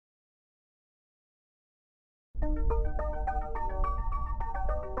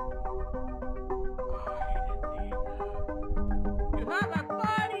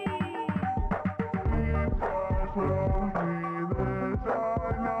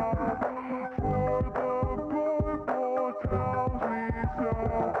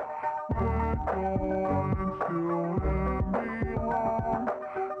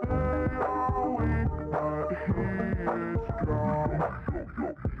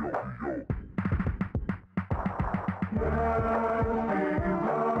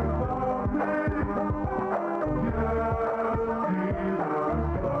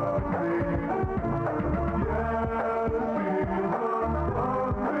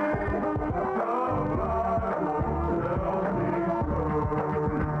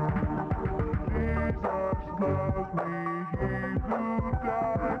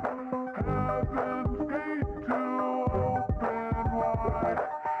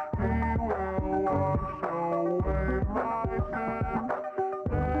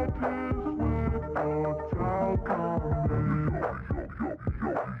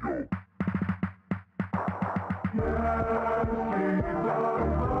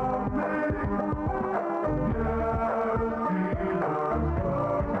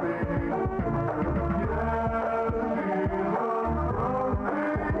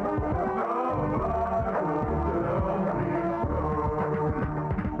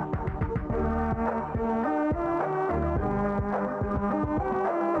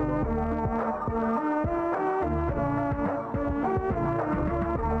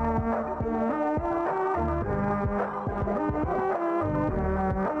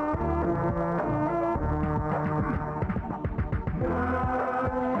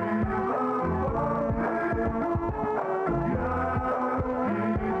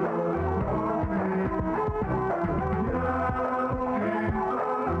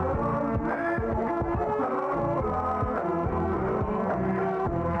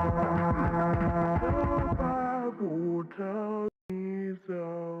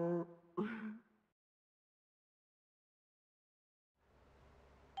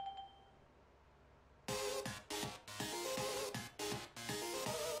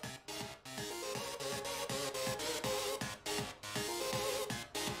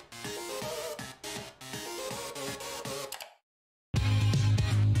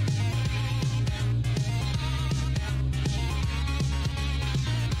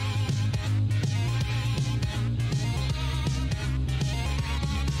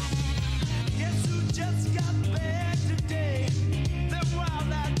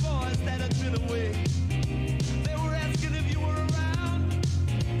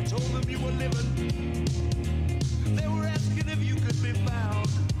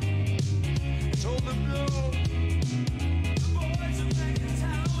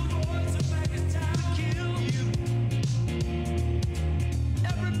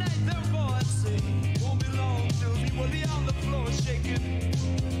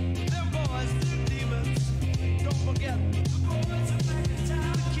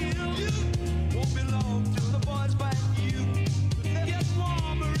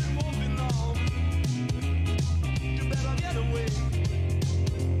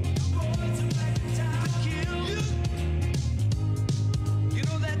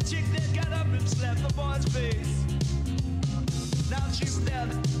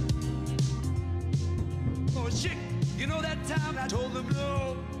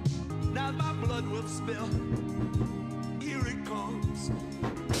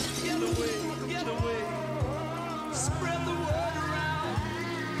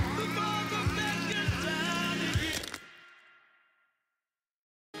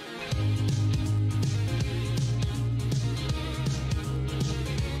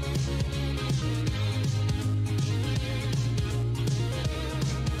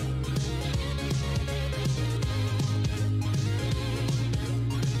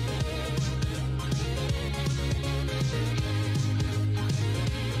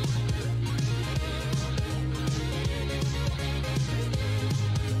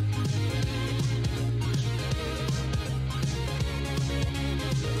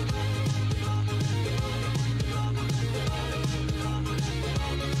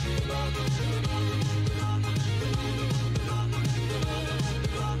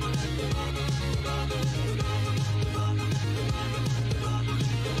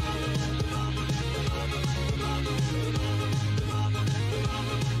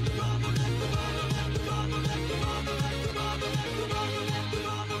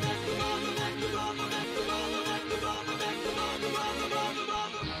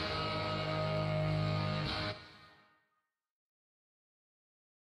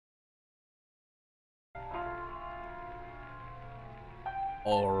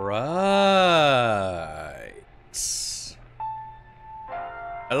Alright.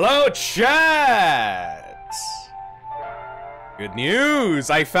 Hello, chat! Good news!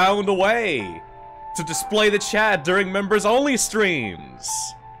 I found a way to display the chat during members-only streams.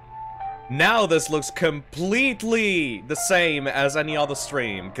 Now this looks completely the same as any other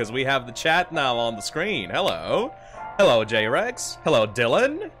stream, because we have the chat now on the screen. Hello. Hello, J-Rex. Hello,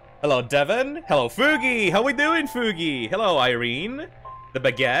 Dylan. Hello, Devin. Hello, Fugi. How we doing, Fugi? Hello, Irene. The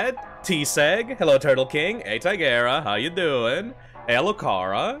Baguette. T-Seg. Hello, Turtle King. Hey, Tigera. How you doing? Hey,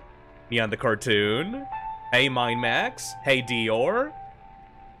 Lucara. Neon the Cartoon. Hey, Mindmax. Hey, Dior.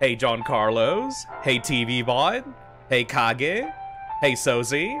 Hey, John Carlos. Hey, TV Bot. Hey, Kage. Hey,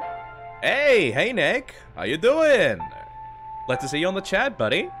 Sozi. Hey, Nick. How you doing? Glad to see you on the chat,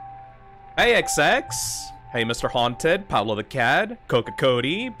 buddy. Hey, XX. Hey, Mr. Haunted, Pablo the Cat, Coca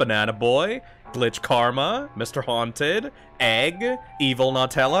Cody, Banana Boy, Glitch Karma, Mr. Haunted, Egg, Evil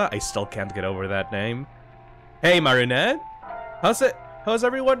Nutella. I still can't get over that name. Hey, Marinette. How's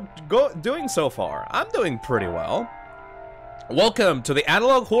everyone doing so far? I'm doing pretty well. Welcome to the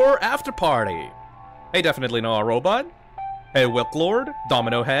Analog Horror After Party. Hey, Definitely Not a Robot. Hey, Wilklord,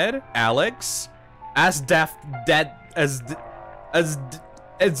 Domino Head, Alex,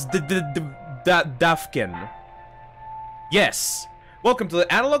 Dafkin. Yes. Welcome to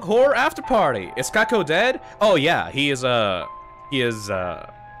the Analog Horror After Party. Is Kako dead? Oh yeah, he is a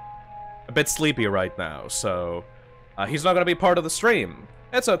bit sleepy right now, so he's not gonna be part of the stream.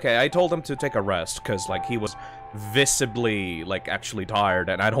 It's okay. I told him to take a rest because like he was visibly like actually tired,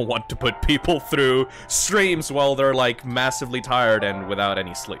 and I don't want to put people through streams while they're like massively tired and without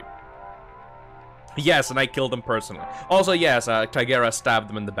any sleep. Yes, and I killed him personally. Also, yes, Tigera stabbed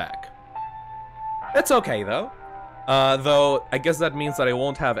him in the back. It's okay, though. Though, I guess that means that I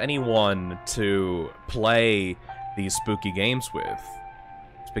won't have anyone to play these spooky games with.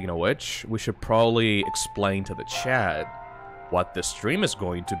 Speaking of which, we should probably explain to the chat what the stream is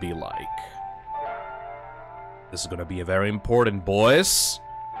going to be like. This is gonna be very important, boys.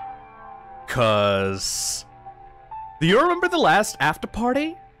 'Cause... do you remember the last After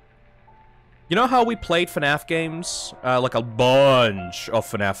Party? You know how we played FNAF games? Like a bunch of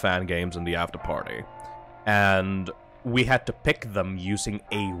FNAF fan games in the After Party. And we had to pick them using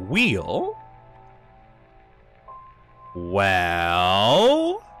a wheel.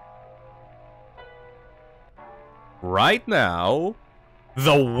 Well... right now,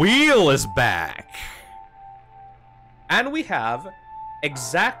 the wheel is back. And we have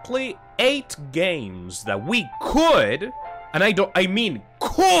exactly 8 games that we could, and I mean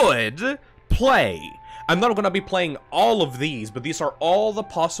could, play. I'm not going to be playing all of these, but these are all the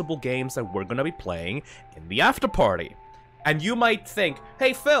possible games that we're going to be playing in the After Party. And you might think,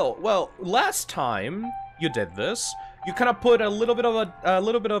 hey Phil, well, last time you did this, you kind of put a little bit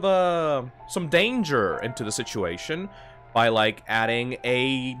of some danger into the situation by like adding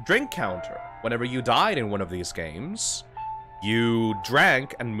a drink counter. Whenever you died in one of these games, you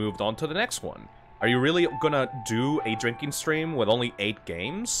drank and moved on to the next one. Are you really gonna do a drinking stream with only 8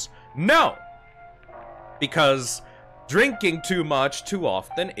 games? No! Because drinking too much too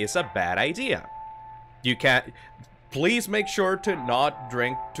often is a bad idea. You can't... please make sure to not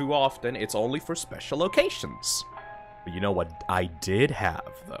drink too often. It's only for special occasions. But you know what I did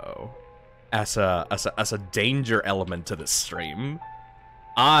have, though? As a danger element to this stream,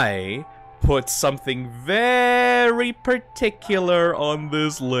 I put something very particular on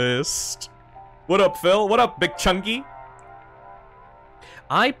this list. What up, Phil? What up, Big Chunky?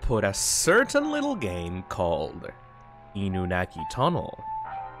 I put a certain little game called Inunaki Tunnel.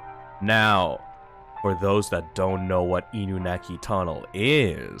 Now, for those that don't know what Inunaki Tunnel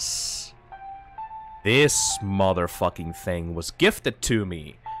is, this motherfucking thing was gifted to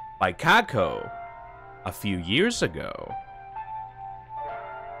me by Kako a few years ago.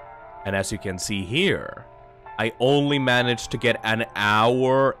 And as you can see here, I only managed to get an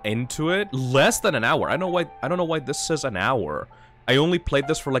hour into it. Less than an hour. I don't know why this says an hour. I only played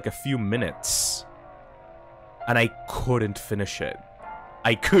this for like a few minutes. And I couldn't finish it.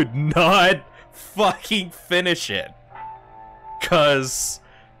 I could not fucking finish it. 'Cause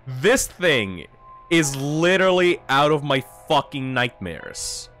this thing is literally out of my fucking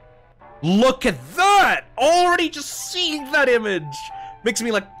nightmares. Look at that! Already just seeing that image makes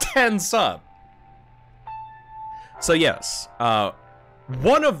me like tense up. So yes,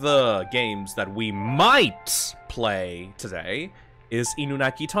 one of the games that we might play today is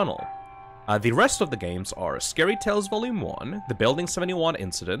Inunaki Tunnel. The rest of the games are Scary Tales Volume 1, The Building 71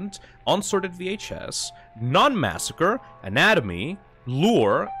 Incident, Unsorted VHS, Nun Massacre, Anatomy,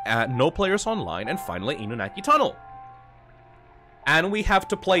 Lure, No Players Online, and finally Inunaki Tunnel. And we have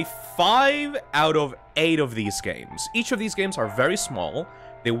to play 5 out of 8 of these games. Each of these games are very small.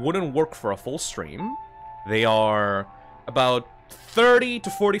 They wouldn't work for a full stream. They are about 30 to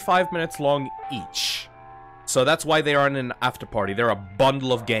 45 minutes long each. So that's why they are in an after party. They're a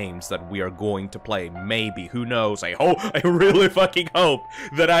bundle of games that we are going to play. Maybe. Who knows? I really fucking hope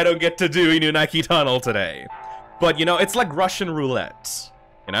that I don't get to do Inunaki Tunnel today. But, you know, it's like Russian roulette.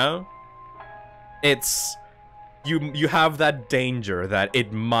 You know? It's... You have that danger that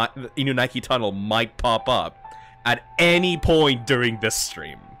Inunaki Tunnel might pop up at any point during this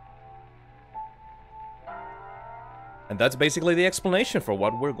stream. And that's basically the explanation for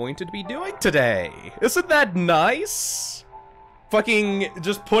what we're going to be doing today. Isn't that nice? Fucking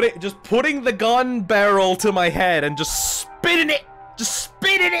just putting the gun barrel to my head and just spinning it! Just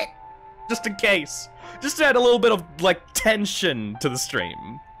spinning it! Just in case. Just to add a little bit of, like, tension to the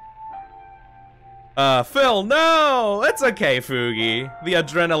stream. Phil, no! It's okay, Fugi. The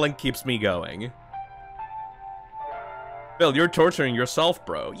adrenaline keeps me going. Phil, you're torturing yourself,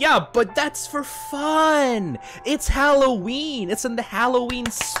 bro. Yeah, but that's for fun! It's Halloween! It's in the Halloween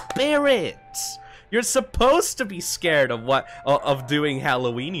spirit! You're supposed to be scared of doing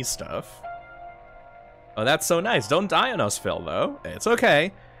Halloween-y stuff. Oh, that's so nice. Don't die on us, Phil, though. It's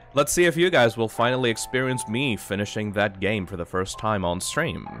okay. Let's see if you guys will finally experience me finishing that game for the first time on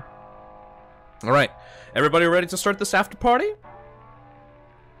stream. Alright, everybody ready to start this after party?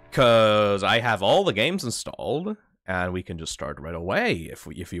 Cause I have all the games installed, and we can just start right away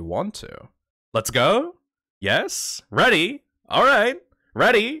if you want to. Let's go? Yes? Ready? Alright.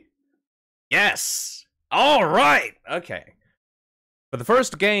 Ready? Yes! Alright! Okay. For the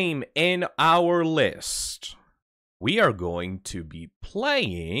first game in our list, we are going to be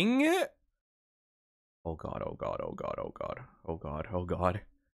playing... Oh god, oh god, oh god, oh god, oh god, oh god,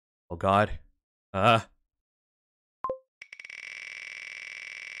 oh god.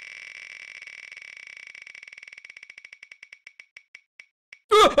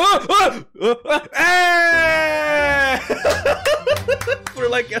 For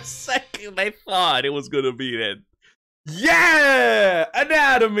like a second, I thought it was gonna be it. Yeah!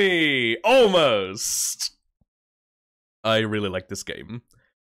 Anatomy! Almost! I really like this game.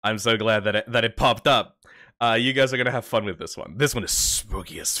 I'm so glad that it popped up. You guys are gonna have fun with this one. This one is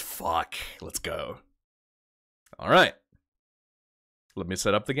spooky as fuck. Let's go. Alright. Let me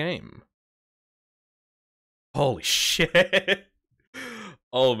set up the game. Holy shit.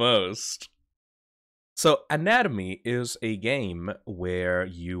 Almost. So, Anatomy is a game where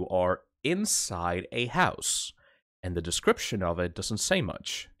you are inside a house. And the description of it doesn't say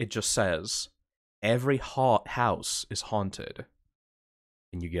much. It just says, every house is haunted.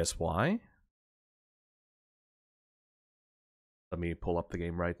 Can you guess why? Let me pull up the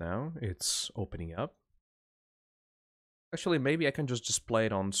game right now. It's opening up. Actually, maybe I can just display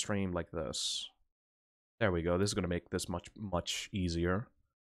it on stream like this. There we go. This is going to make this much easier.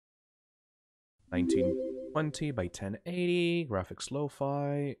 1920 by 1080. Graphics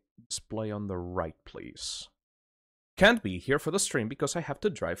lo-fi. Display on the right, please. Can't be here for the stream because I have to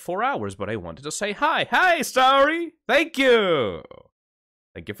drive 4 hours, but I wanted to say hi. Hi, Starry! Thank you!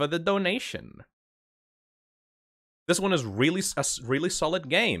 Thank you for the donation. This one is a really solid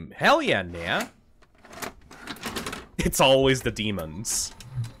game. Hell yeah, Nia. It's always the demons.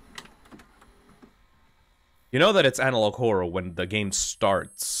 You know that it's analog horror when the game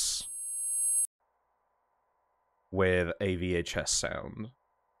starts with a VHS sound.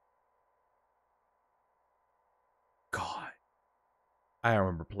 God. I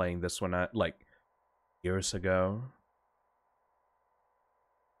remember playing this one like years ago.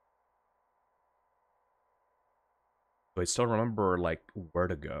 Do I still remember, like, where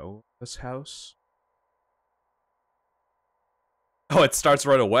to go? This house? Oh, it starts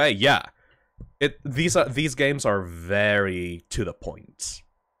right away. Yeah, these games are very to the point.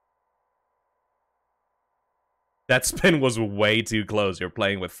 That spin was way too close. You're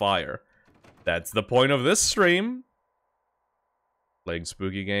playing with fire. That's the point of this stream. Playing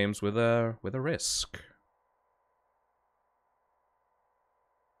spooky games with a risk.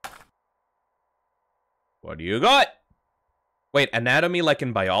 What do you got? Wait, anatomy like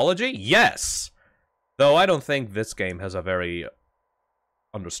in biology? Yes! Though I don't think this game has a very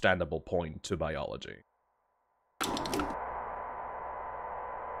understandable point to biology.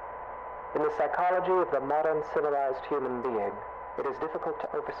 In the psychology of the modern civilized human being, it is difficult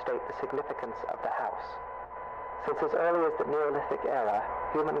to overstate the significance of the house. Since as early as the Neolithic era,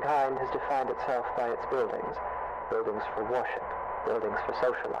 humankind has defined itself by its buildings. Buildings for worship, buildings for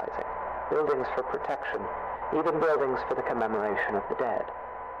socializing, buildings for protection, even buildings for the commemoration of the dead.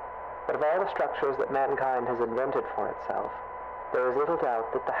 But of all the structures that mankind has invented for itself, There is little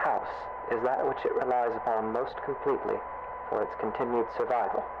doubt that the house is that which it relies upon most completely for its continued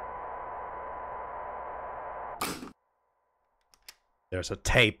survival. There's a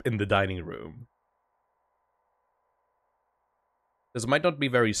tape in the dining room. This might not be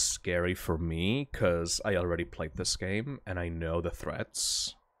very scary for me, because I already played this game, and I know the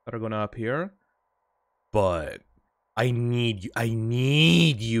threats that are gonna appear. But I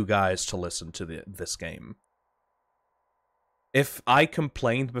need you guys to listen to this game. If I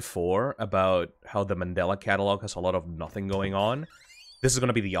complained before about how the Mandela catalog has a lot of nothing going on, this is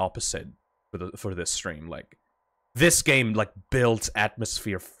gonna be the opposite for this stream. Like, this game, like, builds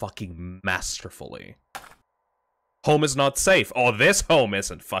atmosphere fucking masterfully. Home is not safe. Oh, this home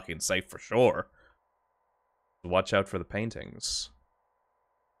isn't fucking safe for sure. Watch out for the paintings.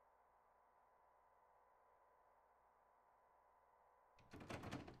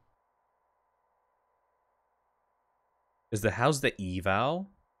 Is the house the eval?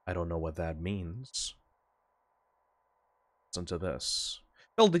 I don't know what that means. Listen to this.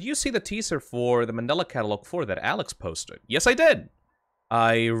 Phil, did you see the teaser for the Mandela Catalog 4 that Alex posted? Yes, I did!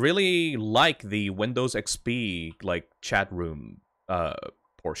 I really like the Windows XP, like, chat room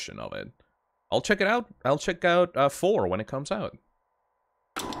portion of it. I'll check it out. I'll check out 4 when it comes out.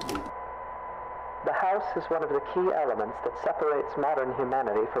 The house is one of the key elements that separates modern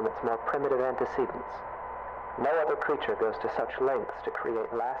humanity from its more primitive antecedents. No other creature goes to such lengths to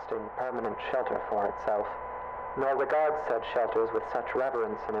create lasting, permanent shelter for itself, nor regards said shelters with such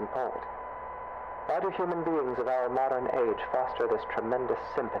reverence and import. Why do human beings of our modern age foster this tremendous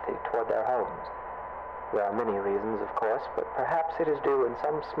sympathy toward their homes? There are many reasons, of course, but perhaps it is due in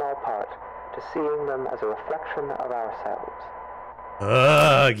some small part to seeing them as a reflection of ourselves.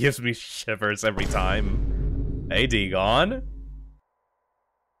 Gives me shivers every time. Hey, Dagon.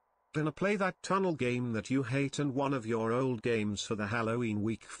 Gonna play that tunnel game that you hate and one of your old games for the Halloween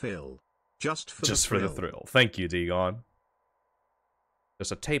week, Phil. Just for the thrill. Thank you, Dagon.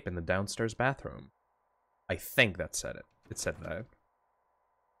 There's a tape in the downstairs bathroom. I think that said it. It said that.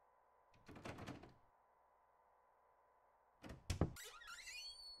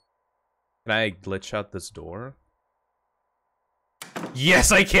 Can I glitch out this door?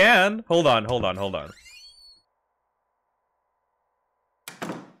 Yes, I can! Hold on.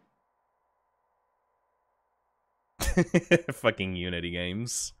 Fucking Unity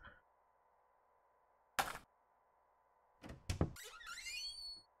games.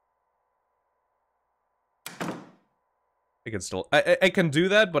 I can still... I can do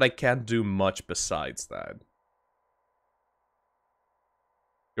that, but I can't do much besides that.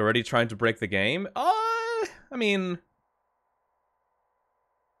 You're already trying to break the game? I mean... It's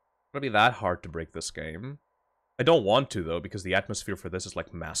gonna be that hard to break this game. I don't want to, though, because the atmosphere for this is,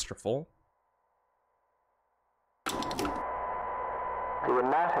 like, masterful. The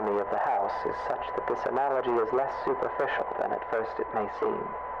anatomy of the house is such that this analogy is less superficial than at first it may seem.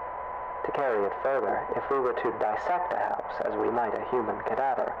 To carry it further, if we were to dissect a house as we might a human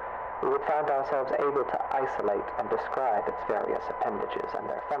cadaver, we would find ourselves able to isolate and describe its various appendages and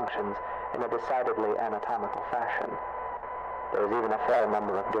their functions in a decidedly anatomical fashion. There is even a fair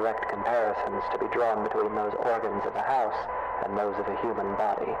number of direct comparisons to be drawn between those organs of a house and those of a human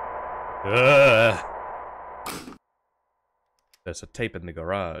body. There's a tape in the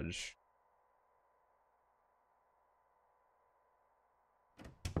garage.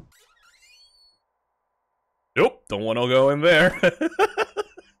 Nope, don't want to go in there.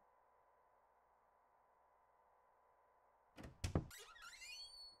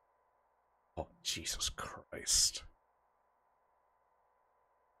 Oh, Jesus Christ.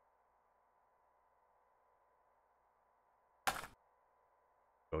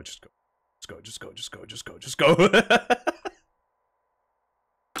 Go, just go. Just go.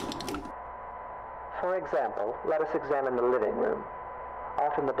 For example, let us examine the living room.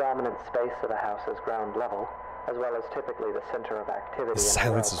 Often the dominant space of a house's ground level, as well as typically the center of activity The in a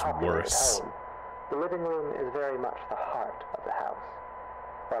silence is well-populated worse. home. The living room is very much the heart of the house.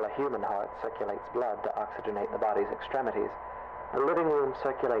 While a human heart circulates blood to oxygenate the body's extremities, the living room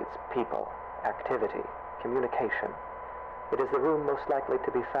circulates people, activity, communication. It is the room most likely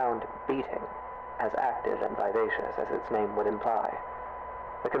to be found beating, as active and vivacious as its name would imply.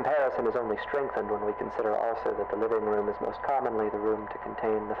 The comparison is only strengthened when we consider also that the living room is most commonly the room to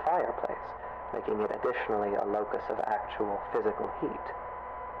contain the fireplace, making it additionally a locus of actual physical heat.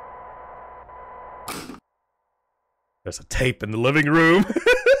 There's a tape in the living room.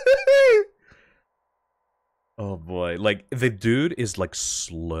 Oh boy, like, the dude is, like,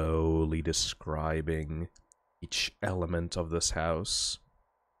 slowly describing each element of this house.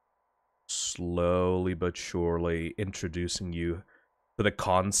 slowly but surely introducing you to the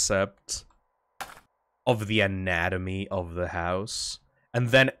concept of the anatomy of the house. And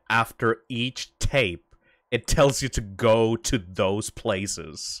then after each tape, it tells you to go to those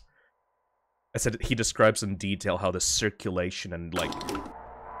places. I said he describes in detail how the circulation and, like...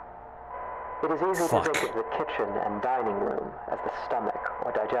 It is easy to think of the kitchen and dining room as the stomach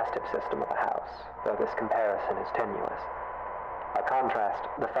or digestive system of a house, though this comparison is tenuous. By contrast,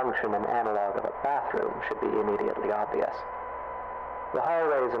 the function and analog of a bathroom should be immediately obvious. The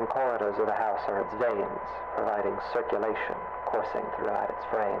hallways and corridors of a house are its veins, providing circulation coursing throughout its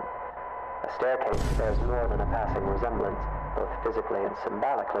frame. A staircase bears more than a passing resemblance, both physically and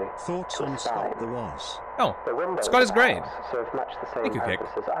symbolically. Thoughts on Scott the Was? Oh, the windows Scott is great. Serve much the same purpose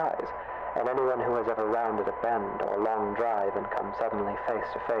as eyes, and anyone who has ever rounded a bend or long drive and come suddenly face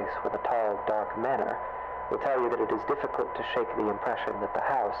to face with a tall, dark manor will tell you that it is difficult to shake the impression that the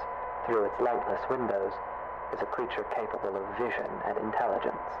house, through its lightless windows, is a creature capable of vision and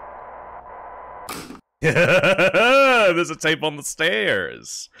intelligence. There's a tape on the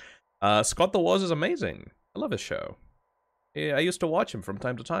stairs. Scott the Was is amazing. I love his show. Yeah, I used to watch him from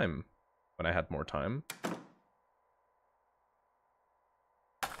time to time when I had more time.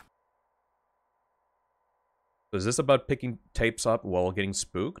 So is this about picking tapes up while getting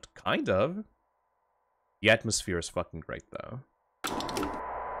spooked? Kind of. The atmosphere is fucking great, though.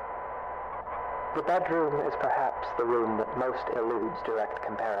 The bedroom is perhaps the room that most eludes direct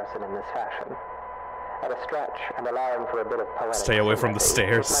comparison in this fashion. At a stretch, and allowing for a bit of poetic... Stay away from the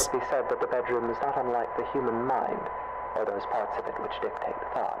stairs. It might be said that the bedroom is not unlike the human mind, or those parts of it which dictate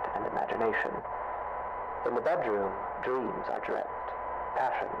thought and imagination. In the bedroom, dreams are dreamt,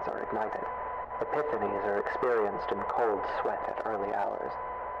 passions are ignited, epiphanies are experienced in cold sweat at early hours.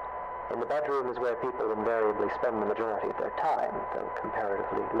 In the bedroom is where people invariably spend the majority of their time, though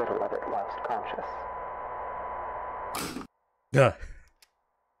comparatively little of it whilst conscious. Yeah.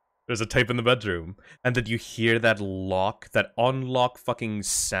 There's a tape in the bedroom. And did you hear that lock, that unlock fucking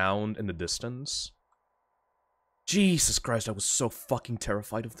sound in the distance? Jesus Christ, I was so fucking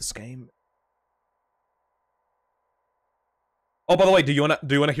terrified of this game. Oh, by the way, do you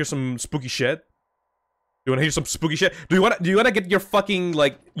wanna hear some spooky shit? Do you wanna hear some spooky shit? Do you wanna get your fucking,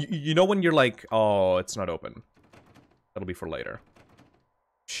 like, you know when you're like, oh, it's not open. That'll be for later.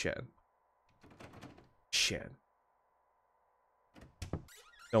 Shit. Shit.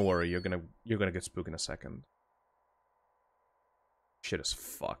 Don't worry, you're gonna get spooked in a second. Shit is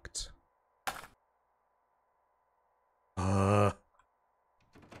fucked.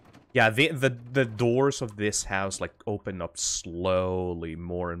 Yeah, the doors of this house like open up slowly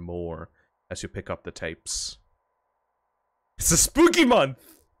more and more as you pick up the tapes. It's a spooky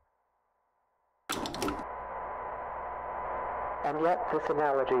month! And yet this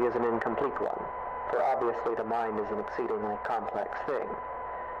analogy is an incomplete one, for obviously the mind is an exceedingly complex thing.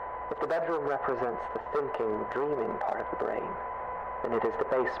 If the bedroom represents the thinking, dreaming part of the brain, then it is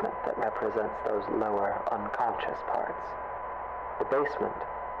the basement that represents those lower, unconscious parts. The basement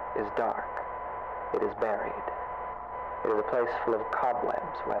is dark. It is buried. It is a place full of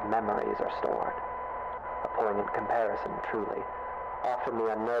cobwebs where memories are stored. A poignant comparison, truly. Often the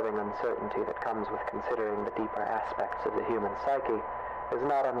unnerving uncertainty that comes with considering the deeper aspects of the human psyche is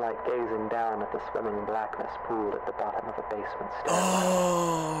not unlike gazing down at the swimming blackness pooled at the bottom of a basement stairwell.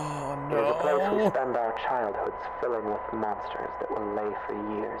 Oh, no. It is a place we spend our childhoods filling with monsters that will lay for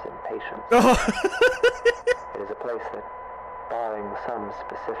years in patience. It is a place that, barring some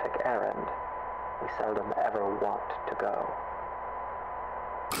specific errand, we seldom ever want to go.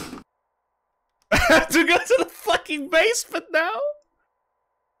 I have to go to the fucking basement now?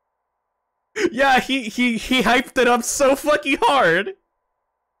 Yeah, he hyped it up so fucking hard.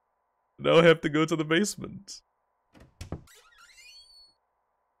 Now I have to go to the basement.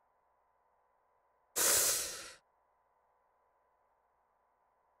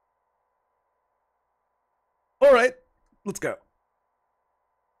 Alright, let's go.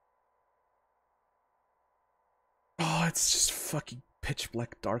 Oh, it's just fucking pitch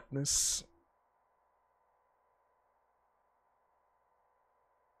black darkness.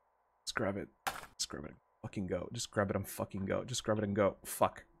 Let's grab it. Let's grab it. Fucking go. Just grab it and fucking go. Just grab it and go.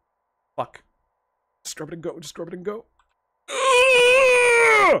 Fuck. Fuck. Just grab it and go. Just grab it and go.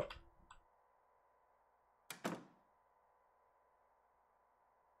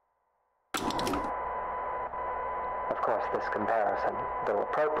 Of course, this comparison, though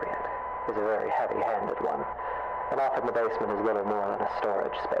appropriate, is a very heavy-handed one, and often the basement is little more than a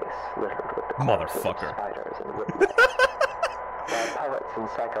storage space littered with the corpses of spiders and woodlice. While poets and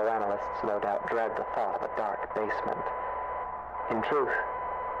psychoanalysts no doubt dread the thought of a dark basement, in truth,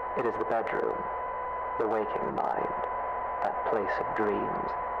 It is the bedroom, the waking mind, that place of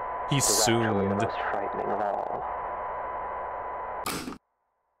dreams. He's actually the zoomed. most frightening of all.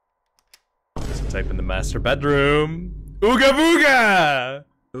 Just type in the master bedroom. Ooga booga!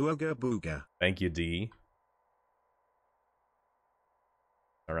 Ooga booga. Thank you, D.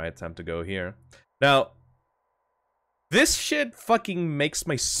 Alright, time to go here. Now, this shit fucking makes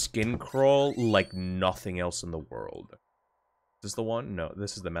my skin crawl like nothing else in the world. Is this the one? No,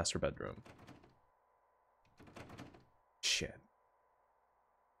 this is the master bedroom. Shit.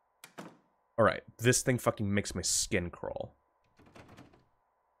 Alright, this thing fucking makes my skin crawl.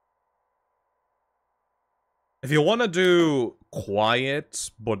 If you want to do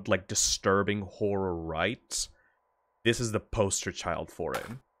quiet, but like disturbing horror right, this is the poster child for it.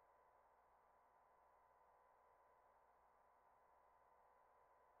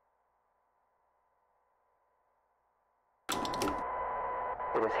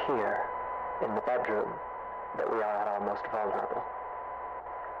 It is here, in the bedroom, that we are at our most vulnerable.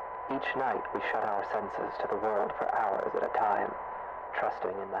 Each night we shut our senses to the world for hours at a time,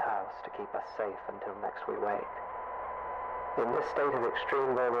 trusting in the house to keep us safe until next we wake. In this state of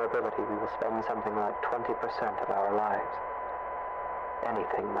extreme vulnerability, we will spend something like 20% of our lives.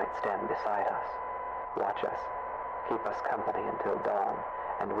 Anything might stand beside us, watch us, keep us company until dawn,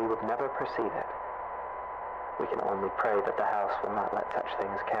 and we would never perceive it. We can only pray that the house will not let such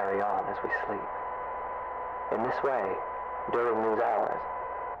things carry on as we sleep. In this way, during these hours,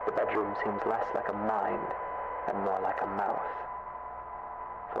 the bedroom seems less like a mind and more like a mouth.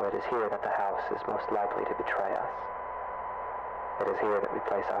 For it is here that the house is most likely to betray us. It is here that we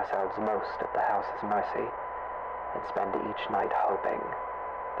place ourselves most at the house's mercy and spend each night hoping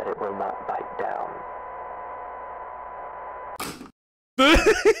that it will not bite down.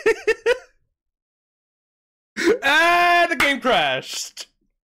 Ah, the game crashed!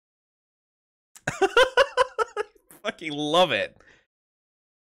 Fucking love it.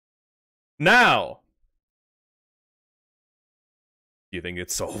 Now, you think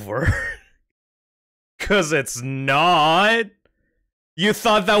it's over? 'Cause it's not. You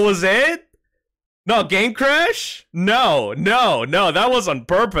thought that was it? No, game crash? No, that was on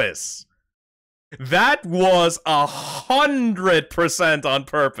purpose. That was 100% on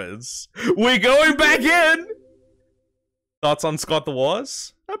purpose. We going back in. Thoughts on Scott the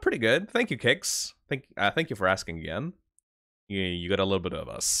Wars? Oh, pretty good. Thank you, Kix. Thank you for asking again. You got a little bit of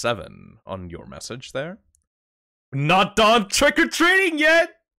a 7 on your message there. Not done trick-or-treating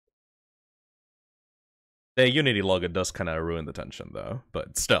yet! The Unity logo does kind of ruin the tension, though,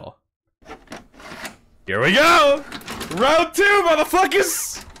 but still. Here we go! Round 2,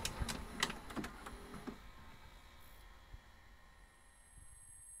 motherfuckers!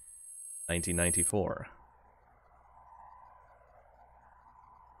 $19.94.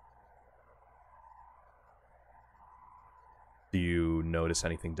 Do you notice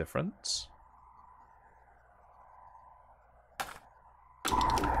anything different?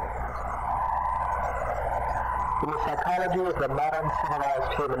 In the psychology of the modern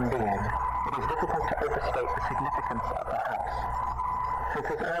civilized human being, it is difficult to overstate the significance of the house. Since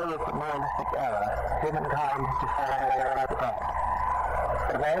as early as the Neolithic era, humankind has defined their own God.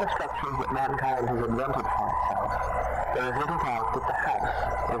 Of all the structures that mankind has invented for itself, there is little doubt that the house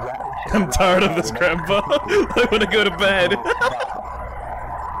is that which I'm tired of this, Grandpa. I want to go to bed.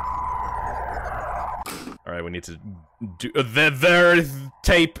 Alright, we need to do their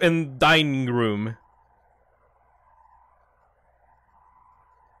tape in dining room.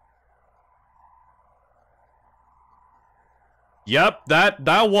 Yep,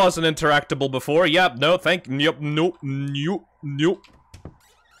 that wasn't interactable before. Yep, no, yep, nope.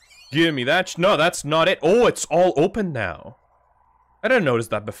 Give me that. No, that's not it. Oh, it's all open now. I didn't notice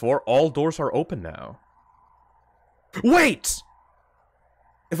that before. All doors are open now. Wait!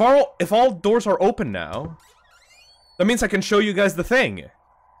 If all doors are open now, that means I can show you guys the thing.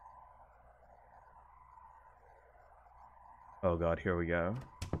 Oh god, here we go.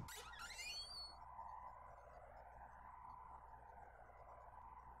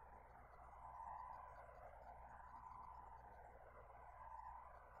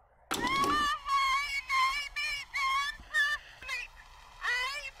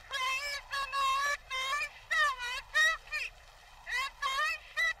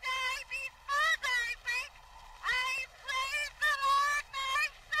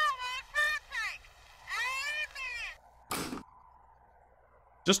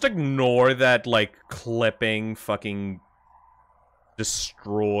 Just ignore that, like, clipping fucking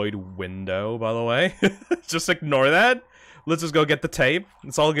destroyed window, by the way. Just ignore that. Let's just go get the tape.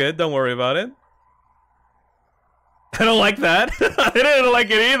 It's all good, don't worry about it. I don't like that. I didn't like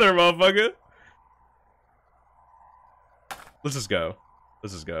it either, motherfucker. Let's just go.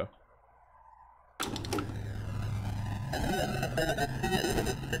 Let's just go.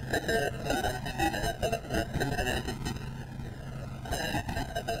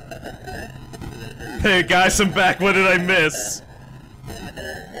 Hey guys, I'm back. What did I miss?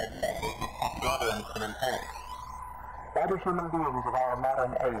 Why do human beings of our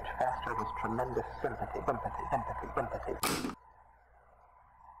modern age foster this tremendous sympathy?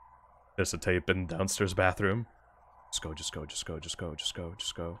 There's a tape in downstairs bathroom. Just go, just go, just go, just go, just go,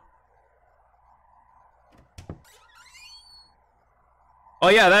 just go. Oh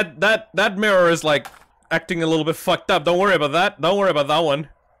yeah, that mirror is like acting a little bit fucked up. Don't worry about that. Don't worry about that one.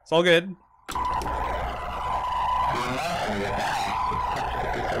 It's all good.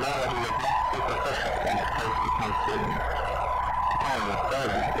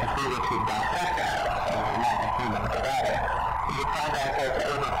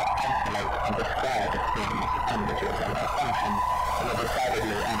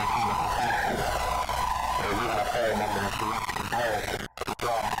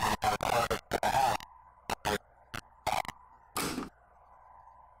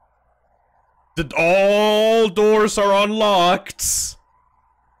 All doors are unlocked.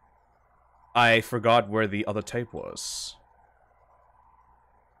 I forgot where the other tape was.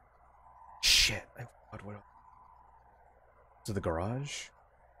 Shit. I forgot where. To the garage?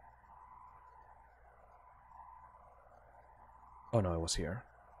 Oh no, it was here.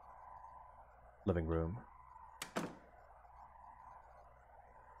 Living room.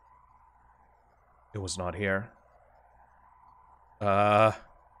 It was not here.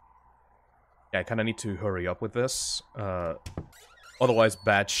 Yeah, I kind of need to hurry up with this. Otherwise,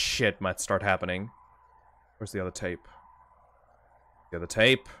 bad shit might start happening. Where's the other tape? The other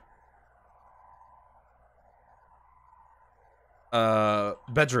tape.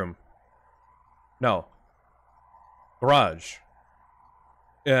 Bedroom. No. Garage.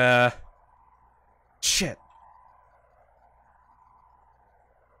 Shit.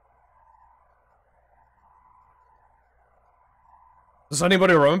 Does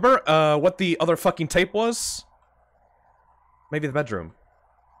anybody remember, what the other fucking tape was? Maybe the bedroom.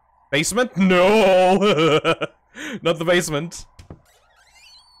 Basement? No! Not the basement.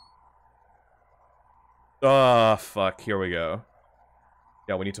 Ah, fuck. Here we go.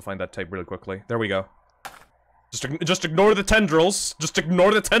 Yeah, we need to find that tape really quickly. There we go. Just ignore the tendrils. Just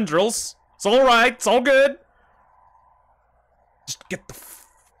ignore the tendrils. It's alright. It's all good. Just get the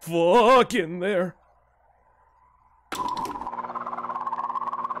fuck in there.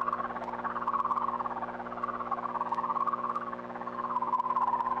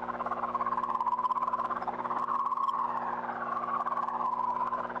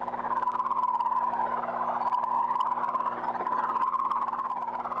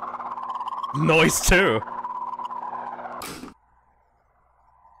 Noise too.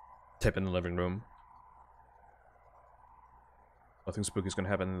 Tape in the living room. Nothing spooky's gonna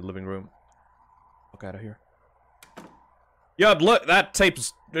happen in the living room. Fuck out of here. Yeah, look, that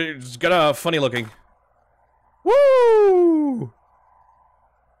tape's it's got a funny looking. Woo!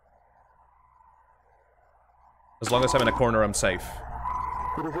 As long as I'm in a corner, I'm safe.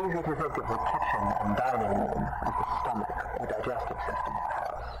 It is easy to think of the kitchen and dining room as the stomach or digestive system of the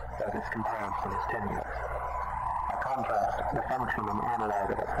house, though this comparison is tenuous. By contrast, the function and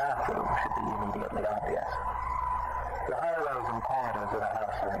analog of the bathroom should be immediately obvious. The hallways and corridors of the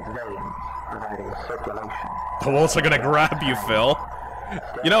house are like veins, providing circulation. The walls are gonna grab you, Phil.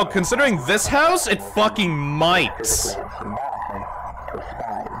 You know, considering this house, it fucking might. Physically and symbolically, to a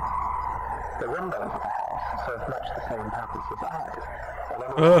spine. The windows of the house serve much the same purpose as eyes.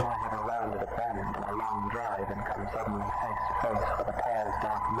 Although one has a rounded bend on a long drive and come suddenly face to face with a pale,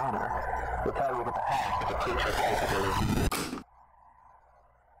 dark manor, will tell you that the house is a creature capable of...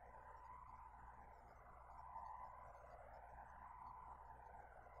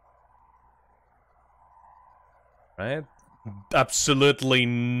 Right? Absolutely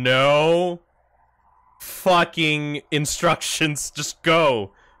no fucking instructions. Just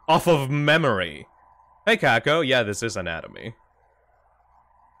go off of memory. Hey, Kako. Yeah, this is anatomy.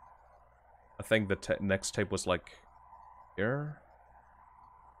 I think the next tape was like here.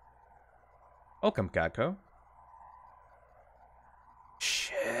 Welcome, Kako.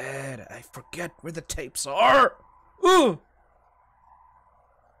 Shit, I forget where the tapes are. Ooh.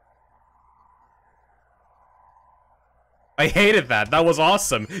 I hated that. That was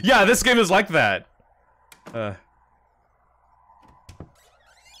awesome. Yeah, this game is like that. I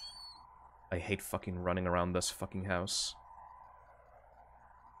hate fucking running around this fucking house.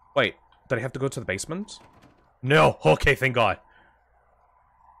 Wait, did I have to go to the basement? No! Okay, thank God.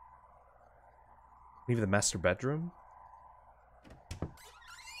 Maybe the master bedroom?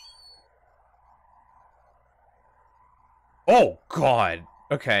 Oh, God!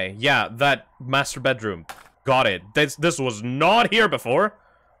 Okay, yeah, that master bedroom. Got it. This was not here before.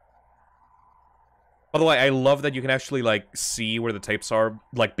 By the way, I love that you can actually, like, see where the tapes are,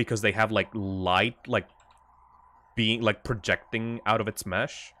 like, because they have, like, light, like, being, like, projecting out of its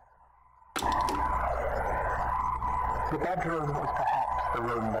mesh. The bedroom is perhaps the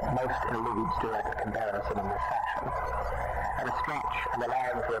room that most eludes direct comparison in this fashion. At a stretch, and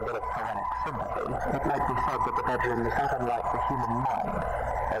allowing for a bit of poetic sympathy, it might be said that the bedroom is not unlike the human mind,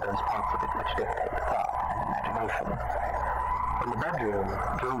 or those parts of it which dictate thought and imagination. In the bedroom,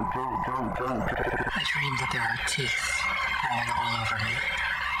 I dream that there are teeth growing all over me,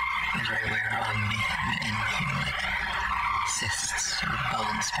 everywhere on me and in me, like cysts or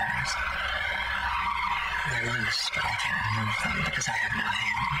bone spurs. They're loose, but I can't remove them because I have no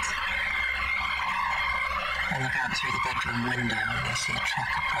hands. I look out through the bedroom window and I see a truck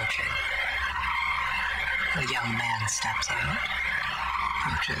approaching. A young man steps out,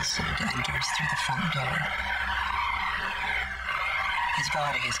 approaches and enters through the front door. His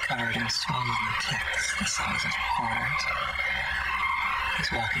body is covered in swollen ticks the size of quarters.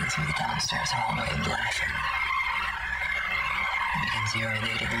 He's walking through the downstairs hallway and laughing. He begins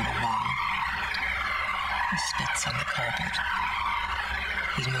urinating on the wall. He spits on the carpet.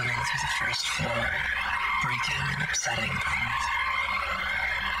 He's moving through the first floor, breaking and upsetting things.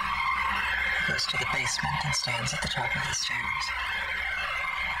 He goes to the basement and stands at the top of the stairs.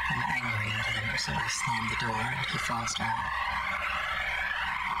 I'm angry at him, so I slam the door and he falls down.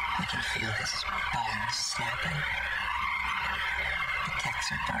 I can feel his bones snapping. The ticks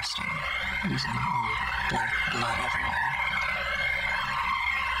are bursting, oozing old black blood everywhere.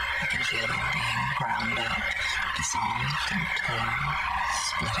 I can feel them being ground up, dissolved and torn,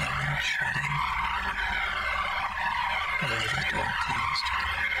 splitting and shredding. I leave the door closed.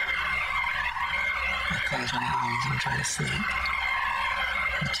 I close my eyes and try to sleep.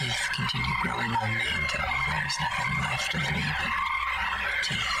 The teeth continue growing on me until there's nothing left of me but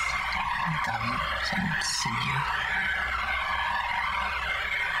teeth, gums, and sinew.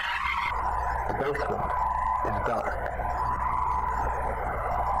 The basement is dark.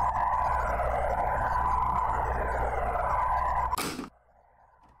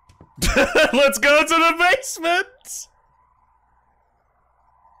 Let's go to the basement!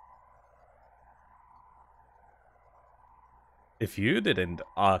 If you didn't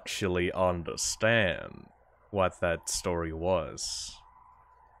actually understand what that story was,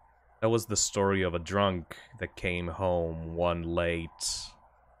 that was the story of a drunk that came home one late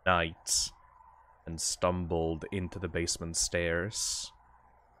night and stumbled into the basement stairs.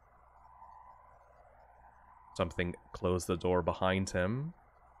 Something closed the door behind him.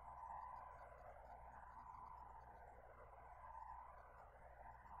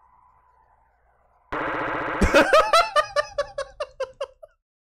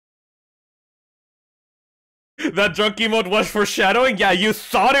 That drunk emote was foreshadowing? Yeah, you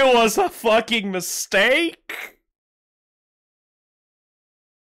thought it was a fucking mistake?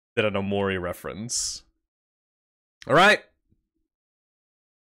 Did a Nomori reference. Alright.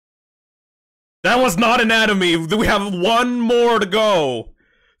 That was not anatomy. We have one more to go.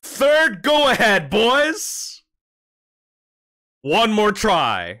 Third go ahead, boys. One more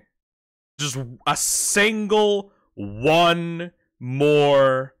try. Just a single one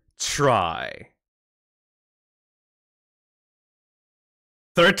more try.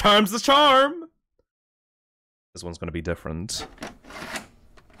 Third time's the charm. This one's gonna be different.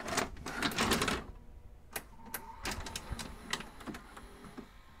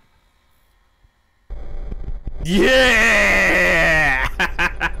 Yeah!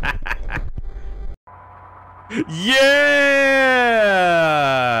 Yeah!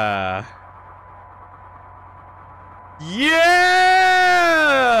 Yeah!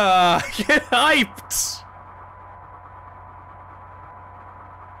 Get hyped!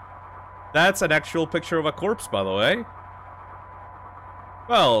 That's an actual picture of a corpse, by the way.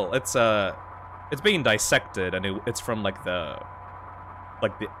 Well, it's being dissected, and it's from, like the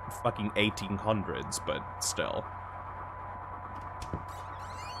fucking 1800s, but still.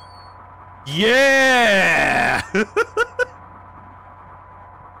 Yeah!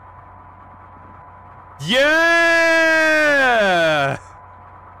 Yeah!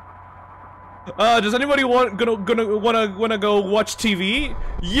 Does anybody wanna go watch TV?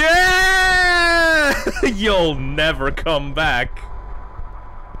 Yeah! You'll never come back.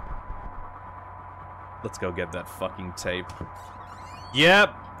 Let's go get that fucking tape.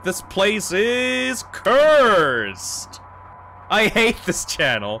 Yep, This place is cursed. I hate this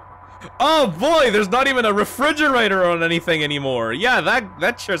channel. Oh boy, there's not even a refrigerator on anything anymore. Yeah,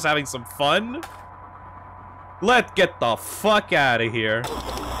 that sure's having some fun. Let's get the fuck out of here.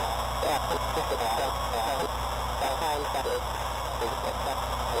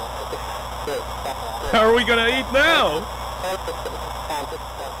 How are we gonna eat now?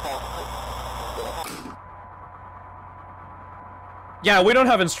 Yeah, we don't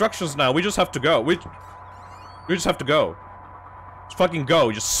have instructions now. We just have to go. We just have to go. Just fucking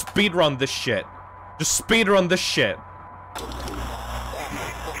go. Just speedrun this shit. Just speedrun this shit.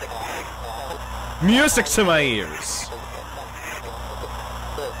 Music to my ears.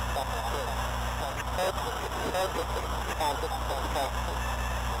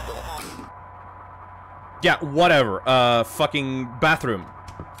 Yeah, whatever. Fucking bathroom.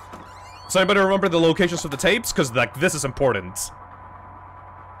 Does anybody remember the locations of the tapes? Because, like, this is important.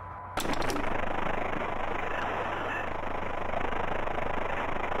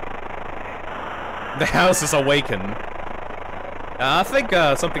 The house is awakened. I think,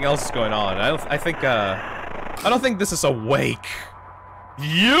 something else is going on. I don't think this is awake.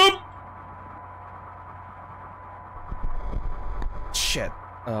 Yup! Shit.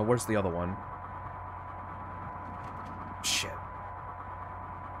 Where's the other one? Shit.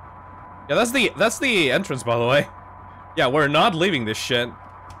 Yeah, that's the entrance, by the way. Yeah, we're not leaving this shit.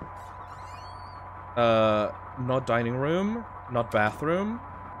 Not dining room, not bathroom.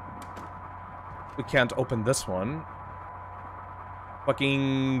 We can't open this one.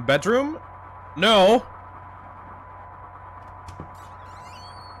 Fucking bedroom? No.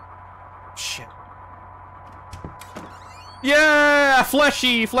 Shit. Yeah,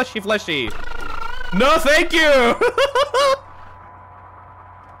 fleshy, fleshy, fleshy. No, thank you.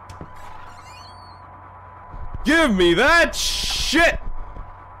 Give me that shit.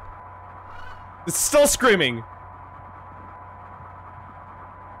 It's still screaming.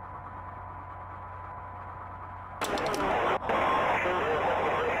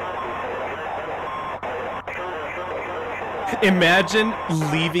 Imagine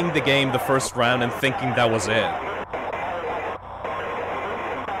leaving the game the first round and thinking that was it.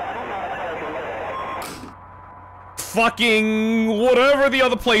 Fucking whatever the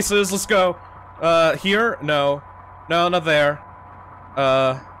other place is, let's go. Here? No. No, not there.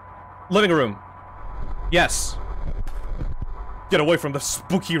 Living room. Yes. Get away from the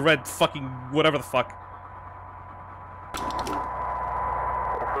spooky red fucking whatever the fuck.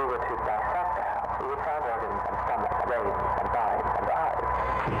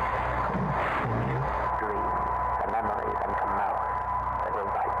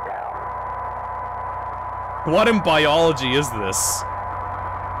 What in biology is this?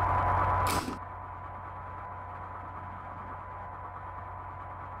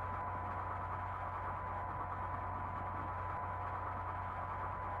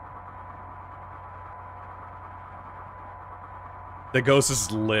 The ghost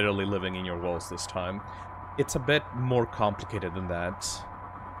is literally living in your walls this time. It's a bit more complicated than that.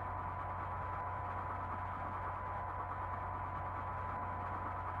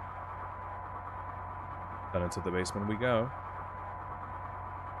 Down into the basement we go.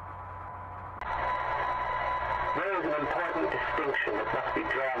 There is an important distinction that must be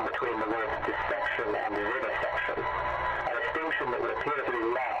drawn between the words dissection and vivisection. A distinction that would appear to be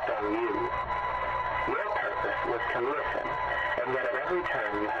lost on you. Your purpose was to listen, and yet at every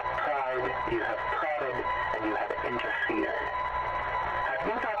turn you have pried, you have prodded, and you have interfered. Have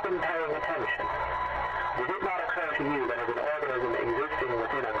you not been paying attention? Did it not occur to you that as an organism existing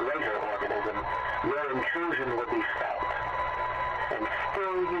within a greater organism, your intrusion would be felt? And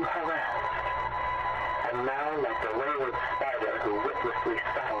still you harassed. And now, like the wayward spider who witlessly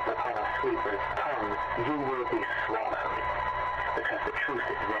settles upon a sweeper's tongue, you will be swallowed. Because the truth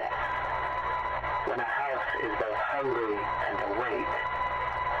is this. When a house is both hungry and awake,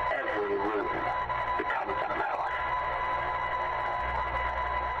 every room becomes a mouth.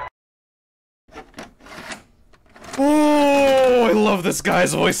 Oh, I love this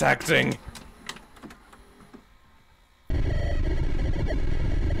guy's voice acting.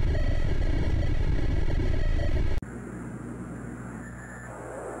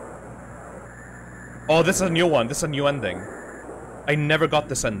 Oh, this is a new one. This is a new ending. I never got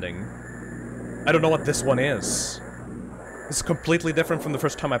this ending. I don't know what this one is. This is completely different from the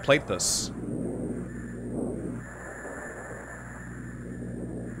first time I played this.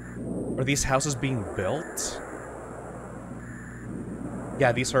 Are these houses being built?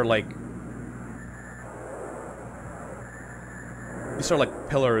 Yeah, these are like... These are like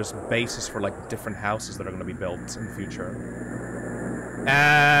pillars, bases for like different houses that are gonna be built in the future.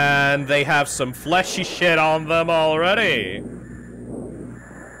 And they have some fleshy shit on them already.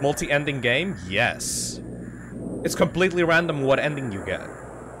 Multi-ending game? Yes. It's completely random what ending you get.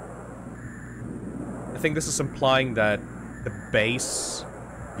 I think this is implying that the base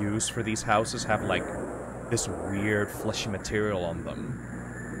used for these houses have, like, this weird fleshy material on them.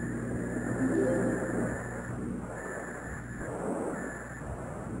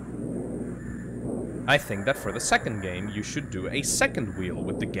 I think that for the second game, you should do a second wheel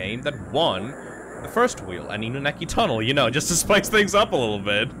with the game that won the first wheel, and Inunaki Tunnel, you know, just to spice things up a little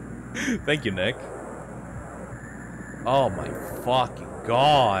bit. Thank you, Nick. Oh my fucking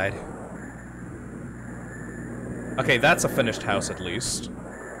god. Okay, that's a finished house at least.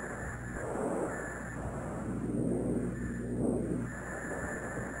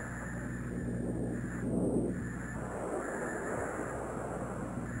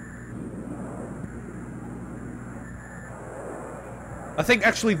 I think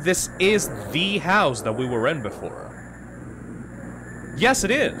actually this is the house that we were in before. Yes,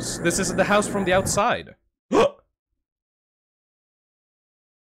 it is. This is the house from the outside.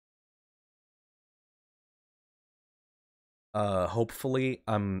 Hopefully,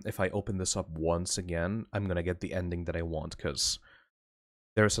 if I open this up once again, I'm gonna get the ending that I want, because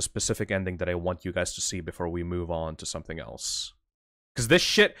there's a specific ending that I want you guys to see before we move on to something else. Because this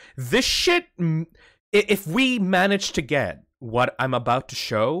shit, if we manage to get what I'm about to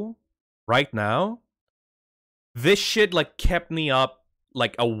show right now, this shit, like, kept me up,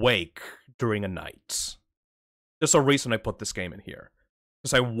 like, awake during a night. There's a reason I put this game in here.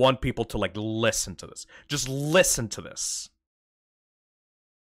 Because I want people to, like, listen to this. Just listen to this.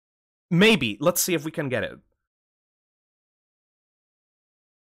 Maybe. Let's see if we can get it.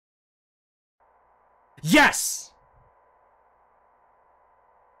 Yes!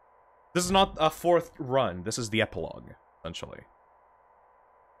 This is not a fourth run. This is the epilogue, essentially.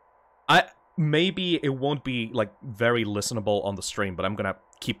 Maybe it won't be, like, very listenable on the stream, but I'm gonna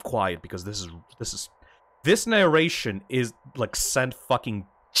keep quiet because this narration is, like, sent fucking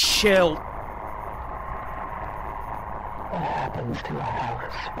chill. What happens to a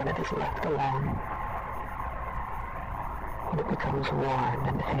house when it is left alone? When it becomes worn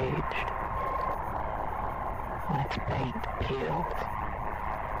and aged? When its paint peels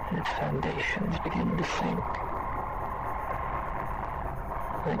and its foundations begin to sink?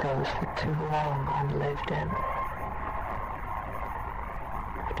 When it goes for too long unlived in?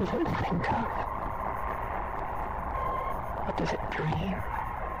 What does it think of? What does it dream?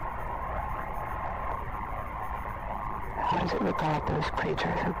 How does it regard those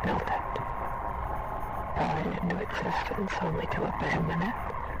creatures who built it? Brought it into existence only to abandon it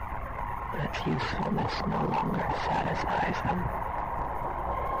when its usefulness no longer satisfies them?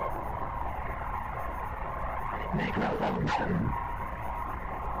 It may grow lonesome.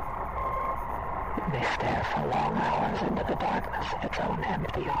 It may stare for long hours into the darkness of its own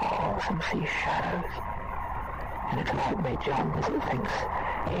empty halls and see shadows. And its heart may jump as it thinks,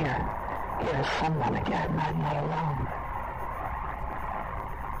 here's someone again, I'm not alone.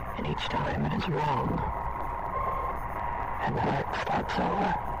 And each time it is wrong, and the hurt starts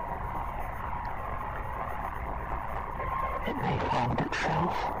over. It may haunt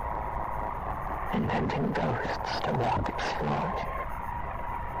itself, inventing ghosts to walk its floors,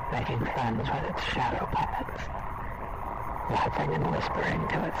 making friends with its shadow puppets, laughing and whispering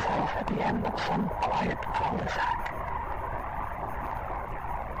to itself at the end of some quiet cul-de-sac.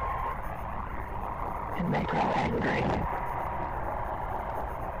 It may grow angry.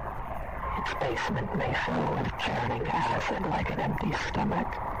 Its basement may fill with churning acid like an empty stomach,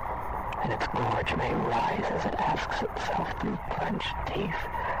 and its gorge may rise as it asks itself through clenched teeth,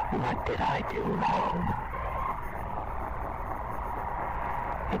 what did I do wrong?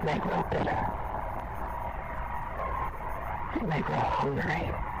 It may grow bitter. It may grow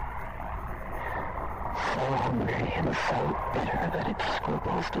hungry. So hungry and so bitter that its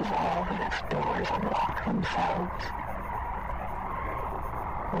scruples dissolve and its doors unlock themselves.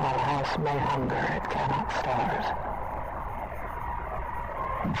 While a house may hunger, it cannot starve.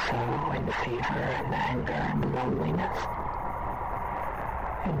 And so, in fever and anger and loneliness,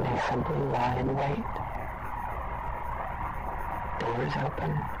 it may simply lie in wait. Doors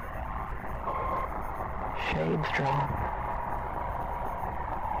open. Shades drawn.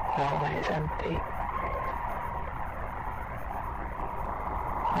 Hallways empty.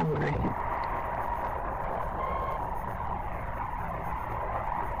 Hungry.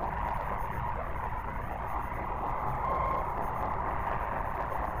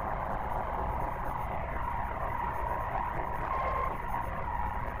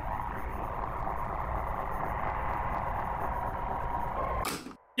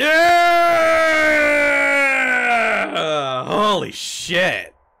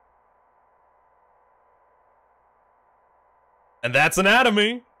 shit. And that's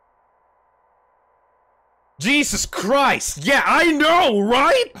anatomy. Jesus Christ! Yeah, I know,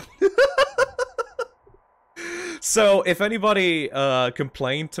 right? So, if anybody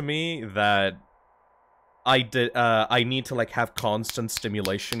complained to me that I need to like have constant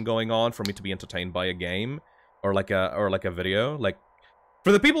stimulation going on for me to be entertained by a game or like a video, like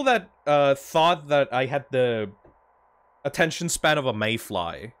for the people that thought that I had the attention span of a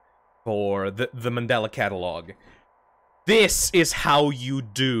mayfly for the Mandela catalog, this is how you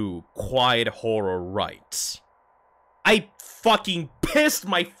do quiet horror right. I fucking pissed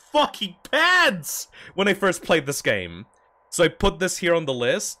my fucking pants when I first played this game. So I put this here on the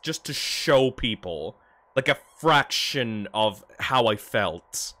list just to show people like a fraction of how I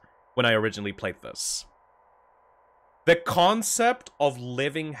felt when I originally played this. The concept of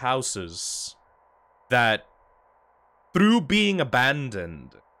living houses that, through being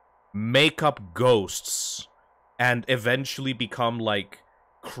abandoned, make up ghosts and eventually become like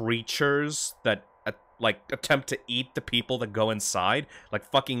creatures that like attempt to eat the people that go inside, like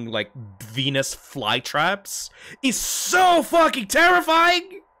fucking like Venus flytraps, is so fucking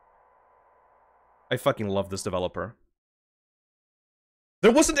terrifying. I fucking love this developer.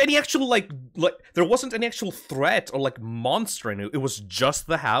 There wasn't any actual like there wasn't any actual threat or like monster in it. It was just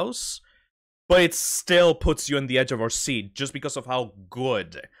the house, but it still puts you on the edge of our seat just because of how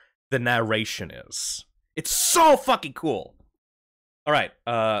good the narration is. It's so fucking cool. All right,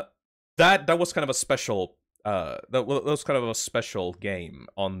 that was kind of a special that was kind of a special game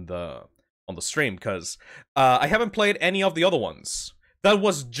on the stream because I haven't played any of the other ones. That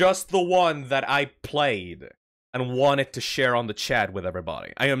was just the one that I played and wanted to share on the chat with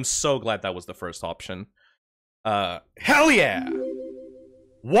everybody. I am so glad that was the first option. Hell yeah!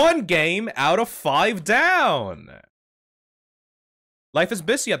 1 game out of 5 down! Life is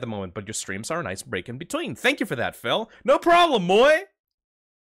busy at the moment, but your streams are a nice break in between. Thank you for that, Phil. No problem, boy!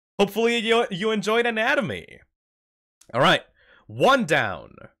 Hopefully you enjoyed Anatomy. Alright, 1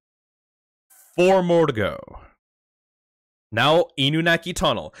 down. 4 more to go. Now, Inunaki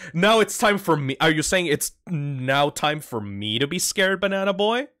Tunnel. Now it's time for me. Are you saying it's now time for me to be scared, Banana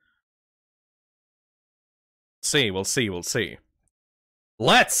Boy? We'll see.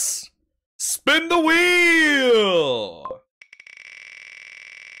 Let's spin the wheel!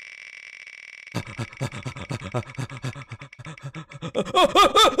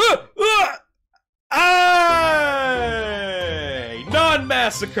 Aye! Nun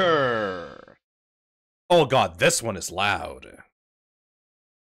Massacre! Oh god, this one is loud.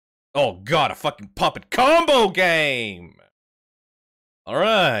 Oh god, a fucking puppet combo game!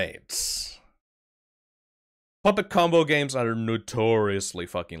 Alright. Puppet combo games are notoriously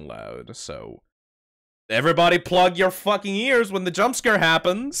fucking loud, so... everybody plug your fucking ears when the jump scare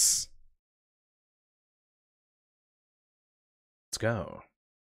happens! Let's go.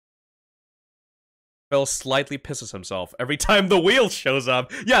 Phil slightly pisses himself every time the wheel shows up.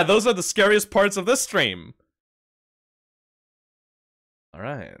 Yeah, those are the scariest parts of this stream.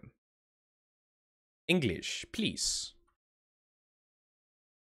 Alright. English, please.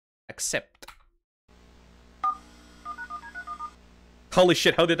 Accept. Holy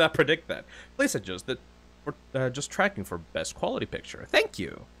shit, how did I predict that? Please adjust that we're just tracking for best quality picture. Thank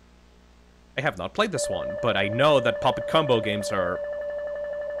you. I have not played this one, but I know that puppet combo games are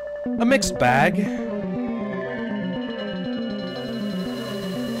a mixed bag.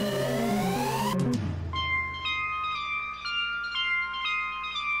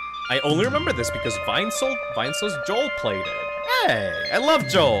 I only remember this because Vinesoul's Joel played it. Hey, I love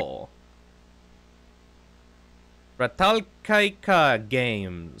Joel. Ratalkaika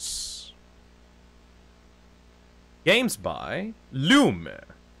Games. Games by Loom.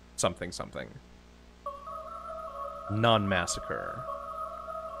 Something. Nun Massacre.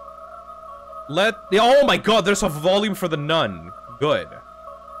 Oh my god, there's a volume for the Nun. Good.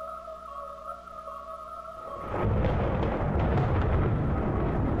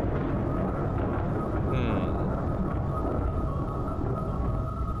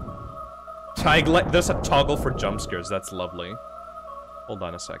 There's a toggle for jump scares. That's lovely. Hold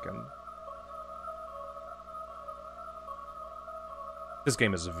on a second. This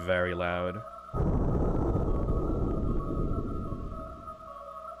game is very loud.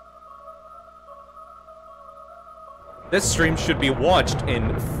 This stream should be watched in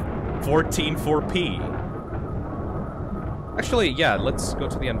 1440p. Actually, yeah, let's go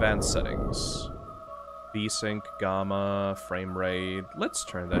to the advanced settings. VSync, gamma, frame rate. Let's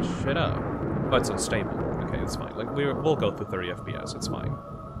turn that shit up. Oh, it's unstable. Okay, it's fine. Like we'll go through 30 FPS. It's fine.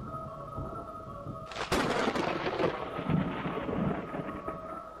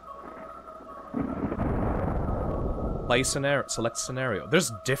 Play scenario. Select scenario.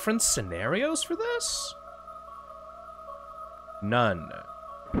 There's different scenarios for this? None.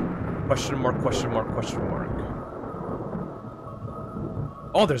 Question mark, question mark, question mark.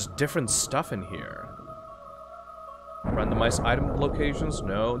 Oh, there's different stuff in here. Randomized item locations?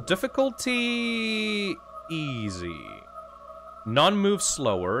 No. Difficulty... easy. None moves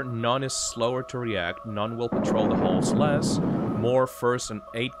slower. None is slower to react. None will patrol the halls less. More first and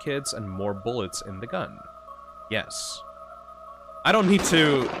aid kits and more bullets in the gun. Yes. I don't need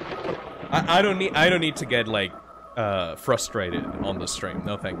to... I don't need to get, like, frustrated on the stream.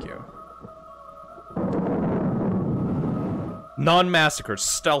 No, thank you. Nun Massacre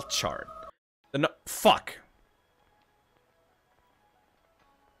stealth chart. Fuck.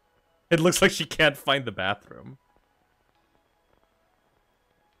 It looks like she can't find the bathroom.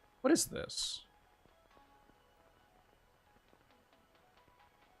 What is this?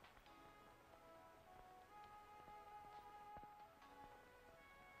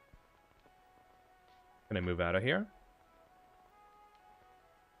 Can I move out of here?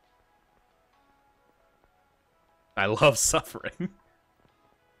 I love suffering.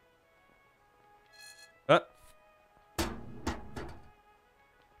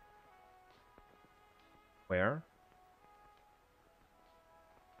 Where?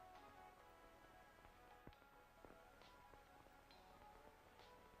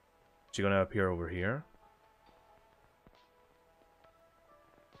 Is she gonna appear over here?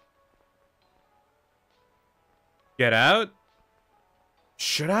 Get out?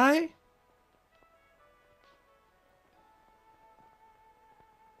 Should I?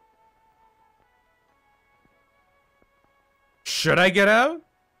 Should I get out?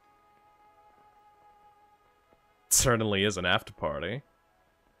 It certainly is an after party.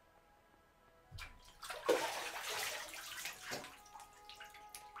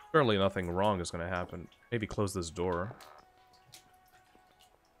 Surely nothing wrong is gonna happen. Maybe close this door.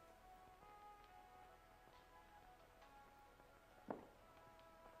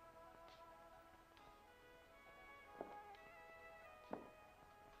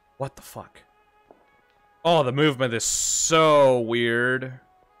 What the fuck? Oh, the movement is so weird.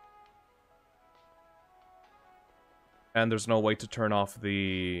 And there's no way to turn off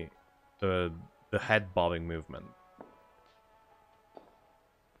the head bobbing movement.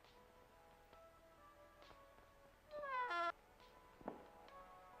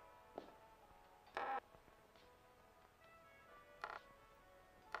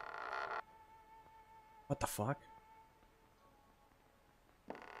 What the fuck?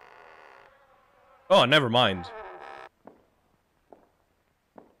 Oh, never mind.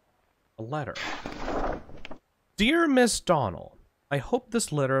 A letter. Dear Miss Donnell, I hope this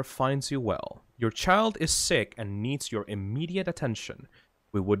letter finds you well. Your child is sick and needs your immediate attention.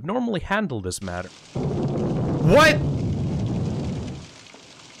 We would normally handle this matter. What?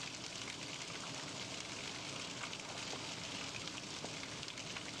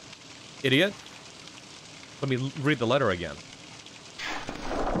 Idiot. Let me read the letter again.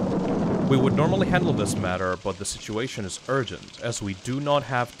 We would normally handle this matter, but the situation is urgent, as we do not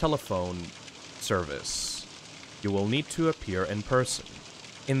have telephone service. You will need to appear in person.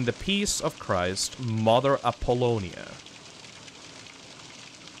 In the peace of Christ, Mother Apollonia.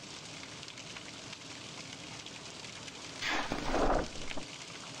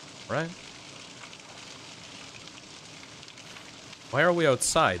 Right? Why are we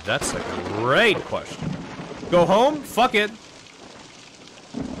outside? That's a great question. Go home? Fuck it.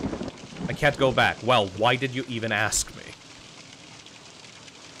 I can't go back. Well, why did you even ask me?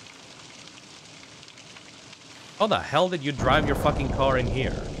 How the hell did you drive your fucking car in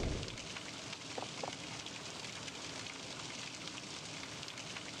here?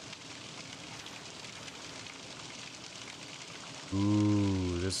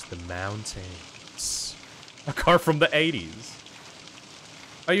 Ooh, this is the mountains. A car from the 80s.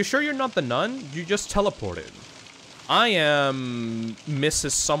 Are you sure you're not the nun? You just teleported. I am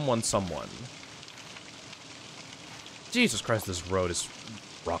Mrs. Someone. Jesus Christ, this road is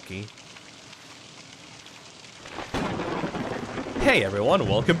rocky. Hey everyone,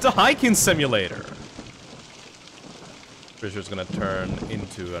 welcome to Hiking Simulator! Pretty sure it's gonna turn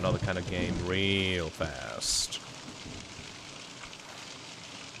into another kind of game real fast.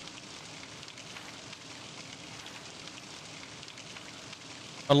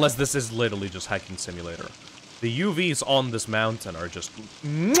 Unless this is literally just Hiking Simulator. The UVs on this mountain are just...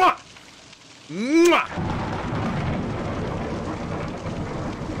 Mwah! Mwah!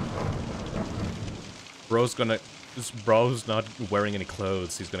 Bro's not wearing any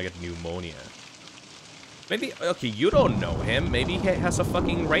clothes. He's gonna get pneumonia. Maybe... Okay, you don't know him. Maybe he has a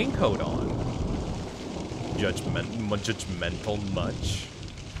fucking raincoat on. judgmental much.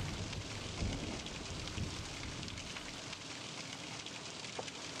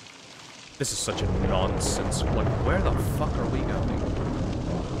 This is such a nonsense. Like, where the fuck are we going?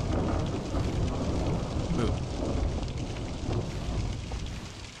 Move.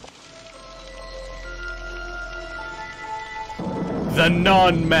 The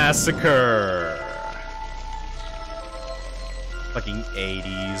Nun Massacre! Fucking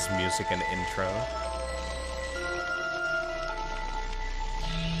 80s music and intro.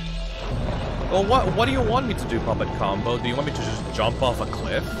 Well, what do you want me to do, Puppet Combo? Do you want me to just jump off a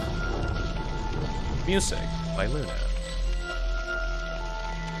cliff? Music by Luna.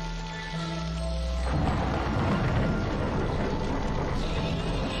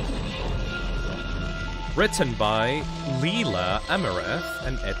 Written by Leela Amareth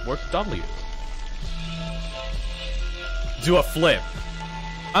and Edward W. Do a flip.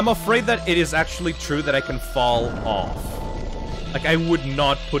 I'm afraid that it is actually true that I can fall off. Like, I would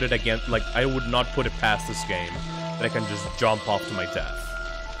not put it against, like, I would not put it past this game that I can just jump off to my death.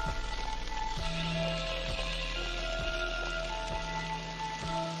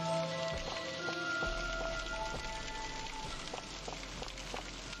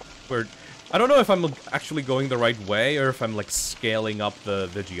 Weird. I don't know if I'm actually going the right way or if I'm, like, scaling up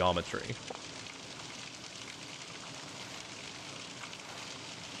the geometry.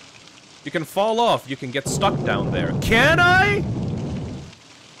 You can fall off, you can get stuck down there. Can I?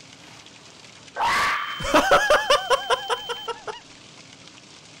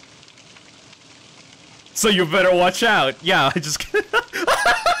 So you better watch out. Yeah, I just...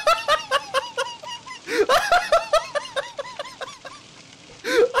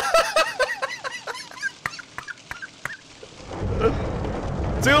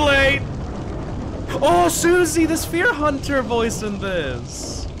 Too late! Oh, Susie, the Sphere Hunter voice in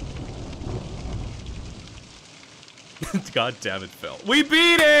this! God damn it, Phil. We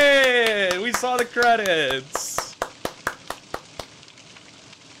beat it! We saw the credits!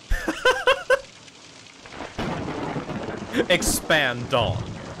 Expand on.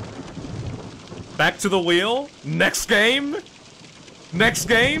 Back to the wheel? Next game? Next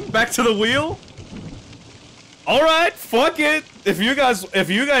game? Back to the wheel? Alright, fuck it! If you guys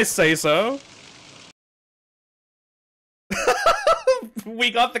say so.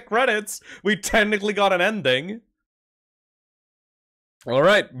 We got the credits. We technically got an ending.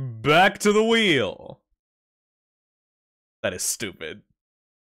 Alright, back to the wheel. That is stupid.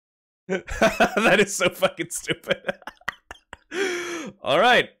 That is so fucking stupid.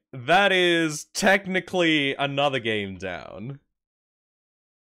 Alright, that is technically another game down.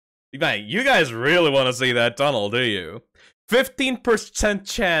 Man, you guys really want to see that tunnel, do you? 15%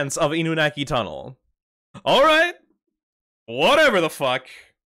 chance of Inunaki Tunnel. Alright. Whatever the fuck.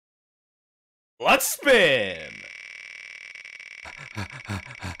 Let's spin!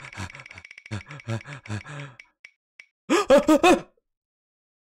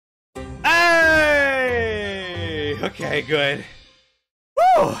 Hey! Okay, good.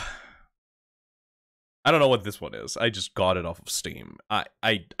 Woo! I don't know what this one is. I just got it off of Steam. I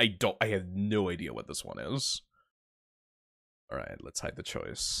have no idea what this one is. Alright, let's hide the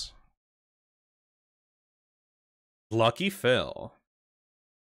choice. Lucky Phil.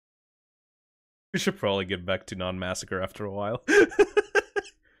 We should probably get back to Nun Massacre after a while.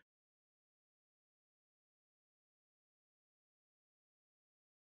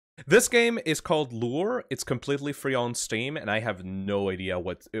 This game is called Lure. It's completely free on Steam, and I have no idea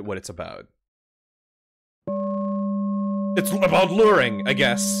what it's about. It's about luring, I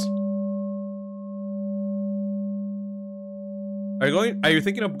guess. Are you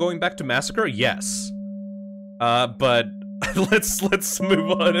thinking of going back to Massacre? Yes. But let's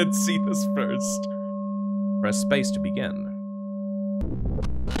move on and see this first. Press space to begin.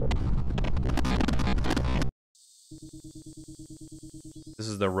 This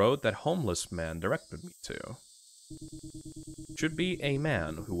is the road that homeless man directed me to. Should be a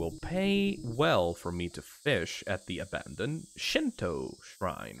man who will pay well for me to fish at the abandoned Shinto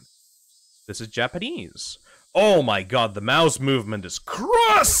shrine. This is Japanese. Oh my god, the mouse movement is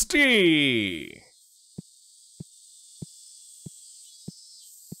crusty!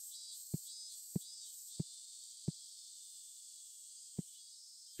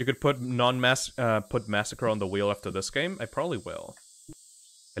 You could put put Massacre on the wheel after this game? I probably will.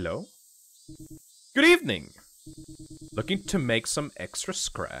 Hello? Good evening! Looking to make some extra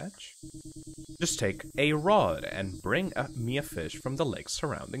scratch? Just take a rod and bring me a fish from the lake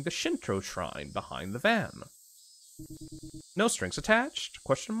surrounding the Shinto shrine behind the van. No strings attached?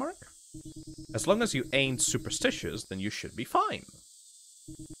 Question mark? As long as you ain't superstitious, then you should be fine.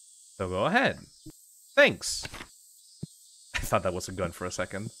 So go ahead. Thanks. I thought that was a gun for a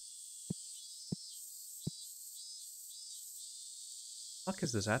second. What the fuck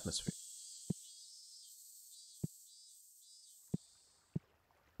is this atmosphere?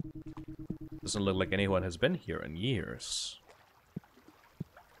 Doesn't look like anyone has been here in years.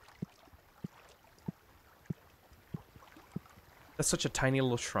 That's such a tiny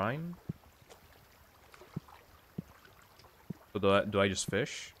little shrine. So do I just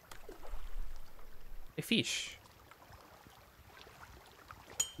fish? A fish.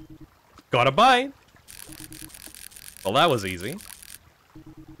 Got a bite. Well, that was easy.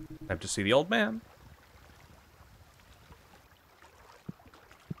 Time to see the old man.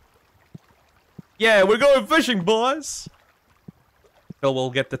 Yeah, we're going fishing, boys. So we'll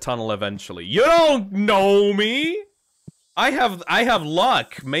get the tunnel eventually. You don't know me. I have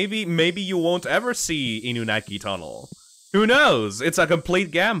luck. Maybe you won't ever see Inunaki Tunnel. Who knows? It's a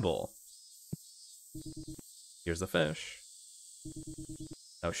complete gamble. Here's the fish.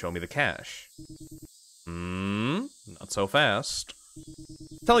 Now show me the cash. Not so fast.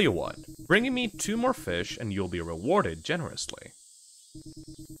 Tell you what, bring me 2 more fish and you'll be rewarded generously.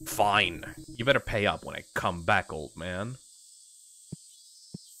 Fine. You better pay up when I come back, old man.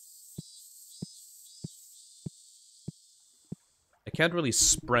 I can't really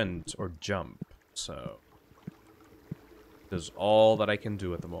sprint or jump, so this is all that I can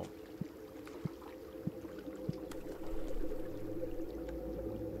do at the moment.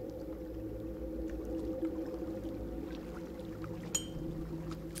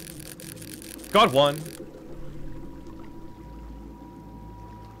 Got one.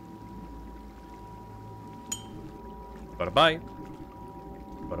 Got a bite.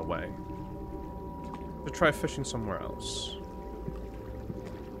 Got away. To try fishing somewhere else.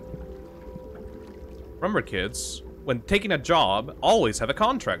 Remember, kids, when taking a job, always have a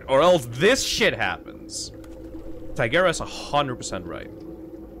contract, or else this shit happens. Tigera's 100% right.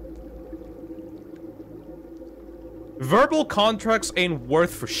 Verbal contracts ain't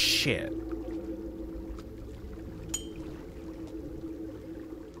worth for shit.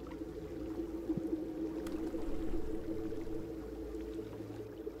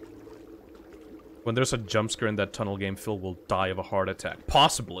 When there's a jump scare in that tunnel game, Phil will die of a heart attack.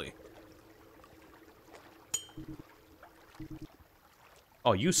 Possibly.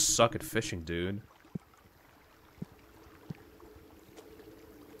 Oh, you suck at fishing, dude.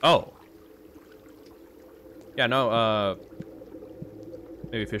 Oh. Yeah, no,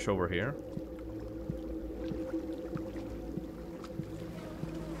 maybe fish over here.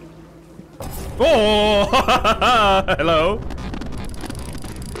 Oh! Hello.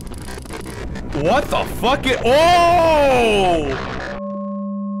 What the fuck it? Oh!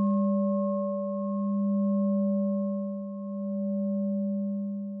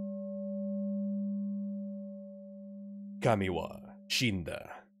 Kamiwa Shinda.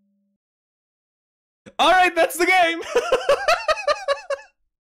 Alright, that's the game!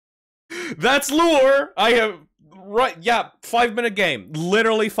 That's lure! I have... Right, yeah, 5-minute game.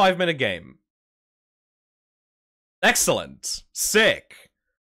 Literally 5-minute game. Excellent. Sick.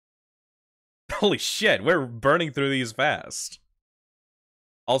 Holy shit, we're burning through these fast.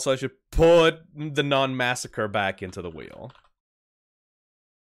 Also, I should put the Nun Massacre back into the wheel.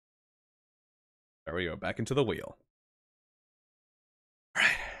 There we go, back into the wheel.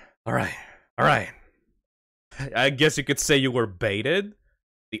 Alright, alright, alright. I guess you could say you were baited.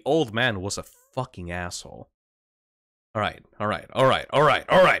 The old man was a fucking asshole. Alright, alright, alright, alright,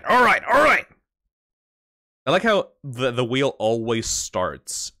 alright, alright, alright! I like how the wheel always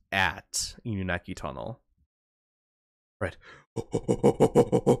starts at Inunaki Tunnel. Right.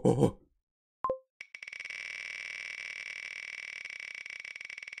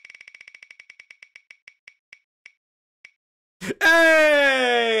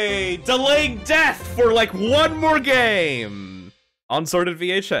 Hey! Delaying death for like one more game! Unsorted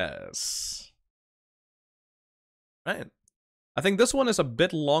VHS. Right. I think this one is a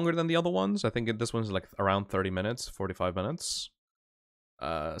bit longer than the other ones. I think this one's like around 30 minutes, 45 minutes.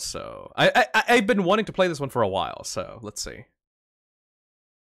 So I've been wanting to play this one for a while, so let's see.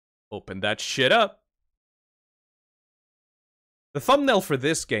 Open that shit up. The thumbnail for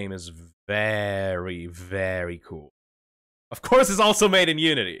this game is very, very cool. Of course, it's also made in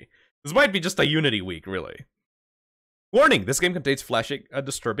Unity. This might be just a Unity week, really. Warning, this game contains flashing and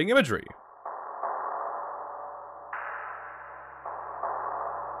disturbing imagery.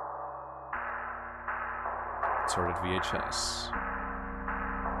 Unsorted VHS.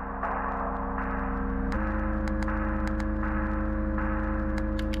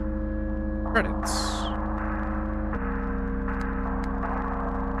 Credits.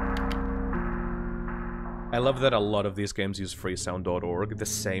 I love that a lot of these games use freesound.org, the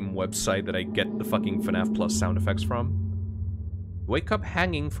same website that I get the fucking FNAF Plus sound effects from. Wake up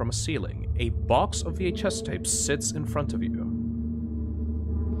hanging from a ceiling. A box of VHS tapes sits in front of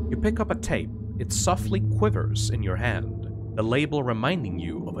you. You pick up a tape. It softly quivers in your hand, the label reminding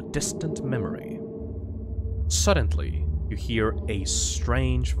you of a distant memory. Suddenly, you hear a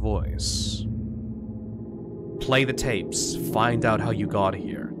strange voice. Play the tapes. Find out how you got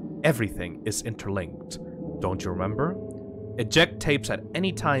here. Everything is interlinked. Don't you remember? Eject tapes at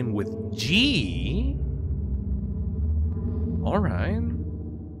any time with G. Alright.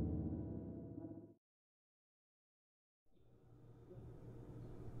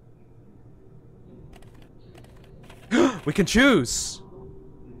 We can choose!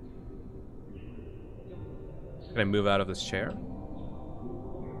 Can I move out of this chair?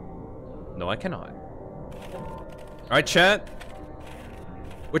 No, I cannot. Alright, chat.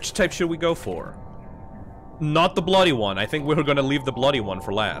 Which tape should we go for? Not the bloody one. I think we're gonna leave the bloody one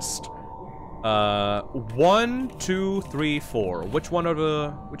for last. 1, 2, 3, 4. Which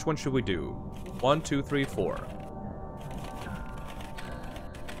one should we do? 1, 2, 3, 4.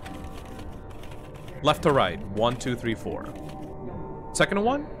 Left to right. 1, 2, 3, 4. Second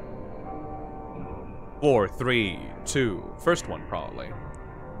one? 4, 3, 2. First one, probably.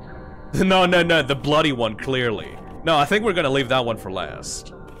 No, the bloody one, clearly. No, I think we're gonna leave that one for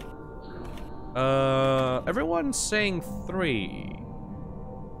last. Everyone's saying 3.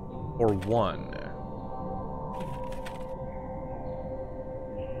 Or 1.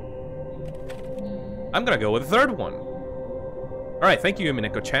 I'm gonna go with the third one. Alright, thank you,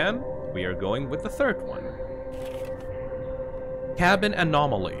 Mineko-chan. We are going with the third one. Cabin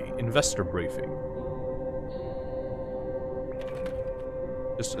Anomaly, Investor Briefing.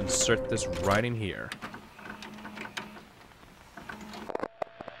 Just insert this right in here.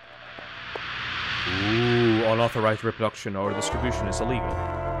 Ooh, unauthorized reproduction or distribution is illegal.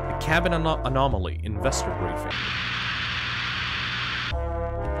 The Cabin Anomaly, Investor Briefing.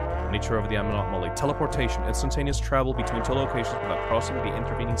 Nature of the anomaly. Teleportation. Instantaneous travel between two locations without crossing the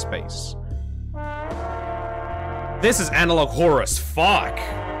intervening space. This is analog horror as fuck!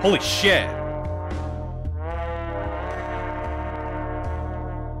 Holy shit!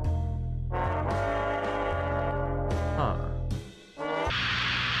 Huh.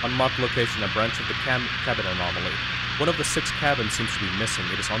 Unmarked location, a branch of the cabin anomaly. One of the 6 cabins seems to be missing.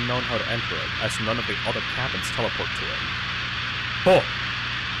 It is unknown how to enter it, as none of the other cabins teleport to it. Oh!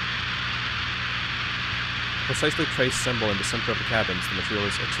 Precisely traced symbol in the center of the cabins, the material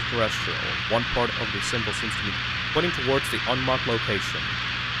is extraterrestrial. One part of the symbol seems to be pointing towards the unmarked location.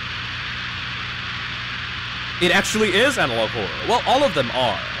 It actually is analog horror. Well, all of them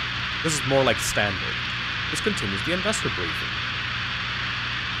are. This is more like standard. This continues the investor briefing.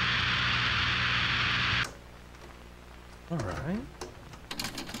 Alright.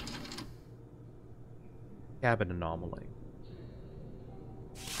 Cabin anomaly.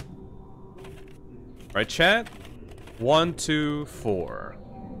 Right, chat? 1, 2, 4.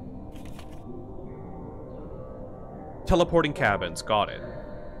 Teleporting cabins, got it.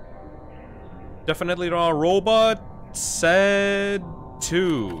 Definitely not a robot. Said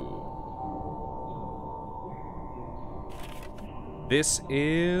 2. This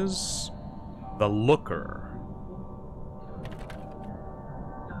is the Looker.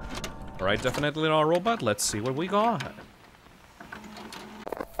 Alright, definitely not a robot. Let's see what we got.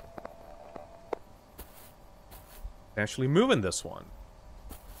 Actually moving this one.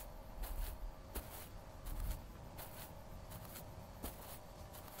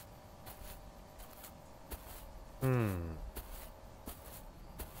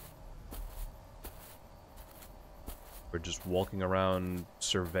 We're just walking around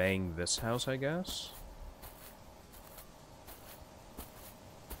surveying this house, I guess.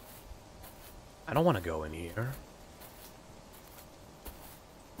 I don't want to go in here.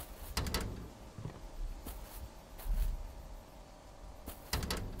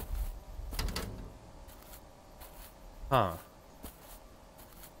 Huh.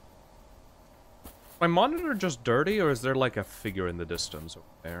 My monitor just dirty, or is there like a figure in the distance over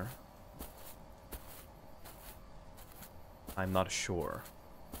there? I'm not sure.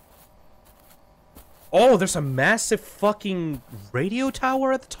 Oh, there's a massive fucking radio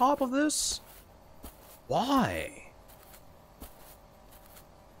tower at the top of this? Why?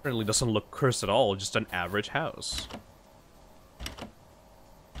 Apparently doesn't look cursed at all, just an average house.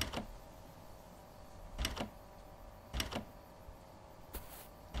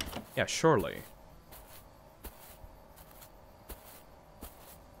 Yeah, surely.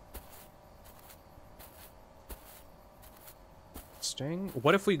 Interesting.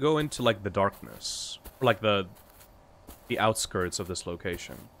 What if we go into, like, the darkness? Or, like, the outskirts of this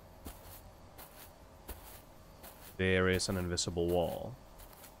location? There is an invisible wall.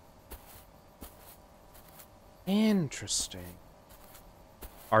 Interesting.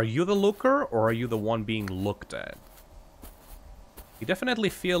 Are you the looker, or are you the one being looked at? You definitely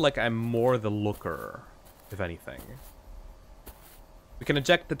feel like I'm more the looker, if anything. We can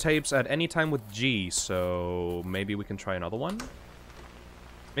eject the tapes at any time with G, so maybe we can try another one?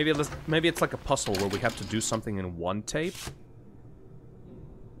 Maybe it's like a puzzle where we have to do something in one tape?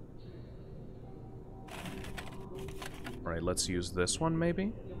 Alright, let's use this one,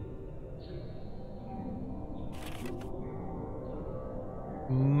 maybe?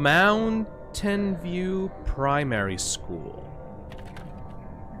 Mountain View Primary School.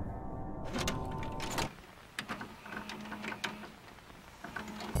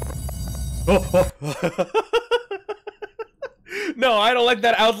 Oh. No, I don't like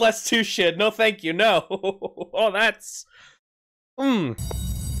that Outlast 2 shit. No, thank you. No. Oh, that's... Oh,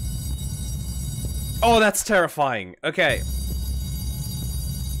 that's terrifying. Okay.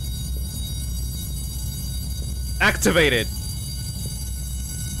 Activated.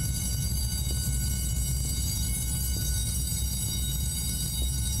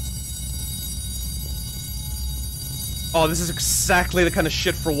 Oh, this is exactly the kind of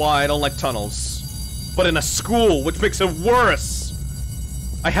shit for why I don't like tunnels. But in a school, which makes it worse!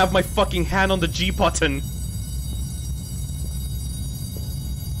 I have my fucking hand on the G button.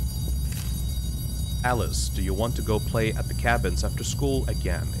 Alice, do you want to go play at the cabins after school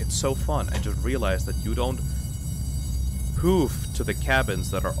again? It's so fun. I just realized that you don't hoof to the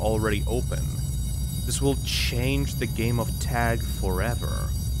cabins that are already open. This will change the game of tag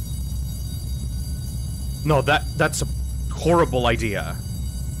forever. No, that's a horrible idea.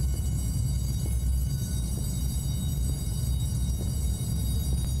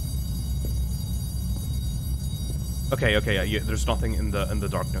 Okay, yeah, there's nothing in the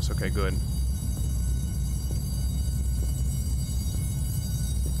darkness. Okay, good.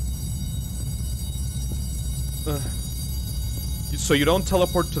 So you don't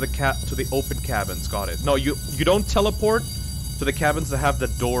teleport to the open cabins. Got it. No, you don't teleport to the cabins that have the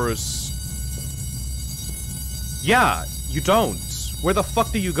doors. Yeah, you don't. Where the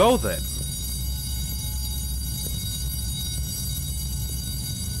fuck do you go then?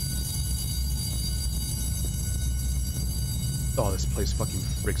 Oh, this place fucking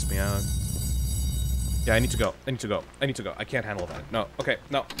freaks me out. Yeah, I need to go. I need to go. I can't handle that. No. Okay.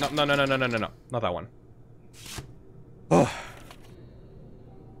 No. Not that one. Oh.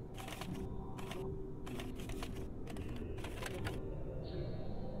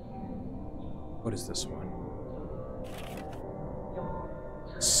 What is this one?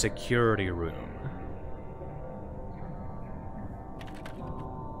 Security room.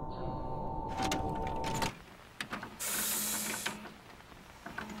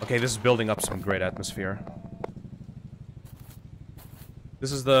 Okay, this is building up some great atmosphere.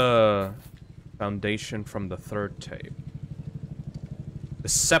 This is the foundation from the third tape. The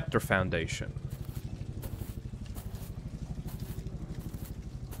Scepter Foundation.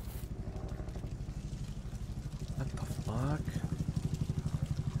 What the fuck?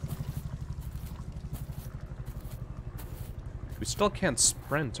 We still can't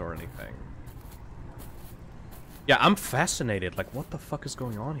sprint or anything. Yeah, I'm fascinated. Like, what the fuck is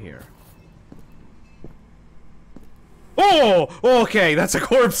going on here? Oh! Okay, that's a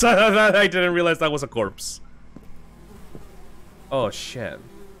corpse! I didn't realize that was a corpse. Oh, shit.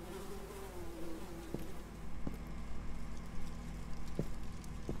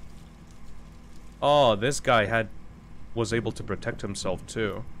 Oh, this guy was able to protect himself,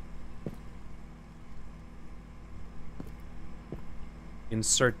 too.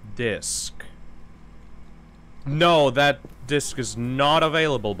 Insert disc. No, that disc is not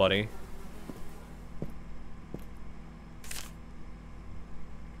available, buddy.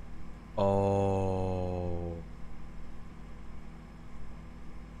 Oh.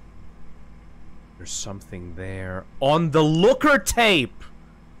 There's something there. On the looker tape!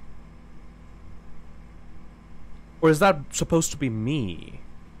 Or is that supposed to be me?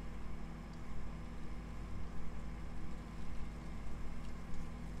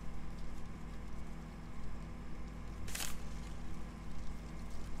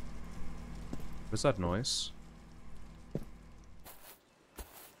 What's that noise?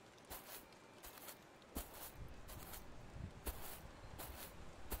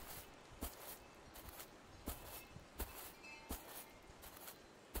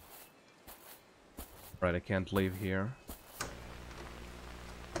 Right, I can't leave here.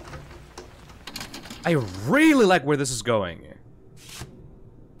 I really like where this is going.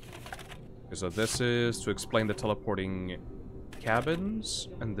 So this is to explain the teleporting cabins,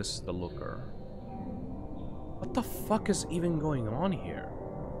 and this is the looker. What the fuck is even going on here?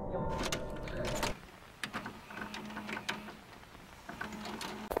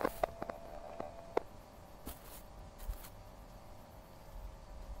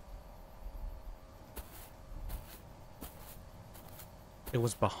 It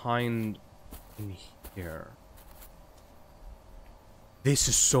was behind in here. This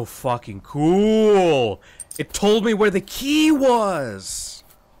is so fucking cool! It told me where the key was!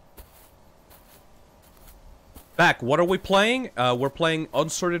 Back, what are we playing? We're playing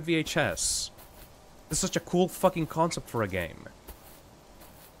Unsorted VHS. This is such a cool fucking concept for a game.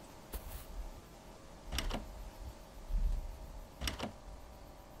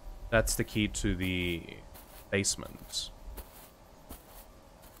 That's the key to the basement.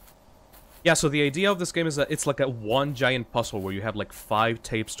 Yeah, so the idea of this game is that it's like a one giant puzzle where you have like 5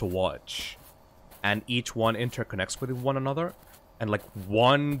 tapes to watch. And each one interconnects with one another. And like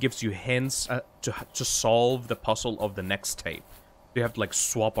one gives you hints to solve the puzzle of the next tape. You have to like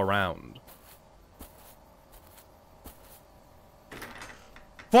swap around.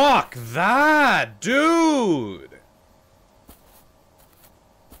 Fuck that, dude!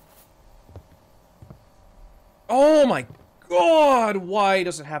 Oh my God, why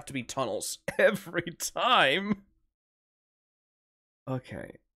does it have to be tunnels every time?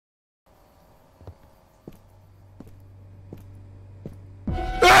 Okay.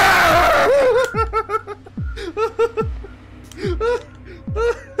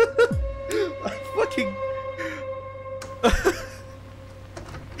 I fucking...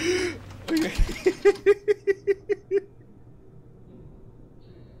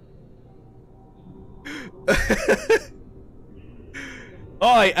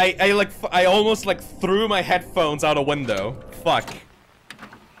 Oh, I almost like threw my headphones out a window. Fuck.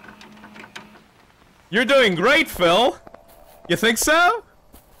 You're doing great, Phil. You think so?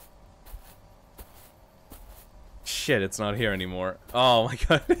 Shit, it's not here anymore. Oh my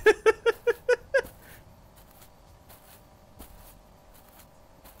God.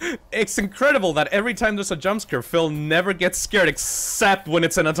 It's incredible that every time there's a jump scare, Phil never gets scared except when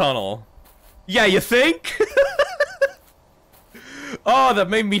it's in a tunnel. Yeah, you think? Oh, that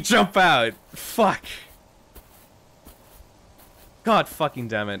made me jump out. Fuck. God fucking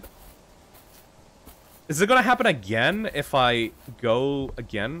damn it. Is it gonna happen again if I go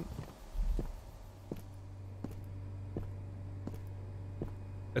again?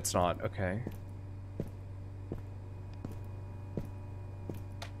 It's not, okay.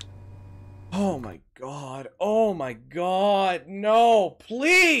 Oh my God. Oh my God. No,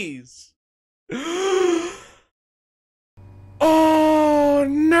 please. Oh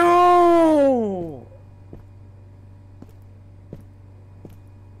no.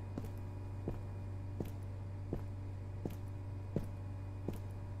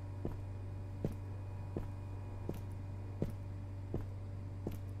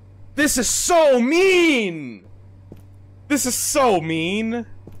 This is so mean! This is so mean!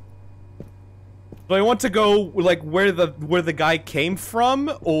 Do I want to go, like, where the guy came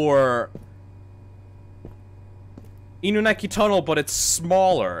from, or... Inunaki Tunnel, but it's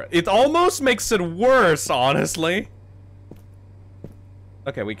smaller. It almost makes it worse, honestly.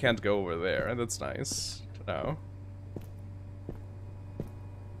 Okay, we can't go over there. That's nice. No.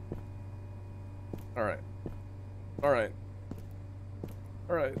 Alright. Alright.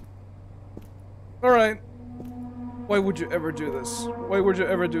 Alright. Alright. Why would you ever do this? Why would you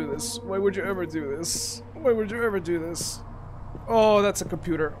ever do this? Why would you ever do this? Why would you ever do this? Oh, that's a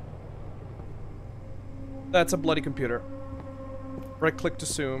computer. That's a bloody computer. Right click to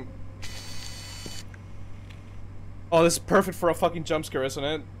zoom. Oh, this is perfect for a fucking jump scare, isn't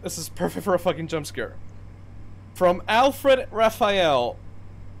it? This is perfect for a fucking jump scare. From Alfred Raphael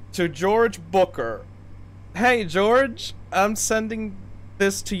to George Booker. Hey, George, I'm sending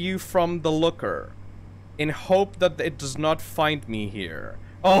this to you from the looker, in hope that it does not find me here.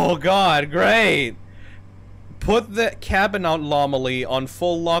 Oh God, great! Put the cabin anomaly on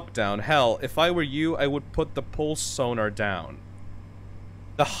full lockdown. Hell, if I were you, I would put the pulse sonar down.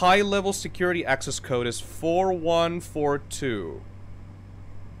 The high-level security access code is 4142.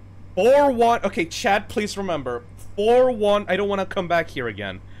 41... Okay, chat, please remember. 41... I don't want to come back here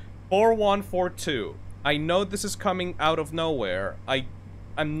again. 4142. I know this is coming out of nowhere.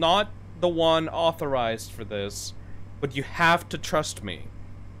 I'm not the one authorized for this, but you have to trust me.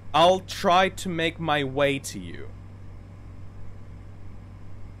 I'll try to make my way to you.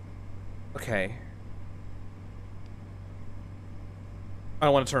 Okay. I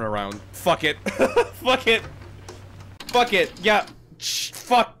don't want to turn around. Fuck it. Fuck it. Fuck it. Yeah.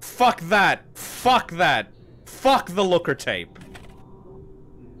 Fuck. Fuck that! Fuck that! Fuck the looker tape!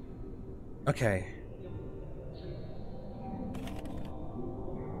 Okay.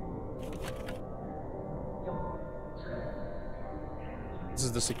 This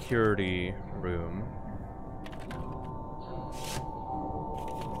is the security room.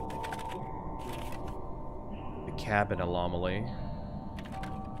 The cabin anomaly.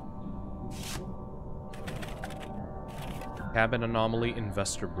 Cabin anomaly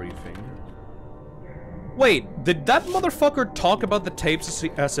investor briefing. Wait, did that motherfucker talk about the tapes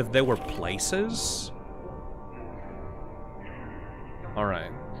as if they were places?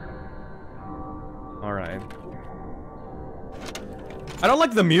 Alright. Alright. I don't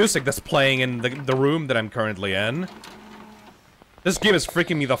like the music that's playing in the room that I'm currently in. This game is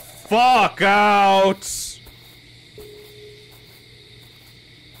freaking me the fuck out!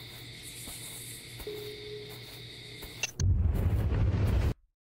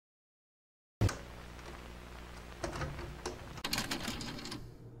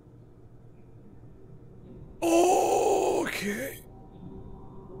 Okay.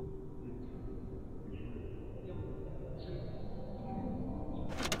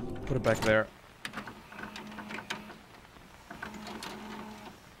 Put it back there.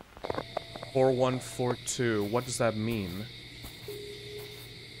 $4142. What does that mean?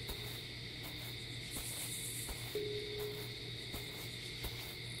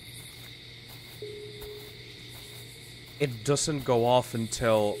 It doesn't go off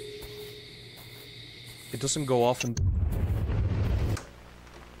until... It doesn't go off and...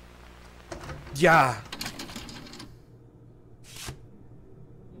 Yeah!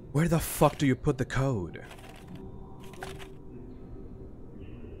 Where the fuck do you put the code?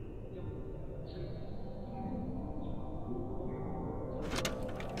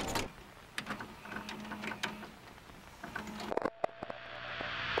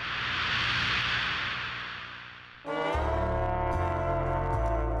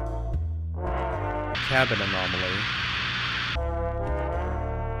 Cabin anomaly.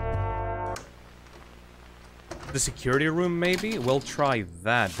 The security room, maybe? We'll try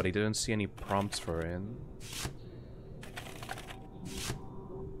that, but I didn't see any prompts for it.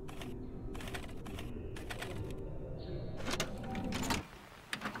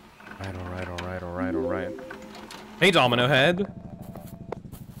 Alright. Hey, Domino Head!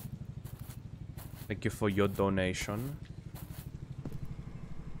 Thank you for your donation.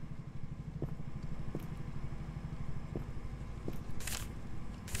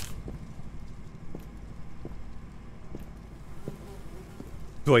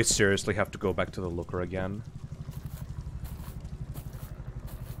 Do I seriously have to go back to the looker again?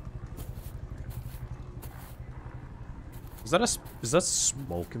 Is that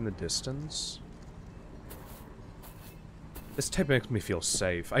smoke in the distance? This tape makes me feel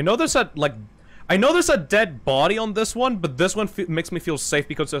safe. I know there's a dead body on this one, but this one makes me feel safe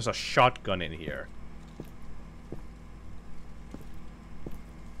because there's a shotgun in here.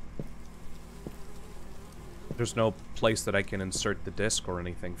 There's no place that I can insert the disc or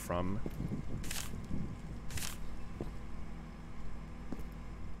anything from.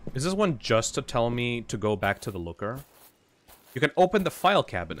 Is this one just to tell me to go back to the looker? You can open the file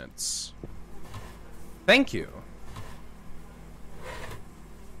cabinets. Thank you.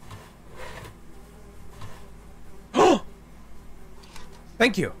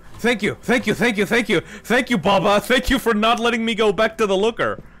 Thank you. Thank you. Thank you. Thank you. Thank you. Thank you, Baba. Thank you for not letting me go back to the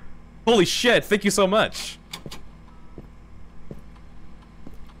looker. Holy shit. Thank you so much.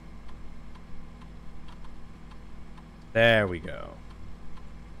 There we go.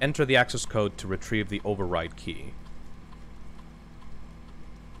 Enter the access code to retrieve the override key.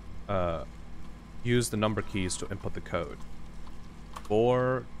 Use the number keys to input the code.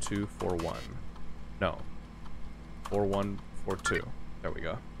 4241. No. 4142. There we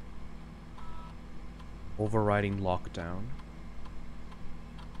go. Overriding lockdown.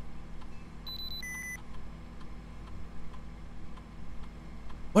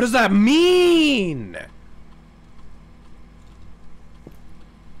 What does that mean?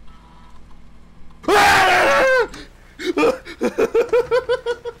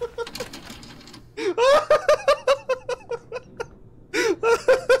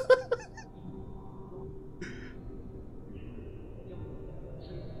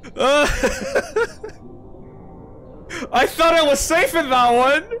 I thought I was safe in that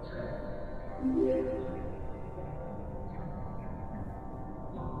one!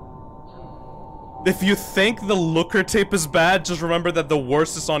 If you think the looker tape is bad, just remember that the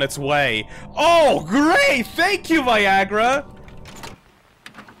worst is on its way. Oh, great! Thank you, Viagra!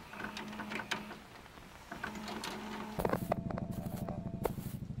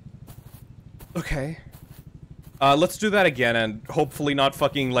 Okay. Let's do that again and hopefully not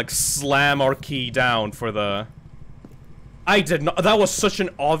fucking, like, slam our key down for the... I did not- that was such an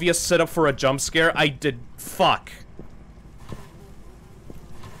obvious setup for a jump scare. I did- fuck.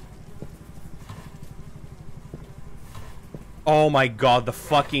 Oh my god, the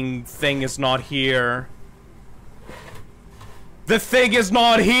fucking thing is not here. The thing is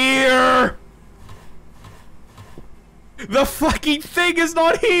not here! The fucking thing is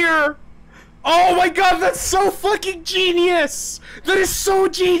not here! Oh my god, that's so fucking genius! That is so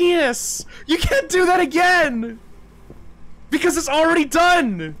genius! You can't do that again! Because it's already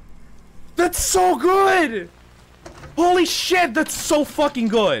done! That's so good! Holy shit, that's so fucking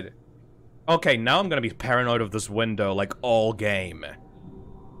good! Okay, now I'm gonna be paranoid of this window, like, all game.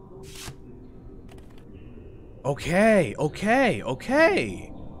 Okay, okay,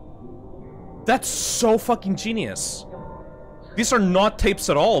 okay. That's so fucking genius. These are not tapes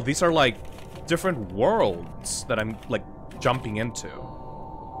at all. These are, like, different worlds that I'm, like, jumping into.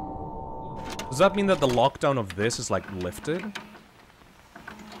 Does that mean that the lockdown of this is, like, lifted?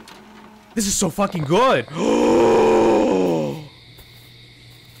 This is so fucking good!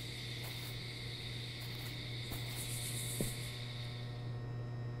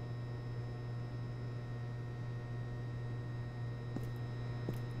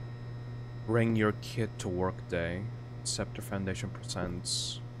 Bring your kid to work day. Scepter Foundation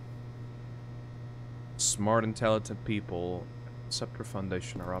presents. Smart, intelligent people Scepter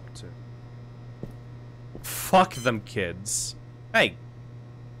Foundation are up to. Fuck them kids. Hey.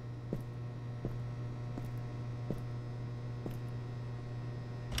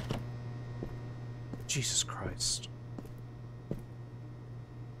 Jesus Christ.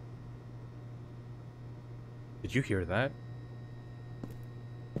 Did you hear that?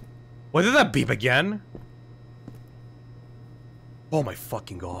 Why did that beep again? Oh my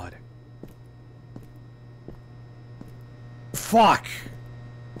fucking god. Fuck!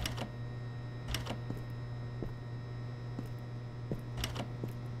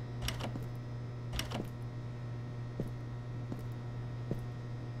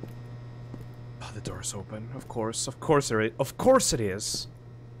 Oh, the door's open. Of course there is. Of course it is.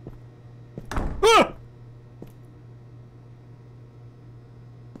 Ah!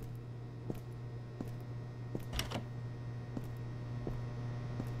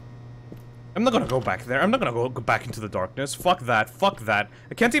 I'm not gonna go back there. I'm not gonna go back into the darkness. Fuck that. Fuck that.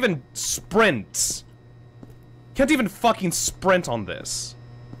 I can't even sprint. Can't even fucking sprint on this.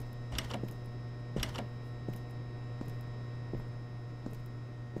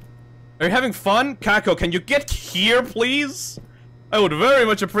 Are you having fun? Kako, can you get here, please? I would very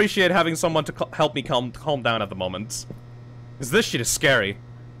much appreciate having someone to help me calm down at the moment. Because this shit is scary.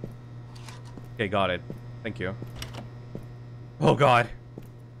 Okay, got it. Thank you. Oh god.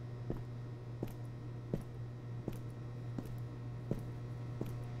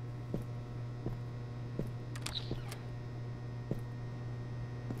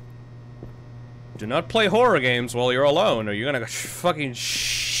 Do not play horror games while you're alone, or you're gonna fucking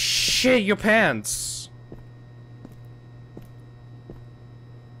shit your pants.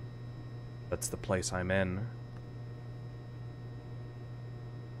 That's the place I'm in.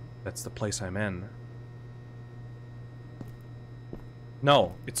 That's the place I'm in.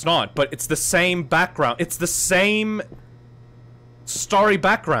 No, it's not, but it's the same background. It's the same starry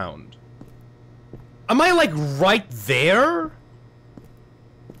background. Am I, like, right there?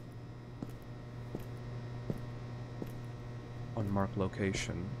 Unmarked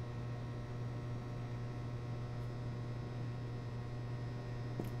location.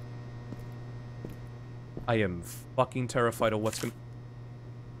 I am fucking terrified of what's gonna...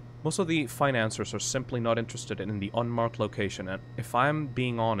 Most of the financiers are simply not interested in the unmarked location, and if I'm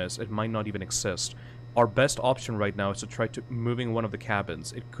being honest, it might not even exist. Our best option right now is to try to moving one of the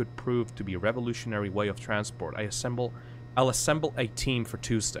cabins. It could prove to be a revolutionary way of transport. I'll assemble a team for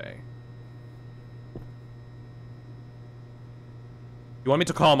Tuesday. You want me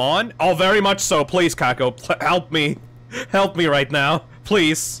to come on? Oh, very much so. Please, Kako. Help me. Help me right now.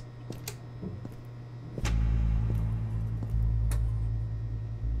 Please.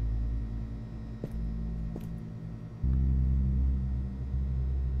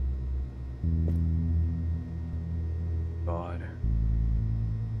 God.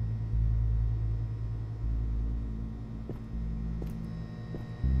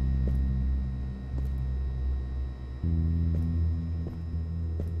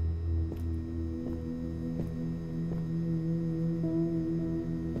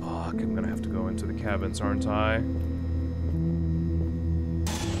 I'm gonna have to go into the cabins, aren't I?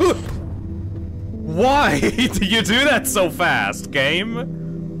 Why did you do that so fast, game?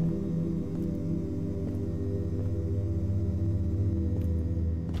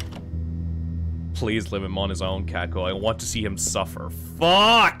 Please leave him on his own, Kako. I want to see him suffer.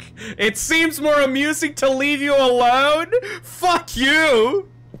 Fuck! It seems more amusing to leave you alone? Fuck you!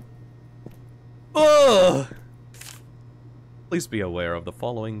 Ugh! Please be aware of the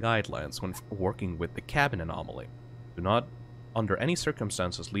following guidelines when working with the cabin anomaly. Do not, under any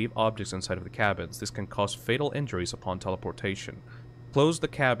circumstances, leave objects inside of the cabins. This can cause fatal injuries upon teleportation. Close the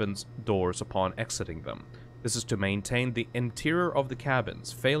cabin's doors upon exiting them. This is to maintain the interior of the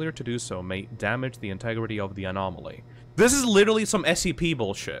cabins. Failure to do so may damage the integrity of the anomaly. This is literally some SCP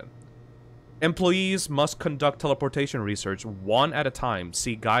bullshit. Employees must conduct teleportation research one at a time.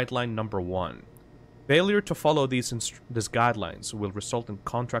 See guideline number 1. Failure to follow these guidelines will result in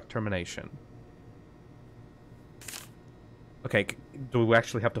contract termination. Okay, do we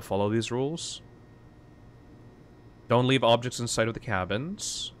actually have to follow these rules? Don't leave objects inside of the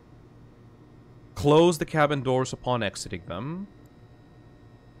cabins. Close the cabin doors upon exiting them.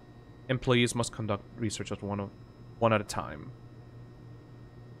 Employees must conduct research at one at a time.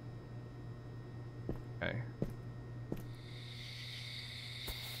 Okay.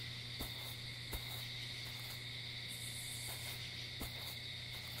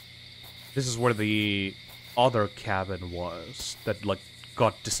 This is where the other cabin was that, like,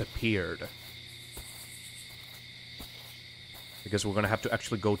 got disappeared. Because we're gonna have to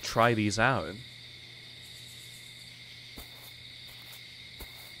actually go try these out.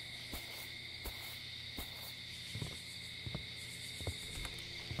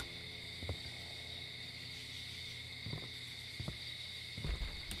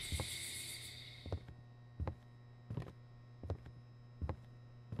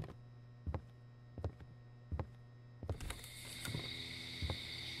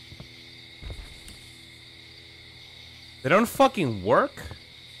 They don't fucking work?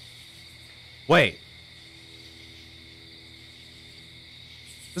 Wait.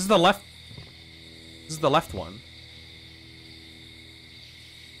 This is the left... This is the left one.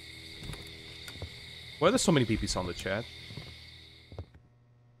 Why are there so many PPs on the chat?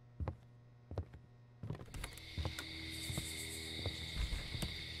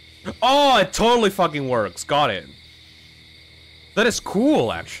 Oh, it totally fucking works. Got it. That is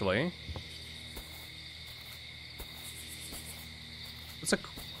cool, actually. It's a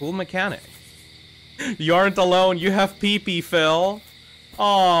cool mechanic. You aren't alone. You have PP, Phil.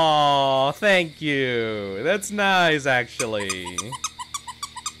 Aww, thank you. That's nice, actually.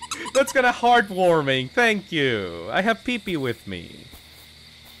 That's kinda heartwarming. Thank you. I have PP with me.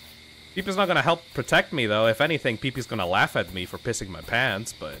 PP's not gonna help protect me, though. If anything, PP's gonna laugh at me for pissing my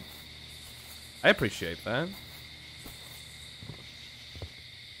pants, but... I appreciate that.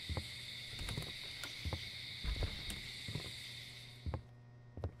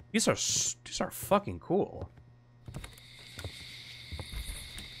 These are fucking cool.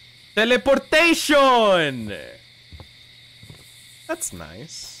 Teleportation! That's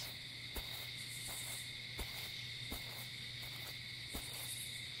nice.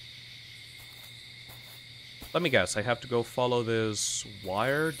 Let me guess, I have to go follow this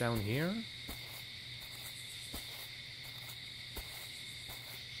wire down here?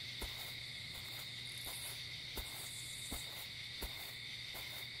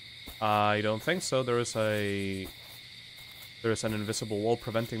 I don't think so. There is an invisible wall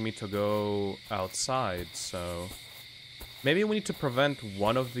preventing me to go outside, so maybe we need to prevent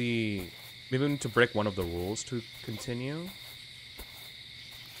one of the... Maybe we need to break one of the rules to continue.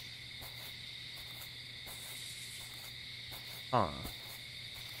 Huh.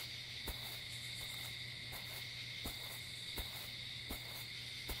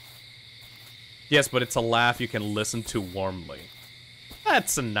 Yes, but it's a laugh you can listen to warmly.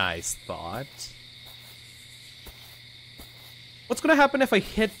 That's a nice thought. What's gonna happen if I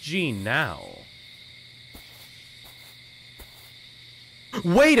hit G now?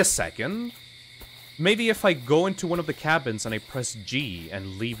 Wait a second! Maybe if I go into one of the cabins and I press G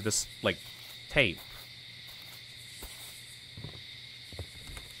and leave this, like, tape.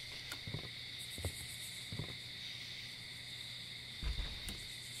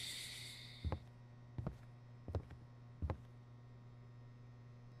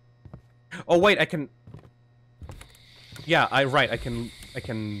 Oh wait, I can... Yeah, I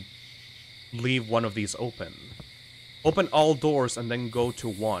can leave one of these open. Open all doors and then go to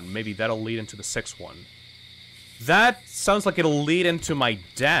one. Maybe that'll lead into the sixth one. That sounds like it'll lead into my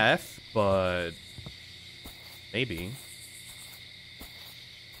death, but... maybe.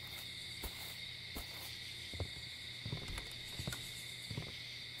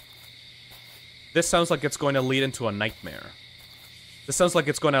 This sounds like it's going to lead into a nightmare. This sounds like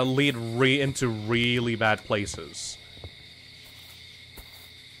it's going to lead into really bad places.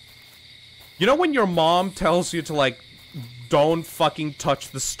 You know when your mom tells you to, like, don't fucking touch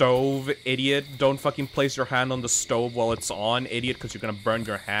the stove, idiot? Don't fucking place your hand on the stove while it's on, idiot, because you're gonna burn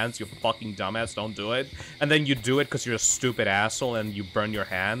your hands, you fucking dumbass, don't do it. And then you do it because you're a stupid asshole and you burn your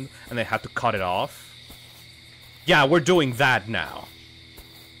hand, and they have to cut it off. Yeah, we're doing that now.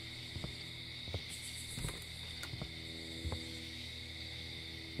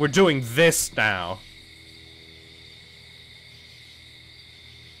 We're doing this now.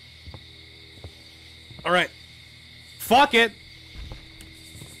 Alright. Fuck it!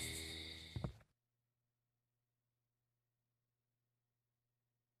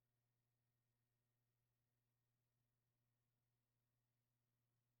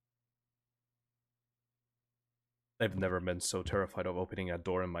 I've never been so terrified of opening a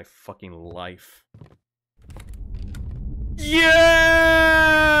door in my fucking life. Yeah!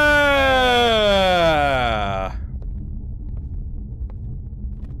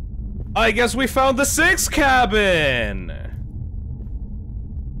 I guess we found the 6th cabin!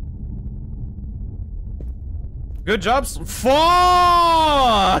 Good job.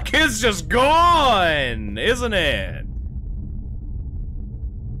 Fuck! It's just gone! Isn't it?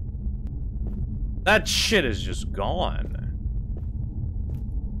 That shit is just gone.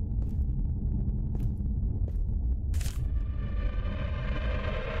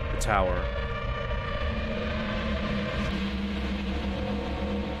 The tower.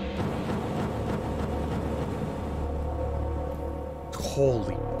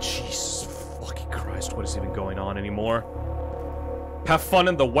 Holy Jesus fucking Christ, what is even going on anymore? Have fun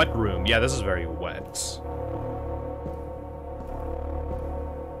in the wet room. Yeah, this is very wet.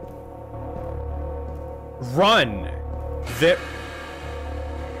 Run!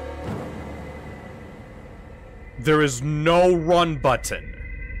 There is no run button.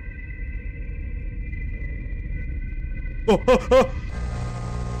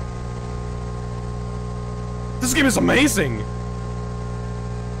 This game is amazing!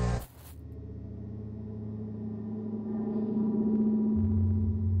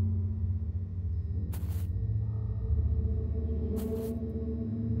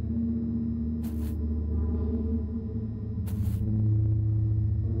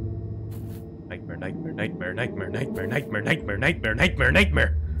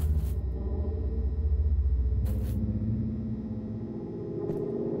 Nightmare.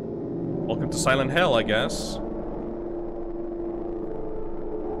 Welcome to Silent Hell, I guess.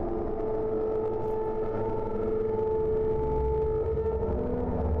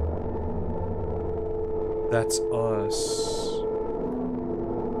 That's us.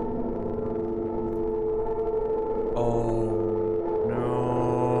 Oh,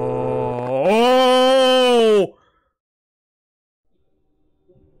 no. Oh!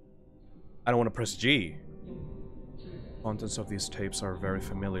 I don't want to press G. Contents of these tapes are very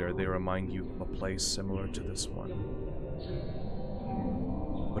familiar. They remind you of a place similar to this one.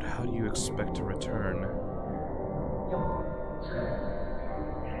 But how do you expect to return?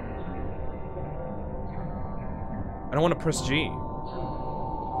 I don't want to press G. We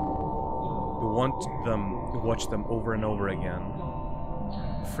want them to watch them over and over again.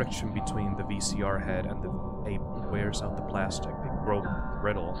 Friction between the VCR head and the tape wears out the plastic. They grow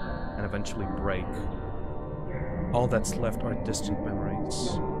brittle and eventually break. All that's left are distant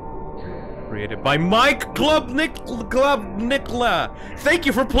memories. Created by Mike Glubnikla! Thank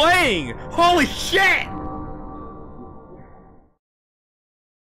you for playing! Holy shit!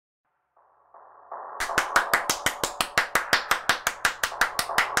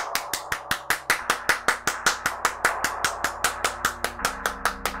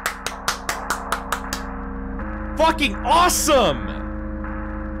 Fucking awesome!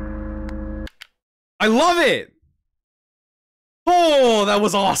 I love it! Oh, that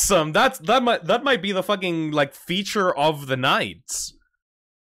was awesome! That might be the fucking, like, feature of the night.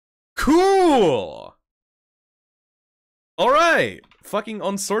 Cool! Alright. Fucking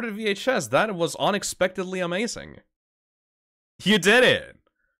Unsorted VHS. That was unexpectedly amazing. You did it!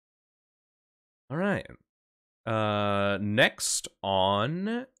 Alright. Next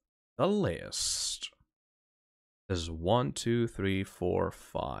on the list. This is 1, 2, 3, 4,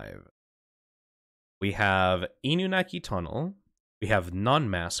 5. We have Inunaki Tunnel. We have Nun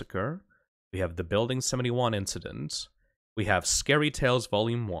Massacre. We have the Building 71 Incident. We have Scary Tales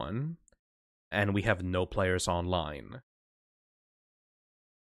Volume 1. And we have No Players Online.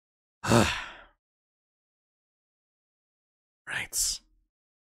 Right.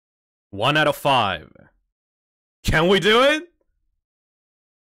 1 out of 5. Can we do it?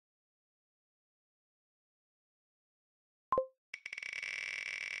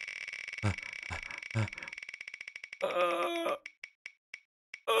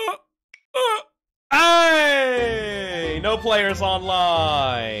 players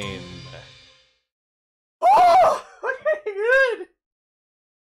online. Oh, okay, good.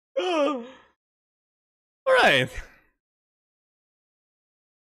 Oh. All right.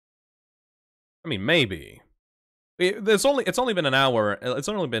 I mean, maybe. It's only been an hour. It's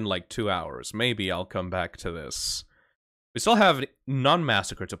only been like 2 hours. Maybe I'll come back to this. We still have Nun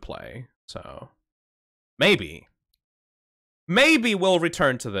Massacre to play, so maybe. Maybe we'll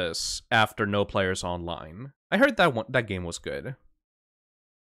return to this after No Players Online. I heard that game was good.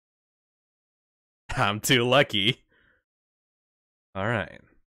 I'm too lucky. All right.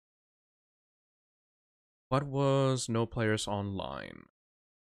 What was No Players Online?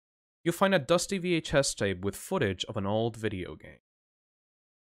 You find a dusty VHS tape with footage of an old video game.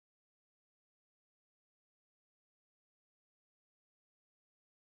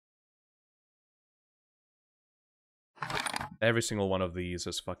 Every single one of these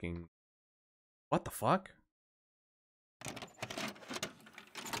is fucking... What the fuck?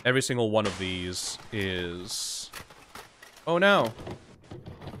 Every single one of these is... Oh no!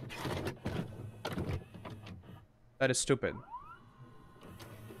 That is stupid.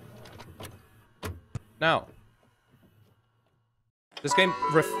 Now. This game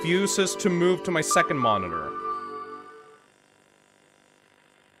refuses to move to my second monitor.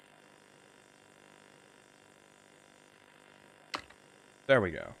 There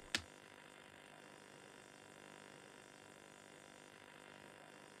we go.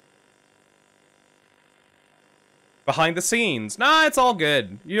 Behind the scenes. Nah, it's all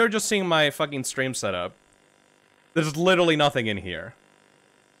good. You're just seeing my fucking stream setup. There's literally nothing in here.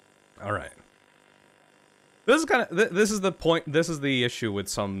 Alright. This is kind of... This is the point... This is the issue with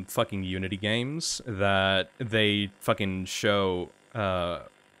some fucking Unity games. That they fucking show... that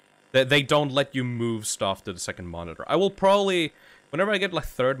they don't let you move stuff to the second monitor. I will probably... Whenever I get like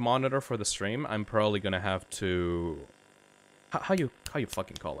third monitor for the stream, I'm probably gonna have to... How you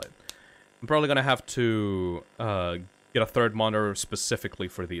fucking call it? I'm probably gonna have to get a third monitor specifically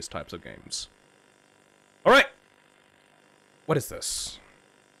for these types of games. Alright! What is this?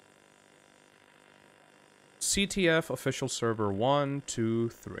 CTF official server 1, 2,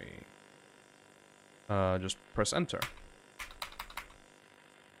 3. Just press enter.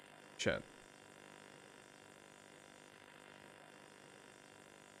 Shit.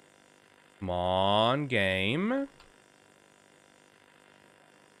 Come on, game.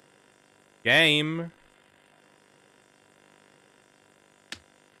 Game.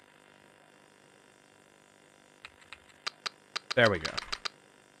 There we go.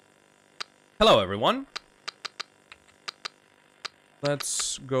 Hello, everyone.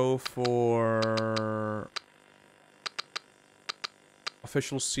 Let's go for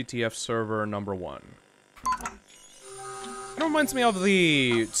official CTF server number 1. It reminds me of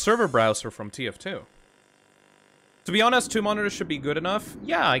the server browser from TF2. To be honest, 2 monitors should be good enough.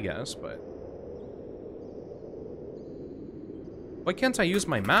 Yeah, I guess, but... Why can't I use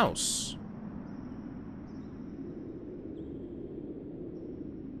my mouse?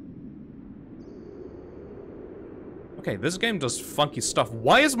 Okay, this game does funky stuff.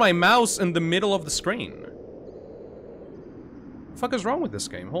 Why is my mouse in the middle of the screen? What the fuck is wrong with this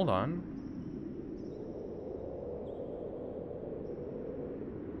game? Hold on.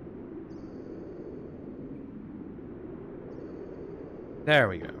 There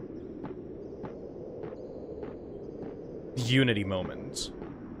we go. Unity moment.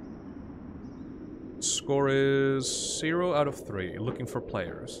 Score is 0 out of 3. Looking for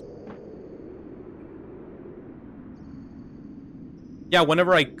players. Yeah,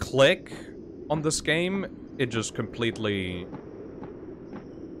 whenever I click on this game, it just completely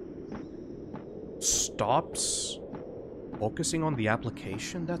stops focusing on the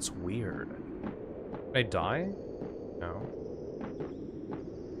application? That's weird. Did I die? No.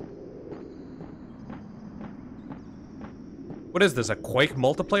 What is this, a Quake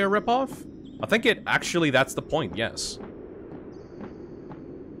multiplayer ripoff? I think it actually, that's the point, yes.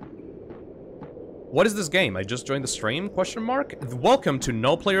 What is this game? I just joined the stream? Question mark? Welcome to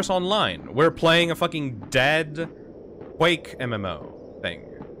No Players Online. We're playing a fucking dead Quake MMO thing.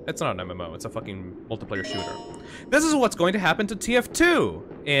 It's not an MMO, it's a fucking multiplayer shooter. This is what's going to happen to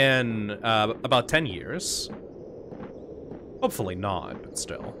TF2 in about 10 years. Hopefully not, but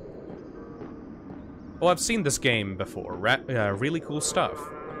still. Oh, I've seen this game before. Really cool stuff.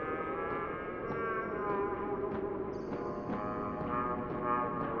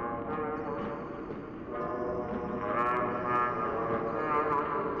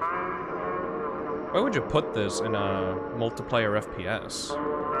 Why would you put this in a multiplayer FPS?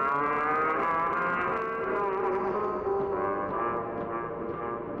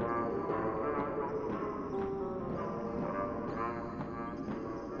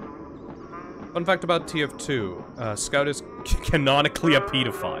 Fun fact about TF2, Scout is canonically a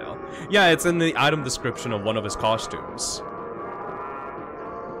pedophile. Yeah, it's in the item description of one of his costumes.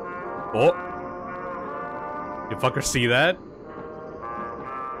 Oh! You fucker see that?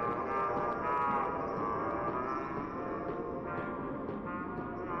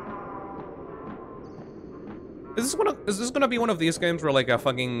 Is this gonna be one of these games where like a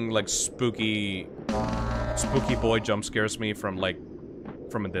fucking like spooky boy jump scares me from like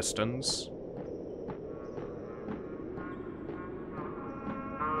from a distance?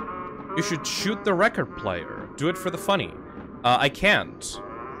 You should shoot the record player. Do it for the funny. I can't.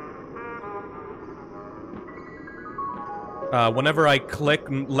 Whenever I click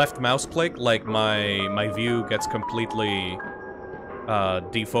left mouse click, like my view gets completely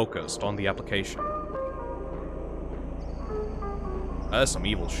defocused on the application. That's some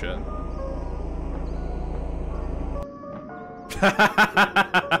evil shit.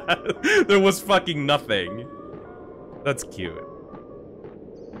 There was fucking nothing. That's cute.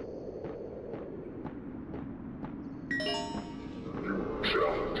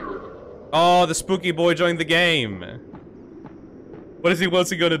 Oh, the spooky boy joined the game. What's he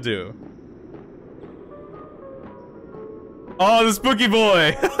gonna do? Oh, the spooky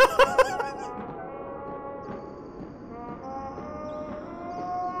boy!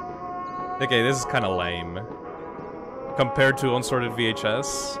 Okay, this is kind of lame. Compared to Unsorted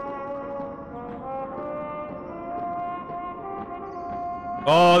VHS.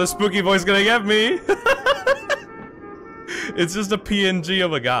 Oh, the spooky boy's gonna get me! It's just a PNG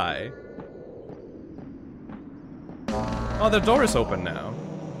of a guy. Oh, the door is open now.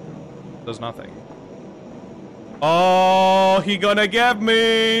 Does nothing. Oh, he gonna get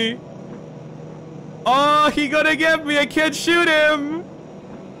me! Oh, he gonna get me! I can't shoot him!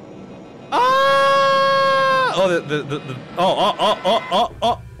 Ah! Oh,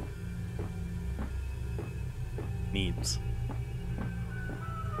 oh. Needs.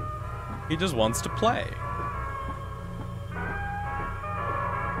 He just wants to play.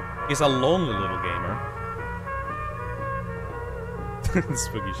 He's a lonely little gamer.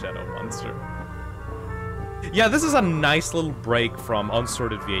 Spooky Shadow Monster. Yeah, this is a nice little break from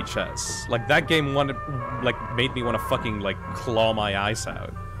Unsorted VHS. Like, that game made me want to fucking, like, claw my eyes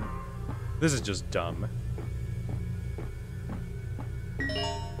out. This is just dumb.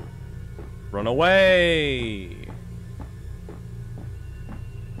 Run away!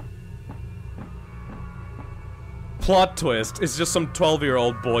 Plot twist, it's just some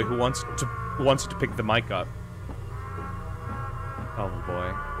 12-year-old boy who wants to pick the mic up. Oh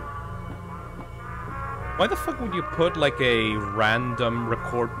boy. Why the fuck would you put like a random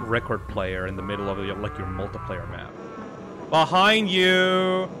record player in the middle of like your multiplayer map? Behind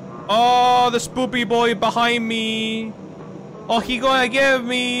you! Oh, the spoopy boy behind me! Oh, he gonna get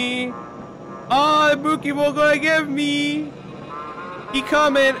me! Oh, the spooky boy gonna get me! He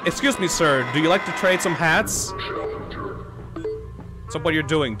coming! Excuse me, sir. Do you like to trade some hats? Stop what you're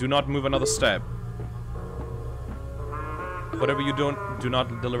doing. Do not move another step. Whatever you do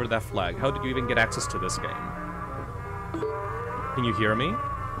not deliver that flag. How did you even get access to this game? Can you hear me?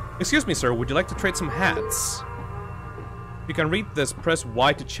 Excuse me, sir. Would you like to trade some hats? If you can read this, press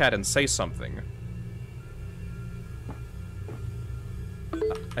Y to chat and say something.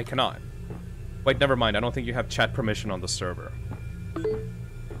 I cannot. Wait, never mind. I don't think you have chat permission on the server.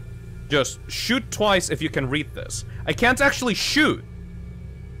 Just shoot twice if you can read this. I can't actually shoot.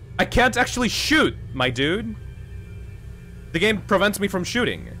 I can't actually shoot, my dude. The game prevents me from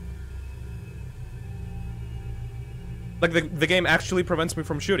shooting. Like, the game actually prevents me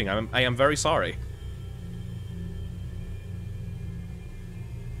from shooting. I am very sorry.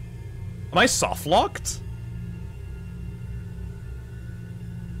 Am I soft-locked?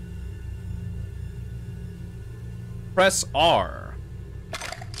 Press R.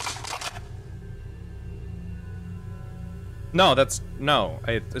 No,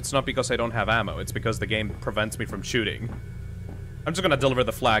 it's not because I don't have ammo. It's because the game prevents me from shooting. I'm just gonna deliver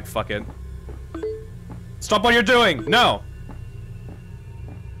the flag, fuck it. Stop what you're doing! No!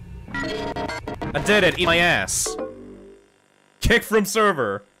 I did it, eat my ass. Kick from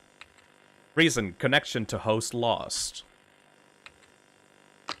server. Reason, connection to host lost.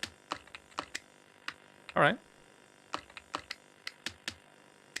 Alright.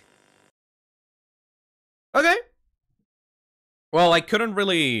 Okay. Well, I couldn't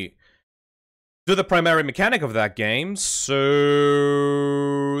really do the primary mechanic of that game,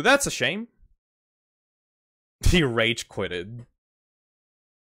 so that's a shame. He rage quitted.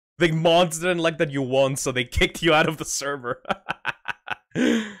 The mods didn't like that you won, so they kicked you out of the server.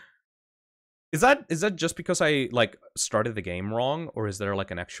 Is that just because I, like, started the game wrong, or is there, like,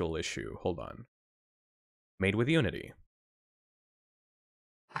 an actual issue? Hold on. Made with Unity.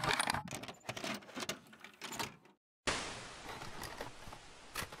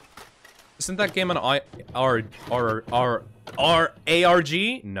 Isn't that game an ARG?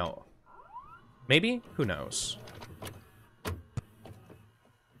 No. Maybe? Who knows?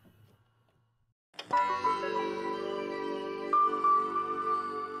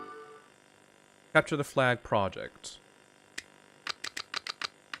 Capture the flag project.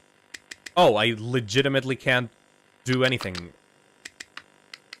 Oh, I legitimately can't do anything.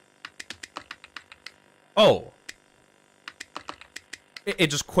 Oh. It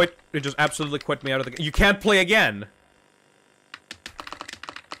just quit. It just absolutely quit me out of the game. You can't play again.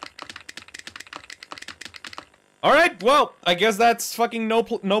 Alright, well, I guess that's fucking no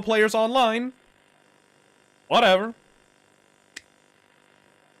players online. Whatever.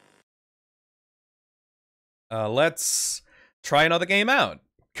 Let's try another game out.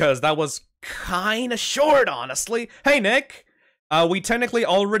 Because that was kinda short, honestly. Hey, Nick! We technically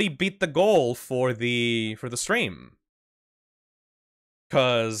already beat the goal for the stream.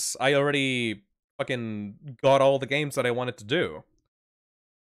 Because I already fucking got all the games that I wanted to do.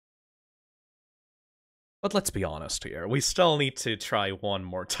 But let's be honest here. We still need to try one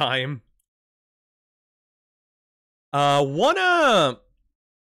more time. Wanna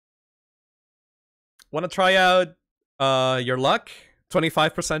try out your luck?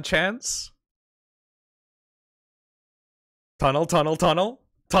 25% chance? Tunnel, tunnel, tunnel?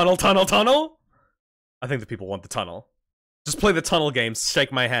 Tunnel, tunnel, tunnel? I think the people want the tunnel. Just play the tunnel games,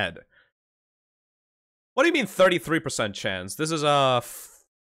 shake my head. What do you mean 33% chance? This is a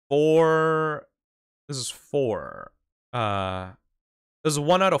 4... This is 4. This is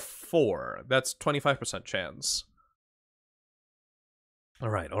 1 out of 4. That's 25% chance.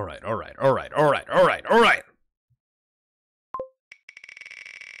 Alright, alright, alright, alright, alright, alright, alright!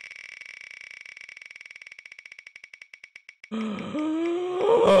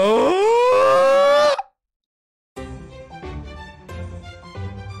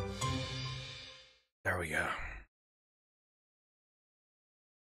 There we go.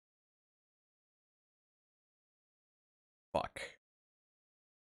 Fuck.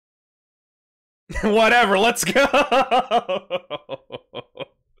 Whatever, let's go!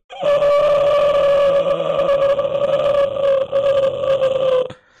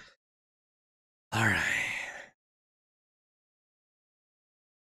 Alright.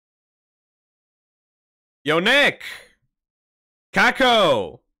 Yo, Nick!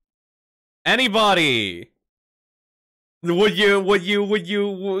 Kako! Anybody! Can I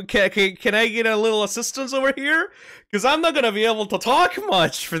get a little assistance over here? Because I'm not gonna be able to talk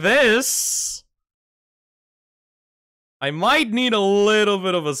much for this. I might need a little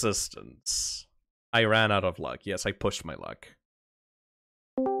bit of assistance. I ran out of luck. Yes, I pushed my luck.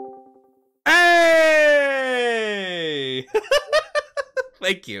 Hey!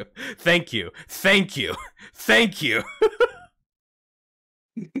 Thank you. Thank you. Thank you. Thank you.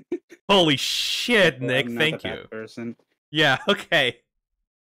 Holy shit, Nick. Thank you. Person. Yeah, okay.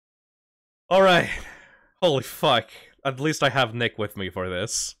 Alright. Holy fuck. At least I have Nick with me for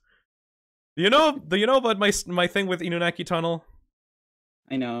this. Do you know about my thing with Inunaki Tunnel?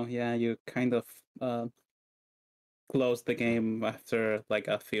 I know, yeah, you kind of closed the game after like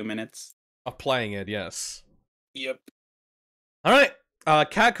a few minutes. Of playing it, yes. Yep. Alright.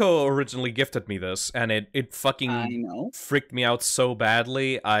 Kako originally gifted me this, and it fucking freaked me out so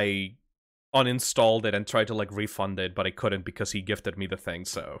badly, I uninstalled it and tried to, like, refund it, but I couldn't because he gifted me the thing,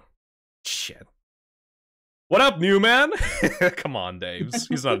 so... Shit. What up, new man? Come on, Daves.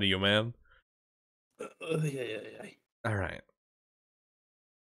 He's not a new man. Yeah. Alright.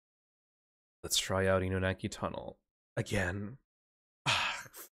 Let's try out Inunaki Tunnel. Again.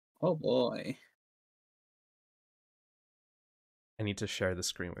 Oh boy. I need to share the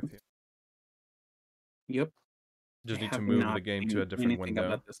screen with you. Yep. Just need to move the game to a different window.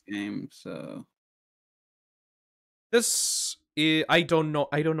 About this game, so this is, I don't know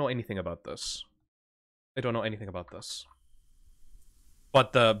anything about this. I don't know anything about this.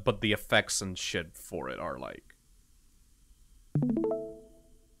 But the effects and shit for it are like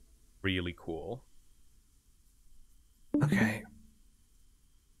really cool. Okay.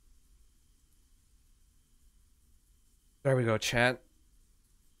 There we go, chat.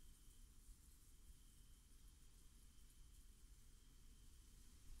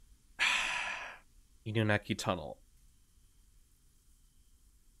 Inunaki Tunnel.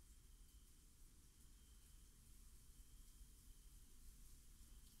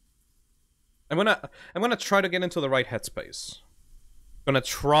 I'm gonna try to get into the right headspace. I'm gonna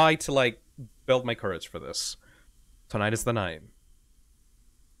try to, like, built my courage for this. Tonight is the night.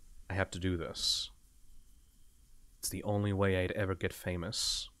 I have to do this. It's the only way I'd ever get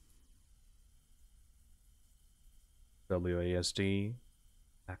famous. WASD.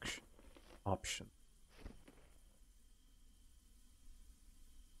 Action. Option.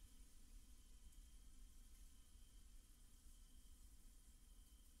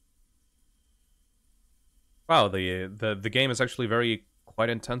 Wow, the game is actually quite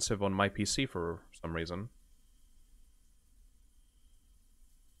intensive on my PC for some reason.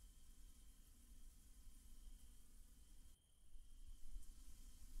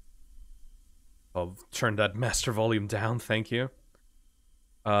 I'll turn that master volume down, thank you.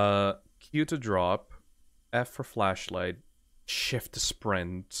 Q to drop, F for flashlight, shift to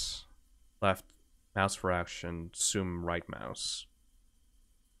sprint, left mouse for action, zoom right mouse.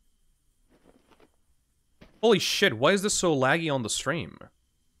 Holy shit, why is this so laggy on the stream?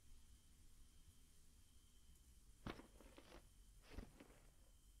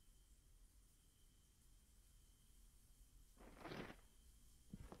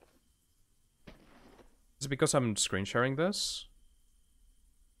 Is it because I'm screen sharing this?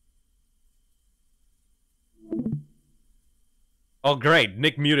 Oh great,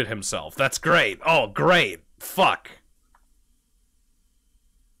 Nick muted himself. That's great. Oh great. Fuck.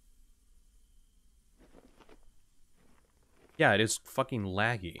 Yeah, it is fucking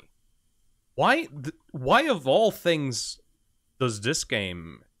laggy. Why of all things does this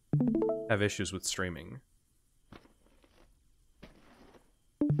game have issues with streaming?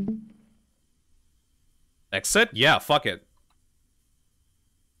 Exit? Yeah, fuck it.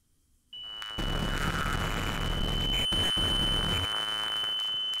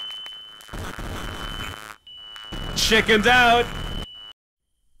 Chickened out!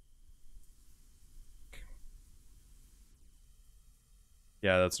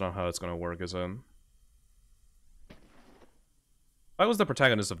 Yeah, that's not how it's gonna work, is it? If I was the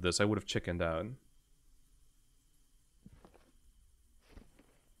protagonist of this, I would have chickened out.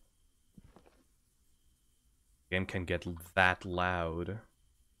 Game can get that loud.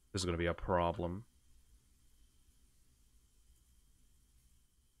 This is gonna be a problem.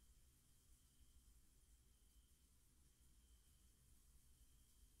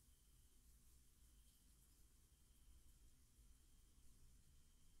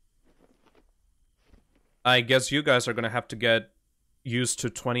 I guess you guys are gonna have to get used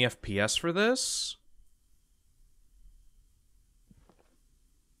to 20 FPS for this?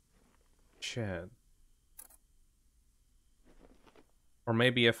 Shit. Or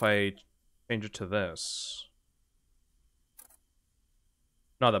maybe if I change it to this.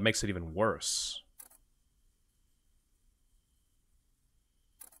 No, that makes it even worse.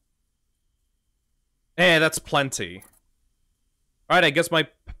 Eh, that's plenty. Alright, I guess my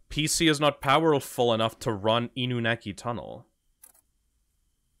PC is not powerful enough to run Inunaki Tunnel.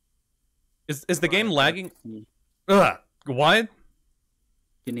 Is the game lagging? Ugh, what?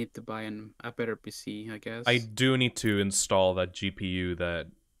 You need to buy a better PC, I guess. I do need to install that GPU that...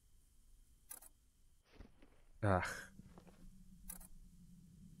 Ugh.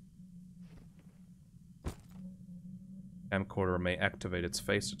 Camcorder may activate its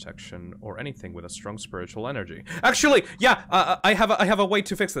face detection or anything with a strong spiritual energy. Actually, yeah, I have a way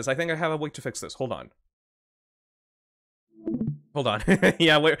to fix this. I think I have a way to fix this. Hold on. Hold on.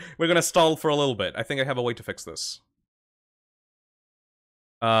 Yeah, we're gonna stall for a little bit. I think I have a way to fix this.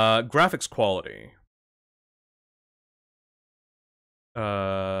 Graphics quality.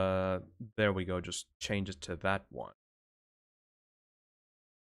 There we go. Just change it to that one.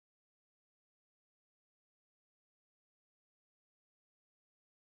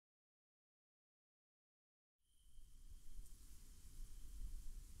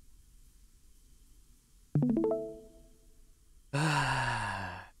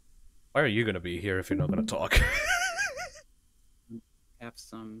 Why are you gonna be here if you're not gonna talk? Have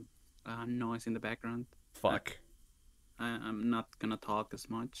some noise in the background. Fuck. I'm not gonna talk as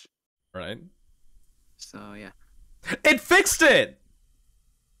much. Right? So, yeah. It fixed it!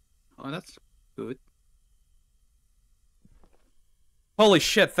 Oh, that's good. Holy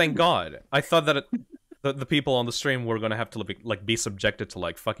shit, thank God. I thought that the people on the stream were gonna have to be subjected to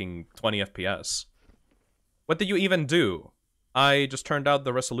like fucking 20 FPS. What did you even do? I just turned out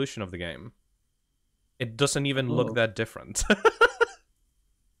the resolution of the game. It doesn't even look that different.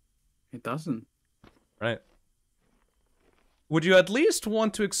 It doesn't. Right. Would you at least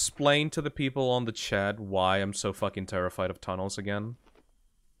want to explain to the people on the chat why I'm so fucking terrified of tunnels again?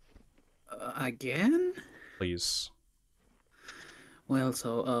 Again? Please. Well,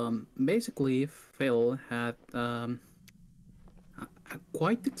 so, basically, Phil had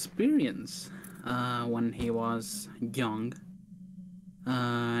quite experience when he was young.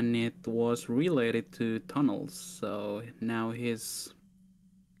 And it was related to tunnels, so now he's...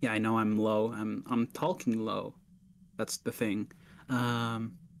 Yeah, I know I'm low. I'm talking low. That's the thing.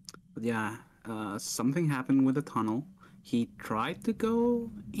 But yeah, something happened with the tunnel. He tried to go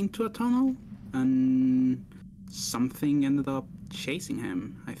into a tunnel, and something ended up chasing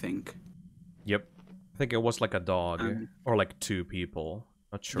him, I think. Yep. I think it was like a dog. And Or like two people.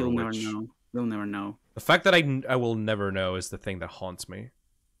 Not sure you'll which. never know. You'll never know. The fact that I will never know is the thing that haunts me.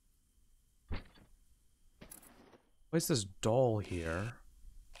 Why is this doll here?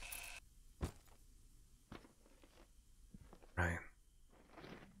 Right.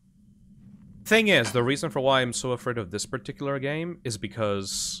 Thing is, the reason for why I'm so afraid of this particular game is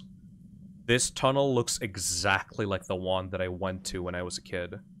because this tunnel looks exactly like the one that I went to when I was a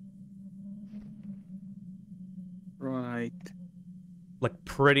kid. Right. Like,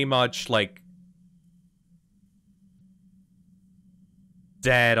 pretty much, like...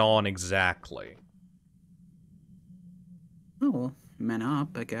 dead on exactly. Oh, well, man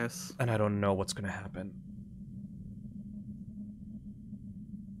up, I guess. And I don't know what's gonna happen.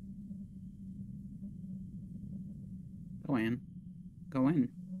 Go in. Go in.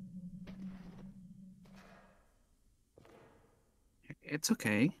 It's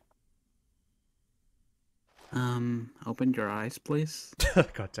okay. Open your eyes, please.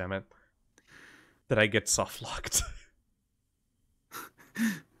 God damn it. Did I get soft locked?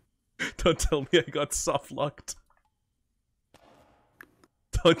 Don't tell me I got soft locked.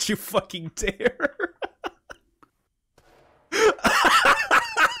 Don't you fucking dare.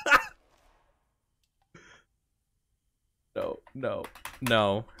 No, no,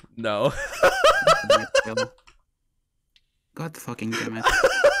 no, no. God fucking damn it.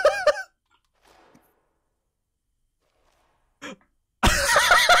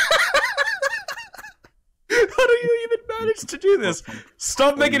 How do you even manage to do this?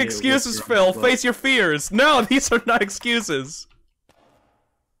 Stop making excuses, Phil. Face your fears. No, these are not excuses.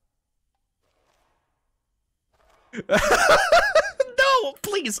 No,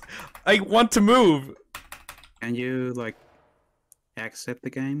 please. I want to move. Can you, like, exit the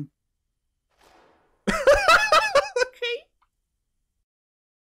game? Okay.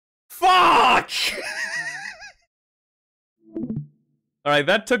 Fuck! Alright,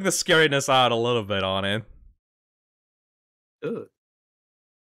 that took the scariness out a little bit on it. Good.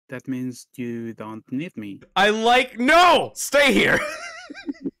 That means you don't need me. No! Stay here!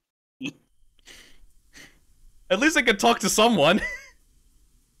 At least I can talk to someone.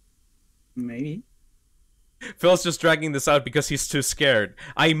 Maybe. Phil's just dragging this out because he's too scared.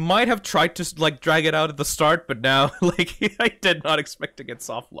 I might have tried to, like, drag it out at the start, but now, like, I did not expect to get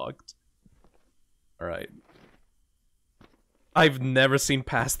soft-locked. Alright. I've never seen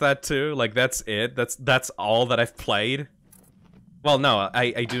past that, too. Like, that's it. That's all that I've played. Well, no,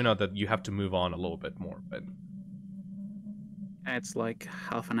 I do know that you have to move on a little bit more, but... It's like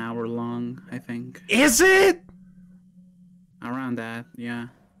half an hour long, I think. Is it?! Around that, yeah.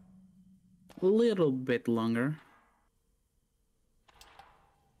 A little bit longer.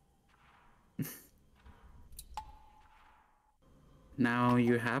 Now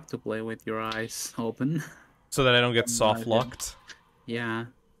you have to play with your eyes open. So that I don't get soft-locked? Yeah,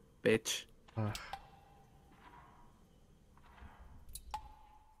 bitch. Oh.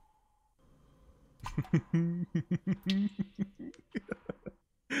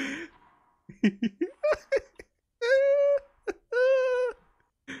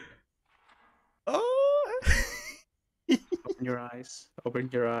 Open your eyes. Open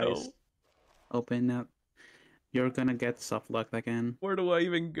your eyes. No. Open up. You're gonna get soft locked again. Where do I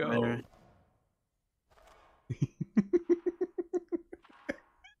even go? Better.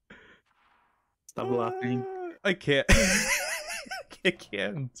 Stop laughing. I can't. I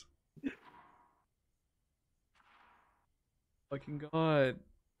can't. Fucking god.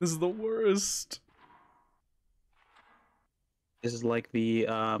 This is the worst. This is like the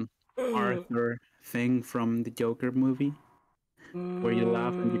Arthur thing from the Joker movie, where you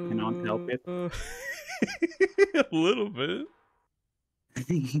laugh and you cannot help it. A little bit.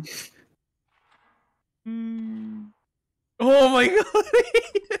 Oh my god.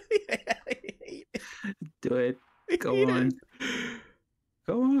 Do it. Go on.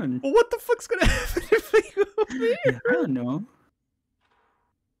 Go on. What the fuck's gonna happen if I go over here? I don't know.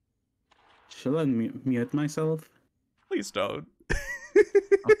 Should I mute myself? Please don't.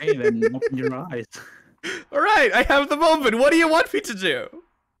 Okay, then open your eyes. Alright, I have the moment. What do you want me to do?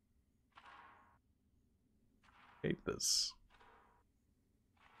 I hate this.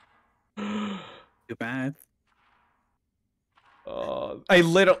 Too bad.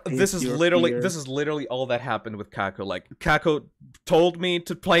 this is literally all that happened with Kako. Like, Kako told me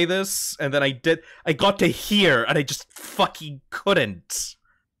to play this, and then I got to hear, and I just fucking couldn't.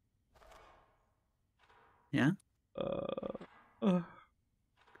 Yeah? I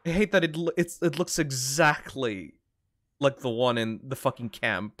hate that it looks exactly like the one in the fucking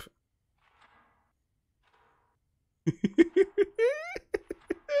camp.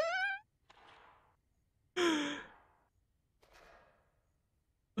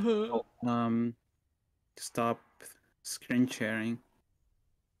 Oh, stop screen sharing.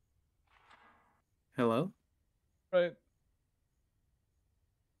 Hello? Right.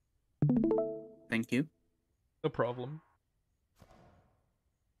 Thank you. No problem.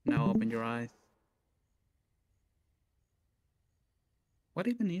 Now open your eyes. What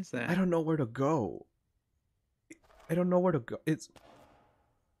even is that? I don't know where to go. I don't know where to go. It's...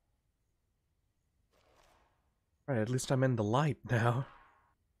 Right, at least I'm in the light now.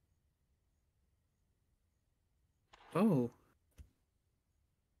 Oh.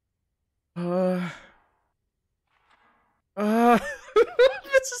 This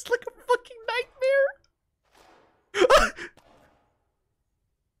is like a fucking nightmare.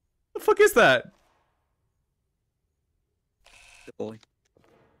 The fuck is that? The boy.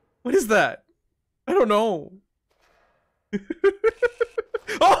 What is that? I don't know.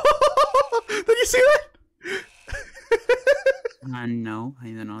 Oh! Did you see that? No, I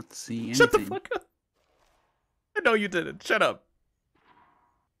did not see anything. Shut the fuck up. I know you didn't. Shut up.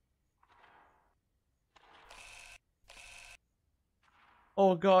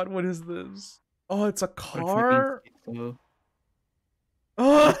 Oh god, what is this? Oh, it's a car?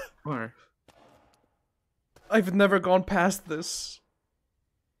 Oh! Car. I've never gone past this.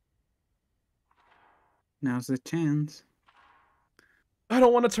 Now's the chance. I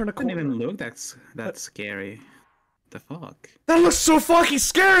don't want to turn a Doesn't corner. even look that scary. The fuck? That looks so fucking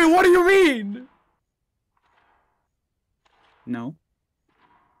scary! What do you mean? No.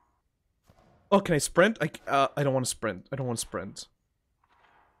 Oh, can I sprint? I don't want to sprint. I don't want to sprint.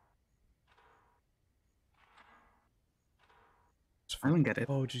 I don't get it.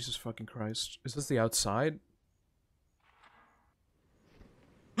 Oh, Jesus fucking Christ. Is this the outside?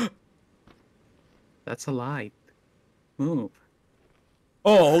 That's a light. Move.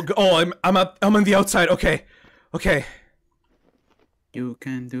 Oh, I'm on the outside. Okay. Okay. You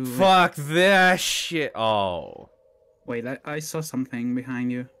can do it. Fuck that shit. Oh. Wait, I saw something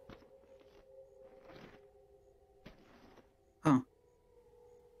behind you. Oh.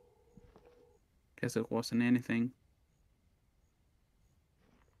 Guess it wasn't anything.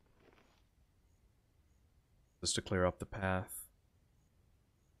 Just to clear up the path.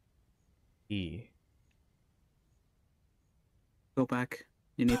 E. Go back.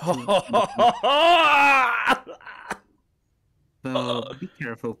 You need to... So, be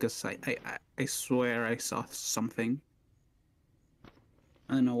careful, because I swear I saw something.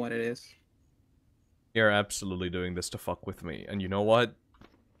 I don't know what it is. You're absolutely doing this to fuck with me. And you know what?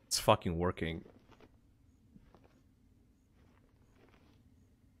 It's fucking working.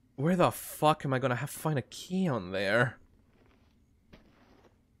 Where the fuck am I gonna have to find a key on there?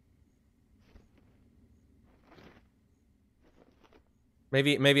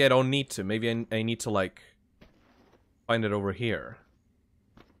 Maybe I don't need to. Maybe I need to, like, find it over here.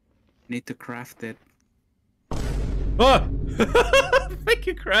 Need to craft it. Ah! Thank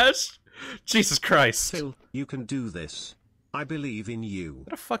you, Crash! Jesus Christ. Phil, you can do this. I believe in you. Is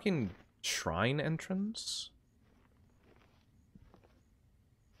that a fucking shrine entrance?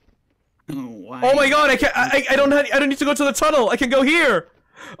 Oh, why? Oh my god, I don't need to go to the tunnel. I can go here.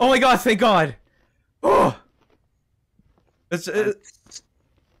 Oh my god, thank god. Oh.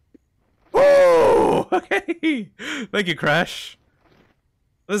 Oh, okay. Thank you, Crash.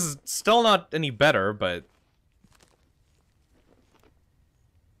 This is still not any better, but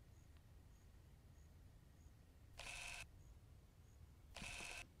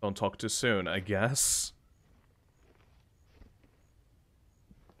don't talk too soon, I guess.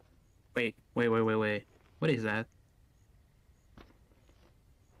 Wait. What is that?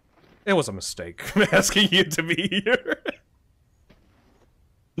 It was a mistake asking you to be here.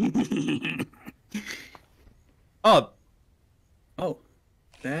 Oh. Oh,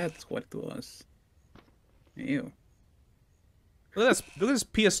 that's what it was. Ew. Look at this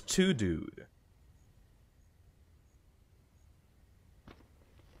PS2 dude.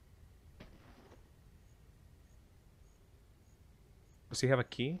 Does he have a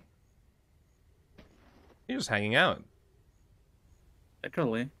key? He's just hanging out.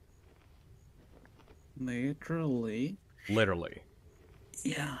 Literally. Literally. Literally.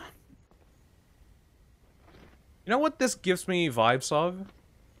 Yeah. You You know what this gives me vibes of?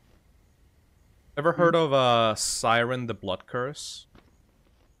 Ever heard of Siren the Blood Curse?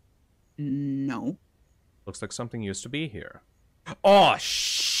 No. Looks like something used to be here. Oh,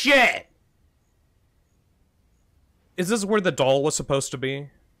 shit! Is this where the doll was supposed to be?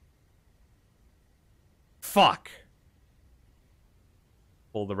 Fuck.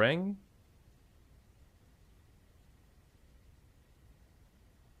 Pull the ring.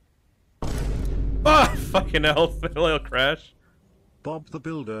 Ah, fucking hell, little crash. Bob the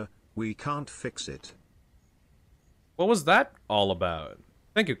Builder, we can't fix it. What was that all about?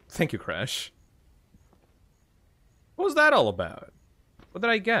 Thank you, Crash. What was that all about? What did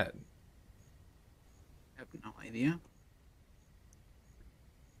I get? I have no idea.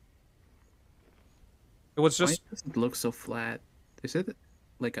 It was just... Why does it look so flat? Is it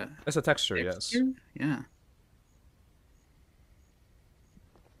like a... It's a texture, yes. Yeah.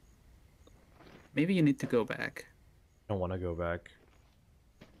 Maybe you need to go back. I don't want to go back.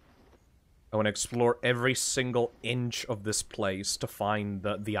 I want to explore every single inch of this place to find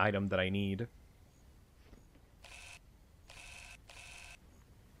the item that I need.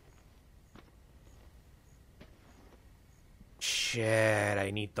 Shit,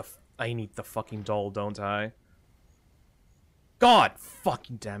 I need the fucking doll, don't I? God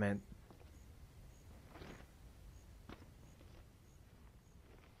fucking damn it.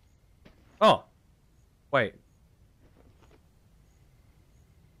 Oh. Wait.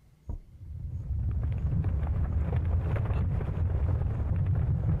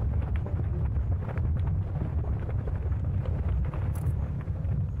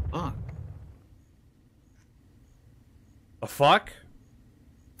 Fuck. The fuck?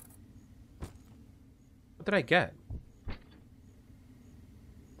 What did I get?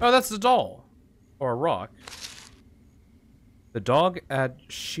 Oh, that's the doll. Or a rock. The dog at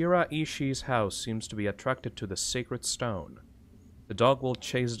Shiraishi's house seems to be attracted to the sacred stone. The dog will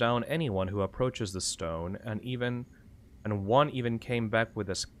chase down anyone who approaches the stone, and one even came back with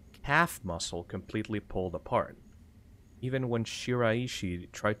his calf muscle completely pulled apart. Even when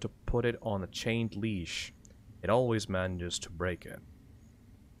Shiraishi tried to put it on a chained leash, it always manages to break it.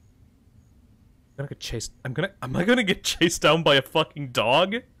 I'm gonna get chased. Am I gonna get chased down by a fucking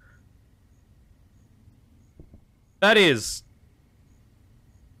dog? That is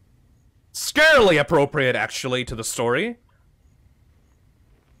scarily appropriate, actually, to the story.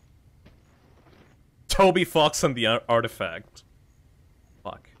 Toby Fox and the artifact.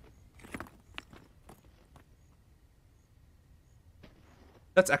 Fuck.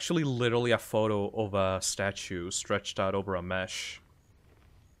 That's actually literally a photo of a statue stretched out over a mesh.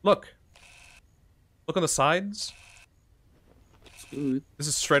 Look. Look on the sides. It's good. This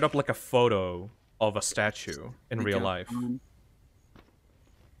is straight up like a photo of a statue in The real job life. done.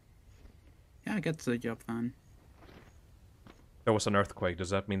 Yeah, I get the job done. There was an earthquake. Does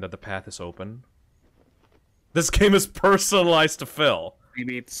that mean that the path is open? This game is personalized to Phil.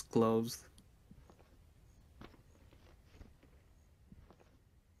 Maybe it's closed.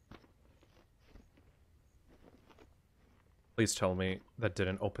 Please tell me that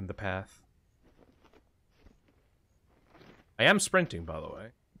didn't open the path. I am sprinting, by the way.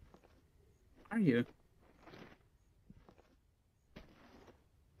 Are you?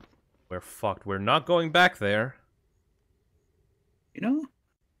 We're fucked. We're not going back there. You know?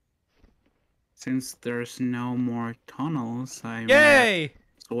 Since there's no more tunnels, I might Yay!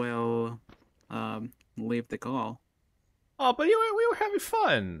 as well leave the call. Oh, but we were having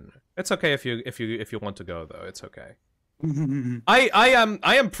fun. It's okay if you want to go though. It's okay. I'm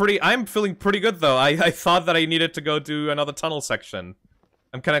feeling pretty good though. I thought that I needed to go do another tunnel section.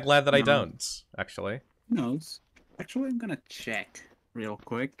 I'm kind of glad that I don't, actually. No, actually, I'm gonna check real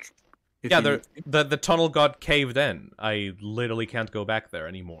quick. Yeah, the tunnel got caved in. I literally can't go back there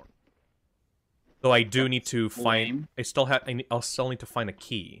anymore. Though I do need to find. I'll still need to find a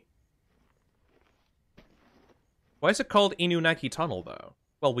key. Why is it called Inunaki Tunnel though?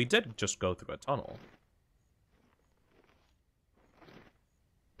 Well, we did just go through a tunnel.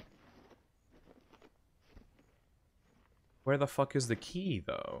 Where the fuck is the key,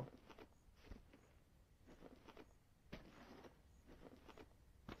 though?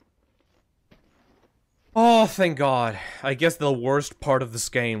 Oh, thank God. I guess the worst part of this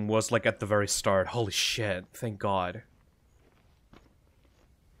game was, like, at the very start. Holy shit, thank God.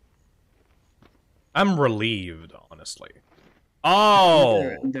 I'm relieved, honestly.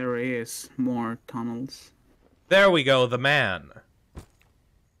 Oh! There is more tunnels. There we go, the man.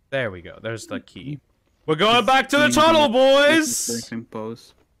 There we go, there's the key. We're going back to the tunnel, boys!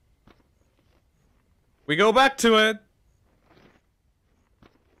 We go back to it.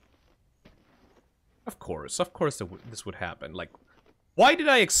 Of course this would happen. Like, why did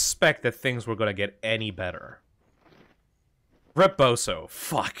I expect that things were gonna get any better? Rip Boso,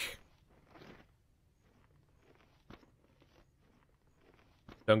 fuck.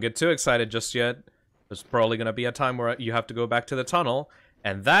 Don't get too excited just yet. There's probably gonna be a time where you have to go back to the tunnel,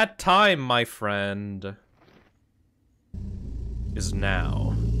 and that time, my friend, is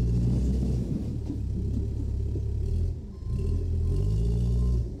now.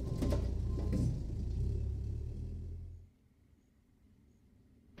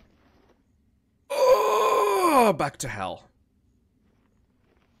 Oh, back to hell.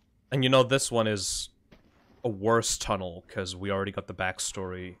 And you know, this one is a worse tunnel, because we already got the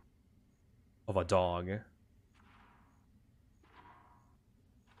backstory of a dog. I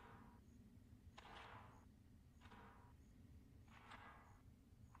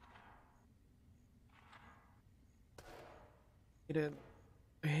hate it.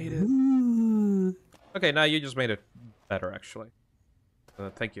 I hate it. Okay, now you just made it better, actually.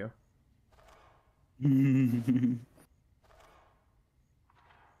 Thank you.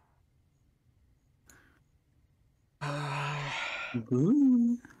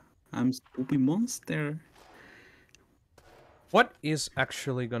 I'm Spoopy Monster. What is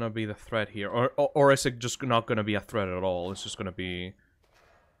actually gonna be the threat here? Or is it just not gonna be a threat at all? It's just gonna be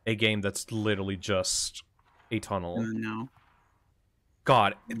a game that's literally just a tunnel. No.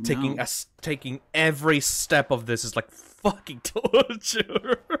 God, No. taking every step of this is like fucking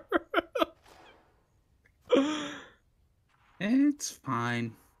torture. It's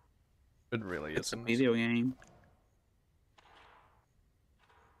fine. It really It's a isn't. video game.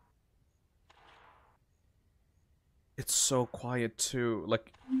 It's so quiet too.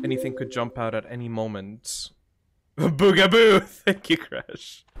 Like anything could jump out at any moment. Boogaboo! Thank you,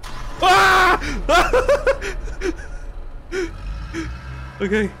 Crash. Ah!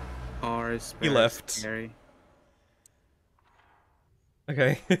 Okay. Cars. He left. Scary.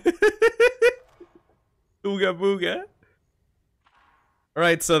 Okay. Ooga booga.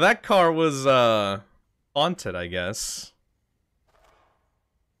 Alright, so that car was, haunted, I guess.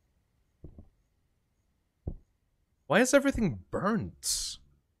 Why is everything burnt?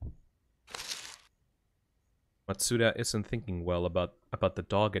 Matsuda isn't thinking well about the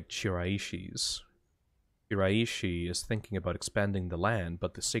dog at Shiraishi's. Shiraishi is thinking about expanding the land,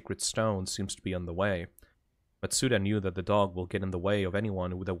 but the sacred stone seems to be on the way. Matsuda knew that the dog will get in the way of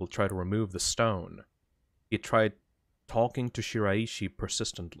anyone that will try to remove the stone. He tried talking to Shiraishi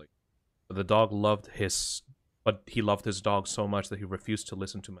persistently, but the dog loved his... But he loved his dog so much that he refused to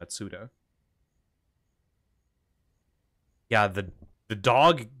listen to Matsuda. Yeah, the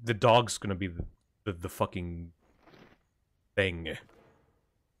dog's gonna be the fucking thing.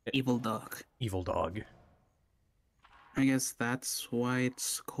 Evil dog. Evil dog. I guess that's why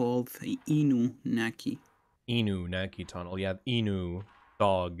it's called the Inunaki. Inunaki Tunnel. Yeah, Inu,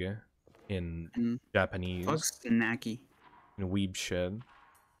 dog, in Japanese. Dog's Naki. In weeb shit.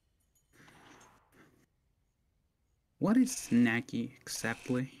 What is Naki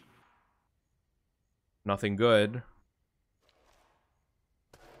exactly? Nothing good.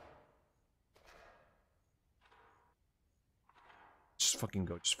 Just fucking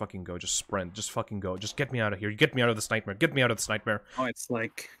go, just fucking go, just sprint, just fucking go, just get me out of here, get me out of this nightmare, get me out of this nightmare. Oh, it's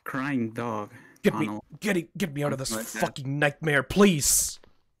like crying dog. Get tunnel. me out of this Something like that. fucking nightmare, please.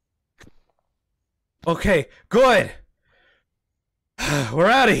 Okay, good.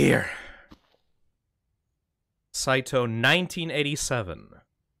 We're out of here. Saito 1987.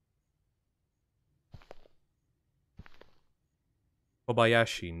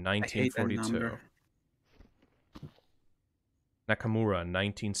 Kobayashi I hate that 1942. number. Nakamura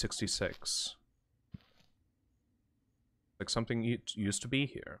 1966. Like something used to be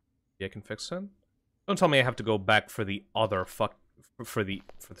here. Yeah, I can fix it. Don't tell me I have to go back for the other for the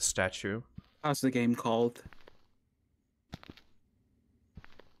statue. How's the game called?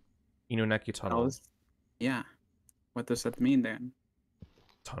 Inunaki Tunnel. Yeah. What does that mean then?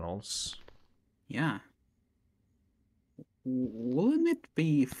 Tunnels. Yeah. Wouldn't it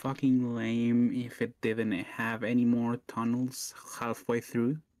be fucking lame if it didn't have any more tunnels halfway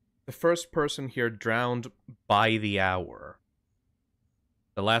through? The first person here drowned by the hour.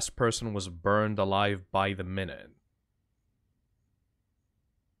 The last person was burned alive by the minute.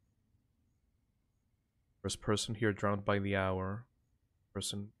 First person here drowned by the hour.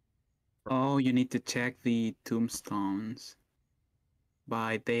 Person. Oh, you need to check the tombstones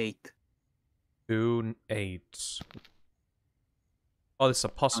by date. June 8. Oh, this is a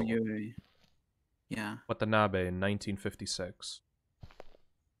puzzle. Yeah. Watanabe in 1956.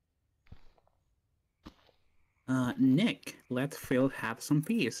 Nick, let Phil have some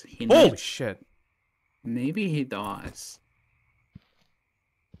peace. Holy shit. Maybe he does.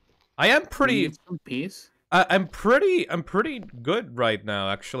 I am You pretty. need some peace. I'm pretty good right now.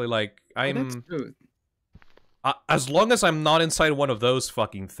 Actually, like Oh, that's I'm. good. As long as I'm not inside one of those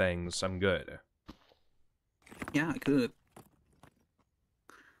fucking things, I'm good. Yeah, good.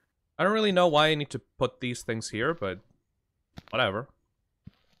 I don't really know why I need to put these things here, but whatever.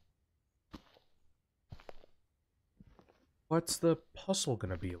 What's the puzzle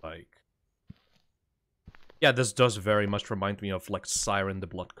gonna be like? Yeah, this does very much remind me of, like, Siren the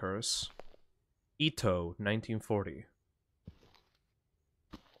Blood Curse. Ito, 1940.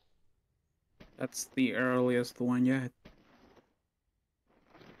 That's the earliest one yet.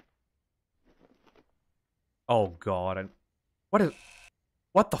 Oh god,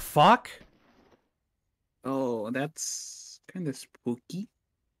 what the fuck? Oh, that's kind of spooky.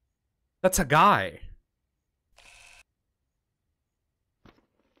 That's a guy.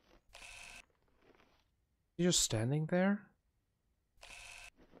 He's just standing there?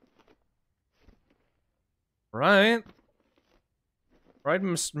 Right. Right,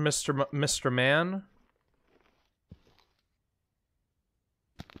 Mr. Man?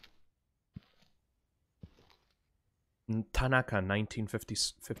 Tanaka,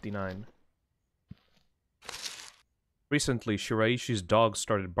 1959. Recently, Shiraishi's dog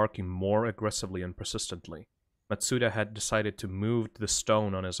started barking more aggressively and persistently. Matsuda had decided to move the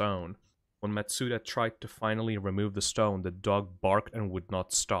stone on his own. When Matsuda tried to finally remove the stone, the dog barked and would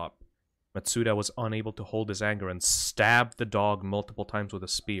not stop. Matsuda was unable to hold his anger and stabbed the dog multiple times with a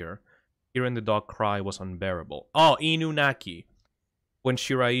spear. Hearing the dog cry was unbearable. Oh, Inunaki! When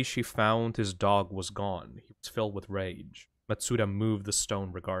Shiraishi found his dog was gone, he was filled with rage. Matsuda moved the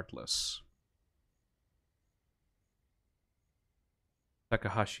stone regardless.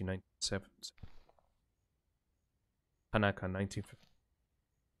 Takahashi, 1970. Tanaka, 1950.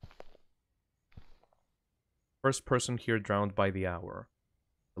 First person here drowned by the hour.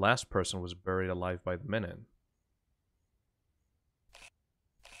 The last person was buried alive by the minute.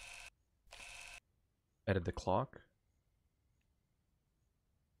 Edit the clock.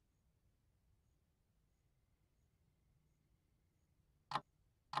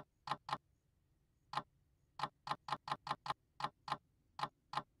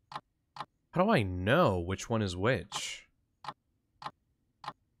 How do I know which one is which?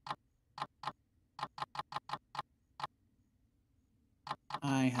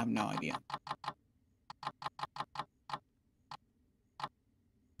 I have no idea.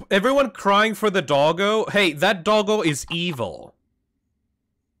 Everyone crying for the doggo? Hey, that doggo is evil.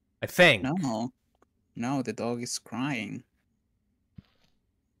 I think. No, the dog is crying.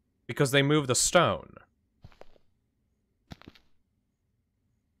 Because they moved the stone.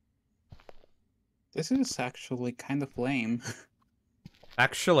 This is actually kind of lame.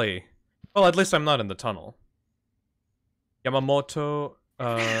 Actually. Well, at least I'm not in the tunnel. Yamamoto,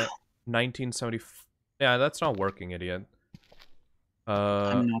 1970. Yeah, that's not working, idiot.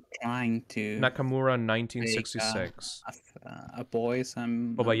 I'm not trying to Nakamura, 1966. a voice.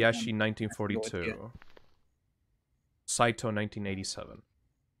 Kobayashi, 1942. Saito, 1987.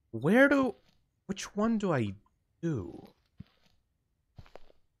 Which one do I do?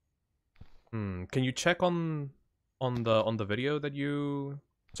 Can you check on the video that you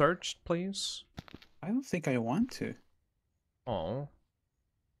searched, please? I don't think I want to. Oh.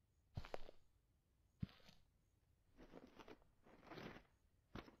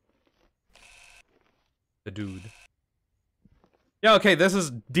 The dude. Yeah, okay, this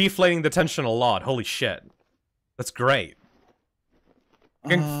is deflating the tension a lot. Holy shit. That's great. I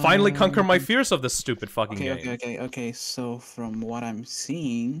can finally conquer my fears of this stupid fucking game. Okay. So from what I'm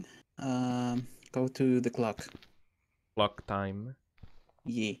seeing, go to the clock. Clock time.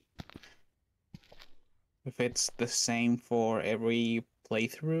 Yeah. If it's the same for every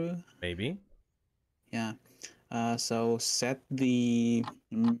playthrough. Maybe. Yeah. So set the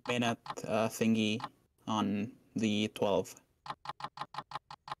minute thingy on the 12.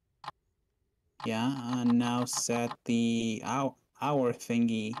 Yeah, and now set the hour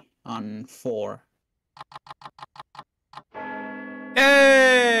thingy on 4.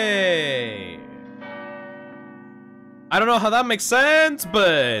 Hey! I don't know how that makes sense,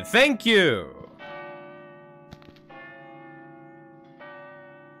 but thank you!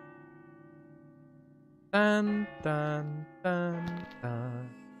 Dun, dun, dun, dun.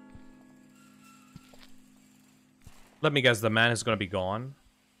 Let me guess, the man is gonna be gone.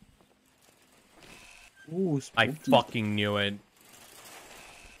 Ooh, I spooky. fucking knew it.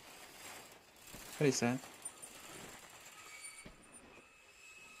 What is that?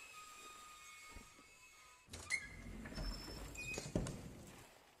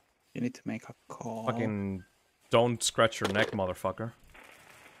 You need to make a call. Fucking don't scratch your neck, motherfucker.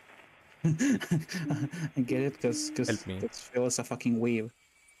 I get it, because Help me. Phil is a fucking weave.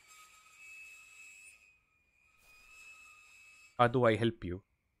 How do I help you?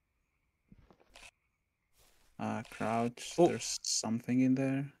 Crouch. Oh. There's something in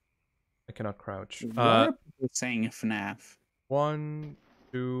there. I cannot crouch. What are people saying FNAF? 1,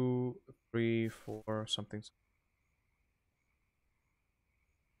 2, 3, 4, something.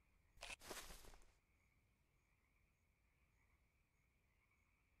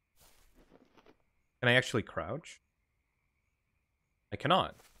 Can I actually crouch? I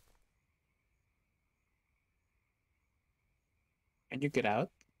cannot. Can you get out?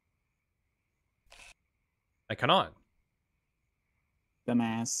 I cannot.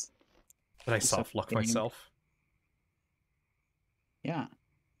 Dumbass. Did I It's a soft lock thing. myself? Yeah.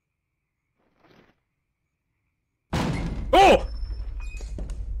 Oh!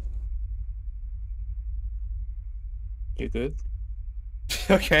 You good?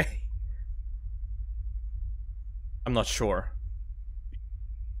 Okay. I'm not sure.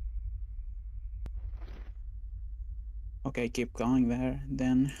 Okay, keep going there,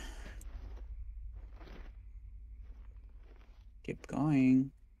 then. Keep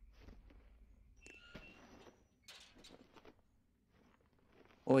going.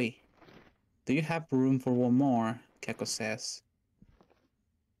 Oi. Do you have room for one more? Keko says.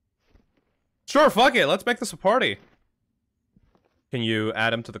 Sure, fuck it. Let's make this a party. Can you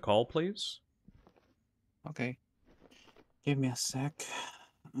add him to the call, please? Okay. Give me a sec.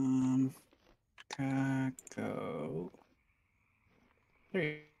 Kako.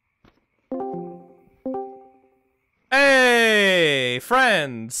 There Hey,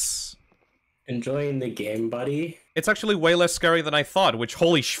 friends! Enjoying the game, buddy? It's actually way less scary than I thought, which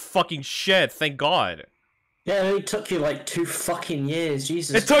holy fucking shit, thank God. Yeah, it only took you like 2 fucking years,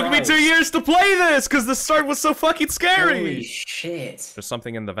 Jesus It took me Christ. 2 years to play this, because the start was so fucking scary! Holy shit. There's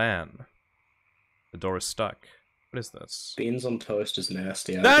something in the van. The door is stuck. What is this? Beans on toast is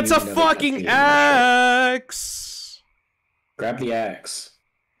nasty. That's a You've never had fucking beans on toast. axe! Grab the axe.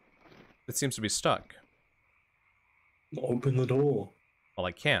 It seems to be stuck. Open the door. Well,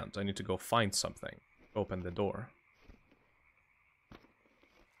 I can't. I need to go find something. Open the door.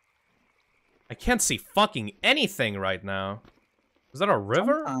 I can't see fucking anything right now. Is that a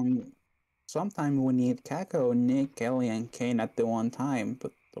river? Sometime we need Kako, Nick, Kelly, and Kane at the one time,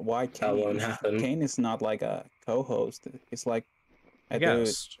 but why That won't Kane? happen. Kane is not like a co-host. It's like I do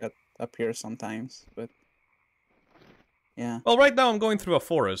guess. it appears sometimes, but yeah. Well, right now I'm going through a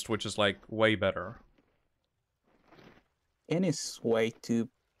forest, which is like way better. Kane is way too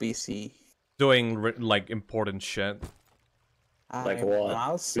busy. Doing like important shit. Like I'm what?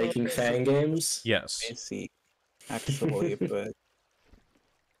 also Making fan games? Yes. busy, actually, but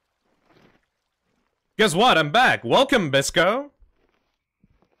Guess what? I'm back. Welcome, Bisco.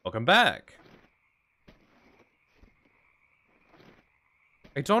 Welcome back.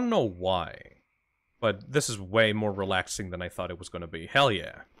 I don't know why, but this is way more relaxing than I thought it was gonna be. Hell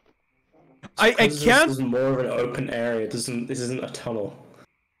yeah. I This can't. is more of an open area. This isn't a tunnel.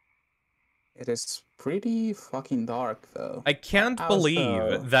 it is pretty fucking dark though. I can't Also-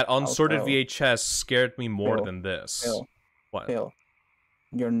 believe that Unsorted also- VHS scared me more Phil, than this. Phil, What? Phil,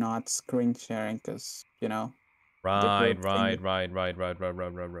 you're not screen sharing because you know. Right, group right, thing.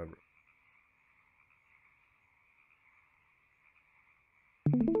 right.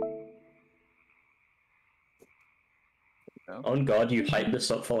 On God, you hyped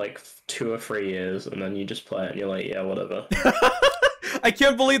this up for like 2 or 3 years, and then you just play it, and you're like, yeah, whatever. I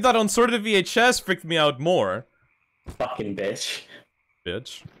can't believe that Unsorted VHS freaked me out more. Fucking bitch.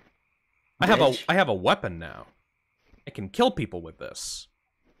 Bitch. Bitch. I have a weapon now. I can kill people with this.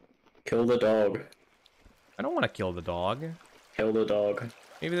 Kill the dog. I don't want to kill the dog. Kill the dog.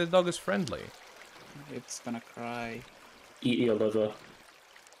 Maybe the dog is friendly. It's gonna cry. Eat your liver.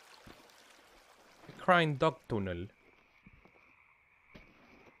 Crying dog tunnel.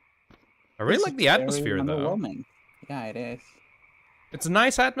 I really This like is the very atmosphere though. underwhelming. Yeah, it is. It's a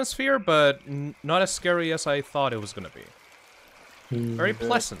nice atmosphere, but not as scary as I thought it was gonna be. Very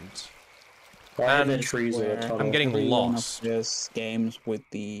pleasant. Why are there And trees in a Where tunnel? I'm getting every one of lost. these games with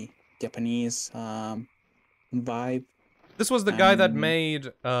the Japanese vibe. This was the guy that Um, made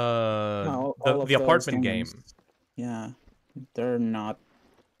all of the those apartment games, game. Yeah, they're not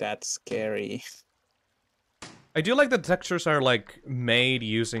that scary. I do like the textures are like made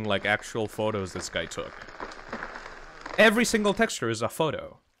using like actual photos this guy took. Every single texture is a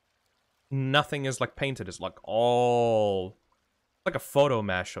photo. Nothing is like painted. It's like all like a photo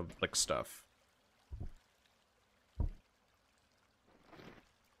mash of like stuff.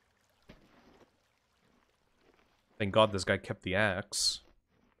 Thank God this guy kept the axe.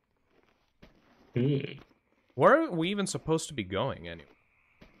 Hmm. Where are we even supposed to be going, anyway?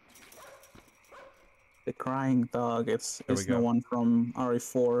 The crying dog is There we the go. one from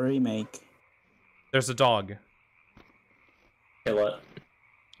RE4 remake. There's a dog. Kill it.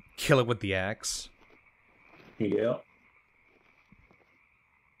 Kill it with the axe. Yeah.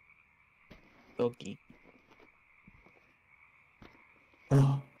 Doggy.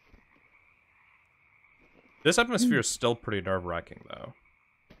 This atmosphere is still pretty nerve-wracking, though.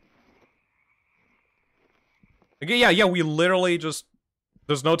 Okay, yeah, we literally just...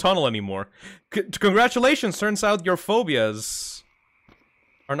 There's no tunnel anymore. Congratulations, turns out your phobias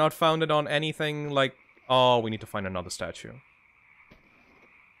are not founded on anything like... Oh, we need to find another statue.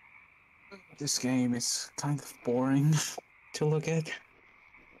 This game is kind of boring to look at.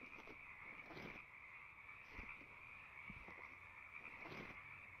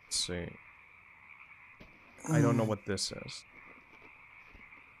 Let's see. I don't know what this is.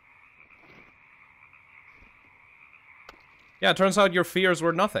 Yeah, it turns out your fears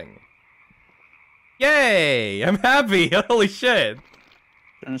were nothing. Yay! I'm happy! Holy shit!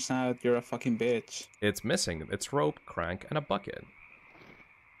 Turns out you're a fucking bitch. It's missing its rope, crank, and a bucket.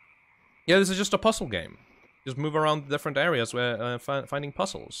 Yeah, this is just a puzzle game. Just move around different areas where finding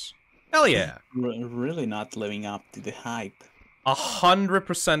puzzles. Hell yeah! Really not living up to the hype.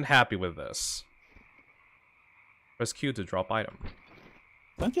 100% happy with this. Press Q to drop item.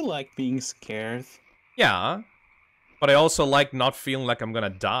 Don't you like being scared? Yeah, but I also like not feeling like I'm gonna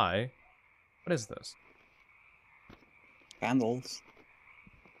die. What is this? Candles.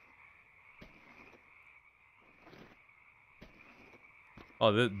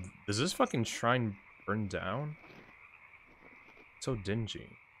 Oh, does this fucking shrine burn down? It's so dingy.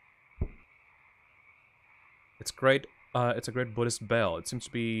 It's great. It's a great Buddhist bell. It seems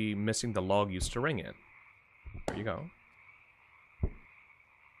to be missing the log used to ring it. There you go.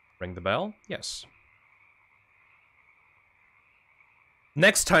 Ring the bell? Yes.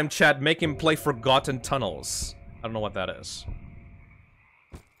 Next time, chat, make him play Forgotten Tunnels. I don't know what that is.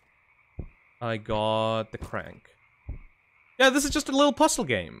 I got the crank. Yeah, this is just a little puzzle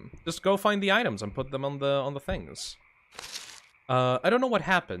game. Just go find the items and put them on the things. I don't know what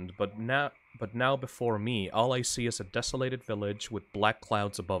happened, but now before me, all I see is a desolated village with black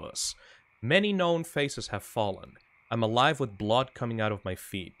clouds above us. Many known faces have fallen. I'm alive with blood coming out of my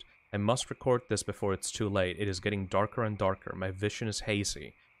feet. I must record this before it's too late. It is getting darker and darker. My vision is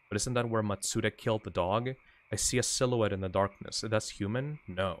hazy. But isn't that where Matsuda killed the dog? I see a silhouette in the darkness. That's human?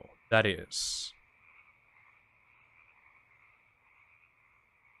 No, that is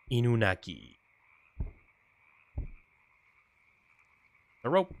Inunaki. The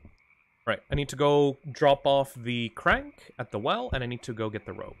rope. Right, I need to go drop off the crank at the well, and I need to go get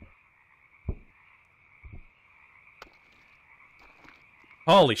the rope.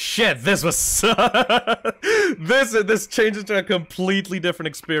 Holy shit, this was... this changed into a completely different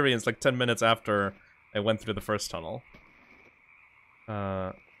experience, like 10 minutes after I went through the first tunnel.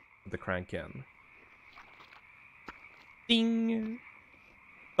 The crank in. Ding!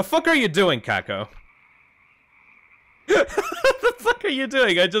 The fuck are you doing, Kako? What the fuck are you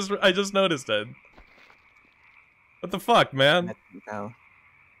doing? I just noticed it. What the fuck, man? Let me go.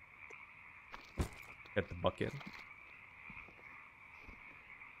 Get the bucket.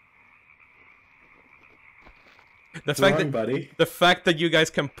 The fact that you guys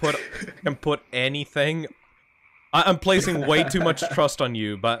can put anything. I'm placing way too much trust on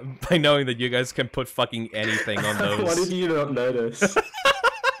you, but by knowing that you guys can put fucking anything on those. Why did you not notice?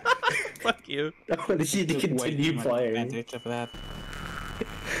 Fuck you. I wanted you to continue playing. Advantage of that.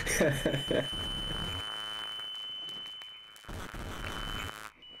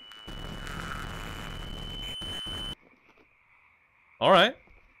 All right.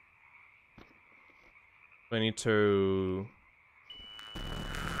 I need to...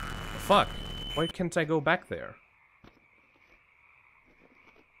 Fuck. Why can't I go back there?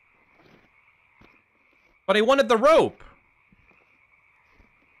 But I wanted the rope!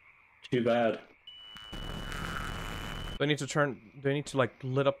 Too bad. Do I need to, like,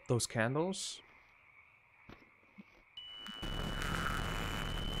 lit up those candles?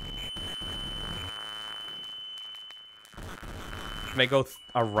 Can I go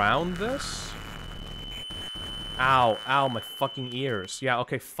around this? Ow, ow, my fucking ears. Yeah,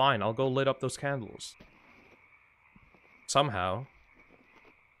 okay, fine. I'll go lit up those candles. Somehow.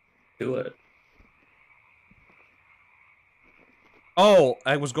 Do it. Oh,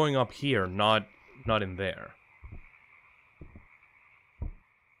 I was going up here, not in there.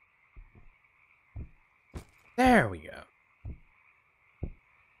 There we go.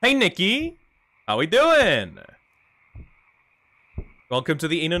 Hey, Nikki! How we doing? Welcome to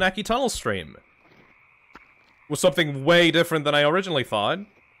the Inunaki Tunnel stream. Was something way different than I originally thought.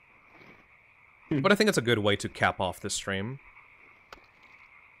 But I think it's a good way to cap off this stream.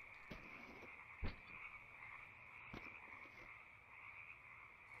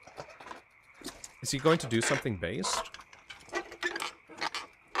 Is he going to do something based?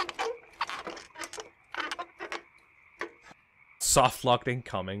 Soft locked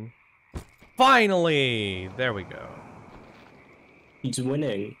incoming. Finally! There we go. He's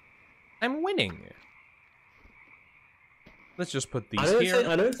winning. I'm winning. Let's just put these I here.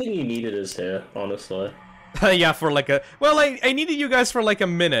 I don't think you needed us here, honestly. Yeah, for like a... Well, I needed you guys for like a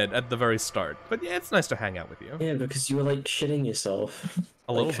minute at the very start. But yeah, it's nice to hang out with you. Yeah, because you were like shitting yourself.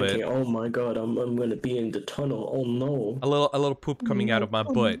 A little thinking, bit. Oh my god, I'm gonna be in the tunnel. Oh no. A little poop coming out of my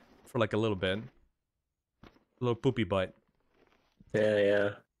butt for like a little bit. A little poopy butt. Yeah, yeah.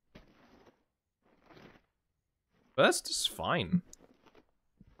 But that's just fine.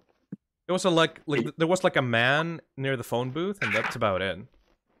 There was there was like a man near the phone booth, and that's about it.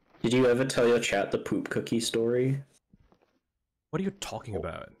 Did you ever tell your chat the poop cookie story? What are you talking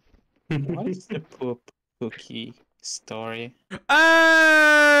about? What is the poop cookie story? Hey!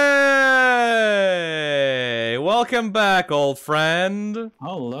 Welcome back, old friend.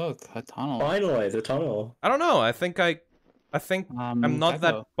 Oh look, a tunnel. Finally, the tunnel. I don't know. I think I'm not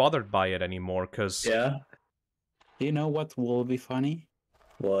that Gecko, bothered by it anymore, cause Yeah? do you know what will be funny?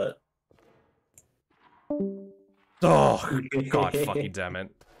 What? oh god fucking damn it!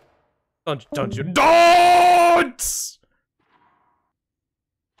 Don't you don't!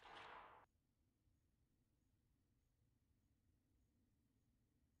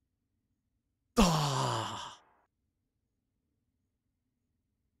 Ah.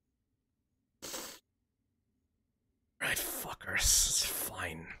 Right, fuckers. It's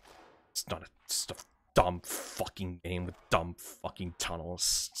fine. It's not just a dumb fucking game with dumb fucking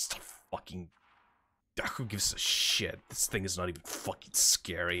tunnels. It's a fucking... Who gives a shit? This thing is not even fucking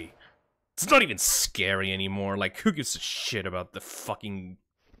scary. It's not even scary anymore. Like, who gives a shit about the fucking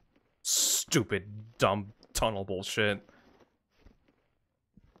stupid, dumb tunnel bullshit?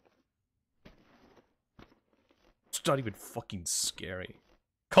 It's not even fucking scary.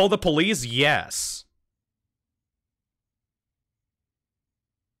 Call the police? Yes.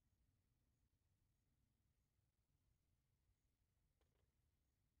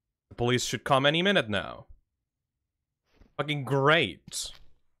 The police should come any minute now. Fucking great.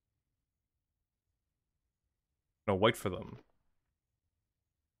 No, wait for them.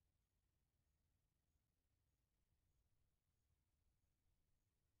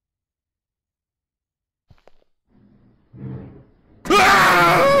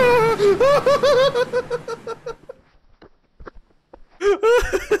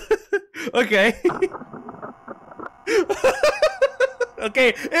 Okay. Okay,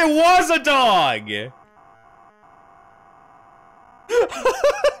 it was a dog! It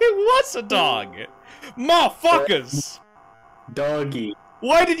was a dog! Motherfuckers! Doggy.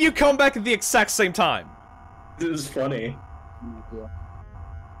 Why did you come back at the exact same time? This is funny.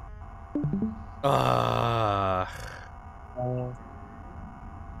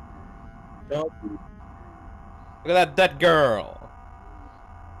 Doggy. Look at that dead girl.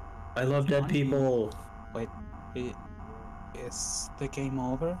 I love dead people. Wait, is the game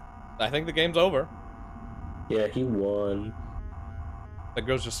over? I think the game's over. Yeah, he won. That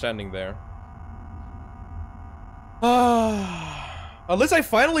girl's just standing there. At least I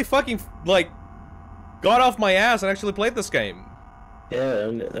finally fucking, like, got off my ass and actually played this game. Yeah,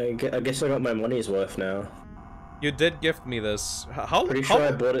 I guess I got my money's worth now. You did gift me this. How? Pretty sure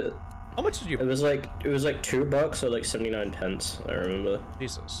I bought it. How much did you? It was like $2 or like 79 pence. I remember.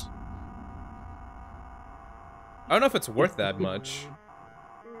 Jesus. I don't know if it's worth that much.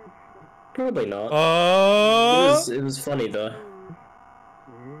 Probably not. It was funny though.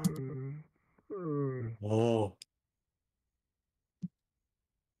 Oh.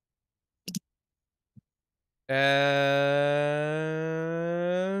 And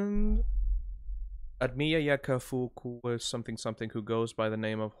Admiya Yakafuku was something who goes by the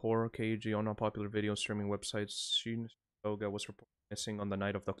name of Horror KG on a popular video streaming website. Shinoga was reported missing on the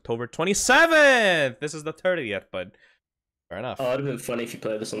night of October 27th. This is the 30th, but fair enough. Oh, it'd have been funny if you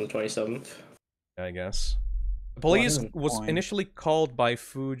played this on the 27th. I guess. The police What was point? initially called by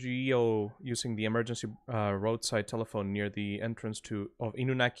Fujio using the emergency roadside telephone near the entrance of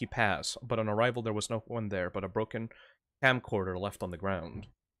Inunaki Pass, but on arrival there was no one there, but a broken camcorder left on the ground.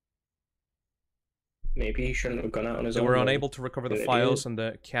 Maybe he shouldn't have gone out on his They own. were then. unable to recover the Good files idea. and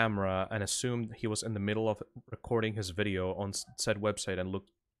the camera and assumed he was in the middle of recording his video on said website and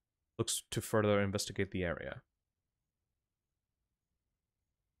looks to further investigate the area.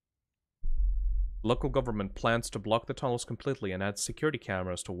 Local government plans to block the tunnels completely and add security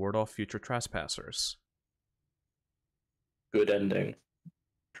cameras to ward off future trespassers. Good ending.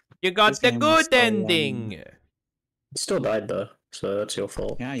 You got This the game is good so, ending! You still died though, so that's your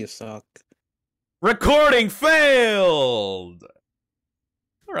fault. Yeah, you suck. Recording failed!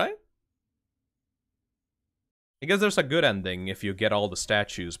 Alright. I guess there's a good ending if you get all the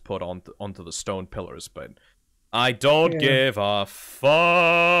statues put onto the stone pillars, but I don't give a fuck!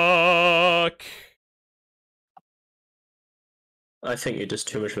 I think you're just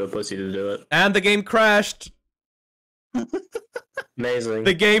too much of a pussy to do it. And the game crashed! Amazing.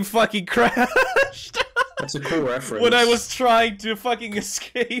 The game fucking crashed! That's a cool reference. When I was trying to fucking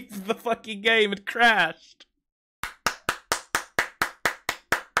escape the fucking game, it crashed!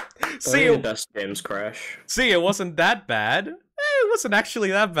 See, the best games crash. See, it wasn't that bad. It wasn't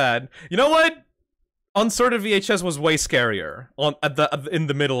actually that bad. You know what? Unsorted VHS was way scarier in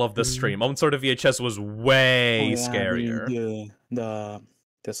the middle of the stream. Unsorted VHS was way scarier. The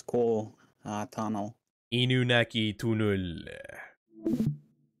school tunnel. Inunaki Tunnel.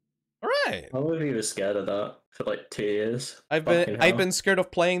 Alright. How long have you been scared of that for like 2 years? I've been scared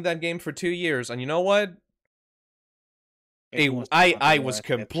of playing that game for 2 years, and you know what? I was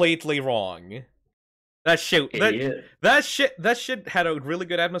completely wrong. That shit had a really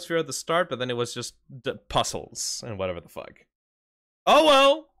good atmosphere at the start, but then it was just puzzles and whatever the fuck. Oh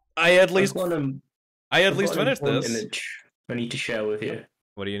well, I at least finished this. Image I need to share with you.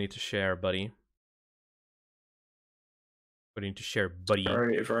 What do you need to share, buddy? What do you need to share, buddy?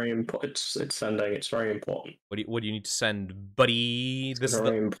 Very important. It's sending. It's very important. What do you need to send, buddy? This is a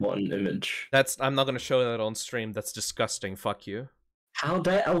very important image. I'm not gonna show that on stream. That's disgusting. Fuck you. How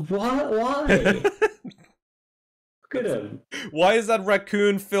dare? What? Why? Look at him. Why is that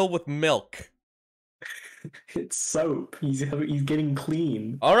raccoon filled with milk? It's soap. He's getting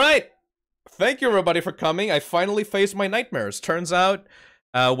clean. All right. Thank you, everybody, for coming. I finally faced my nightmares. Turns out,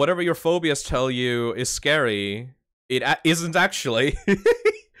 whatever your phobias tell you is scary, it isn't actually.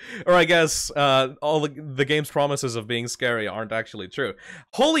 Or I guess all the game's promises of being scary aren't actually true.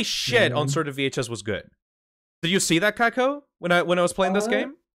 Holy shit! Unsorted VHS was good. Did you see that, Kako? When I was playing this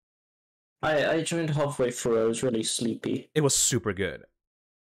game? I joined halfway through. I was really sleepy. It was super good.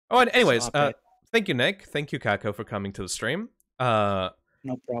 Oh, and anyways, thank you, Nick. Thank you, Kako, for coming to the stream.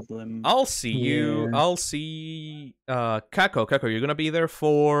 No problem. I'll see you. I'll see Kako. Kako, you're gonna be there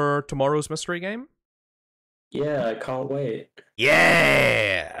for tomorrow's mystery game? Yeah, I can't wait.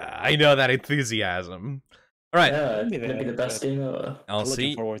 Yeah, I know that enthusiasm. All right. Yeah, it's gonna be the best game ever. I'll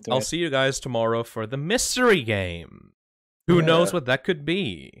see you guys tomorrow for the mystery game. Who knows what that could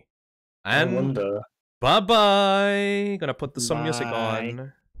be? And bye-bye. Gonna put some music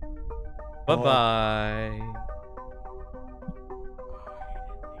on. Bye-bye.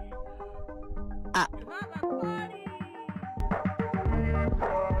 I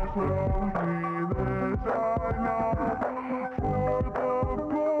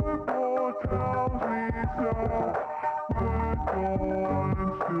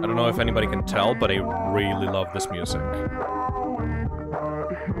don't know if anybody can tell, but I really love this music.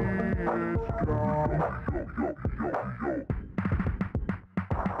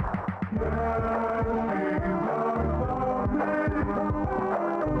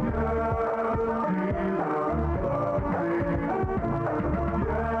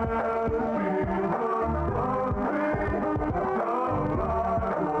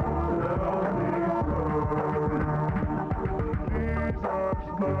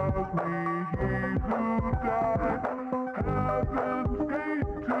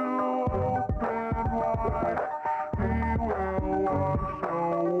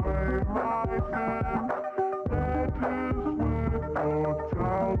 That is with the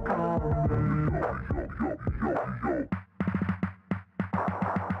child coming.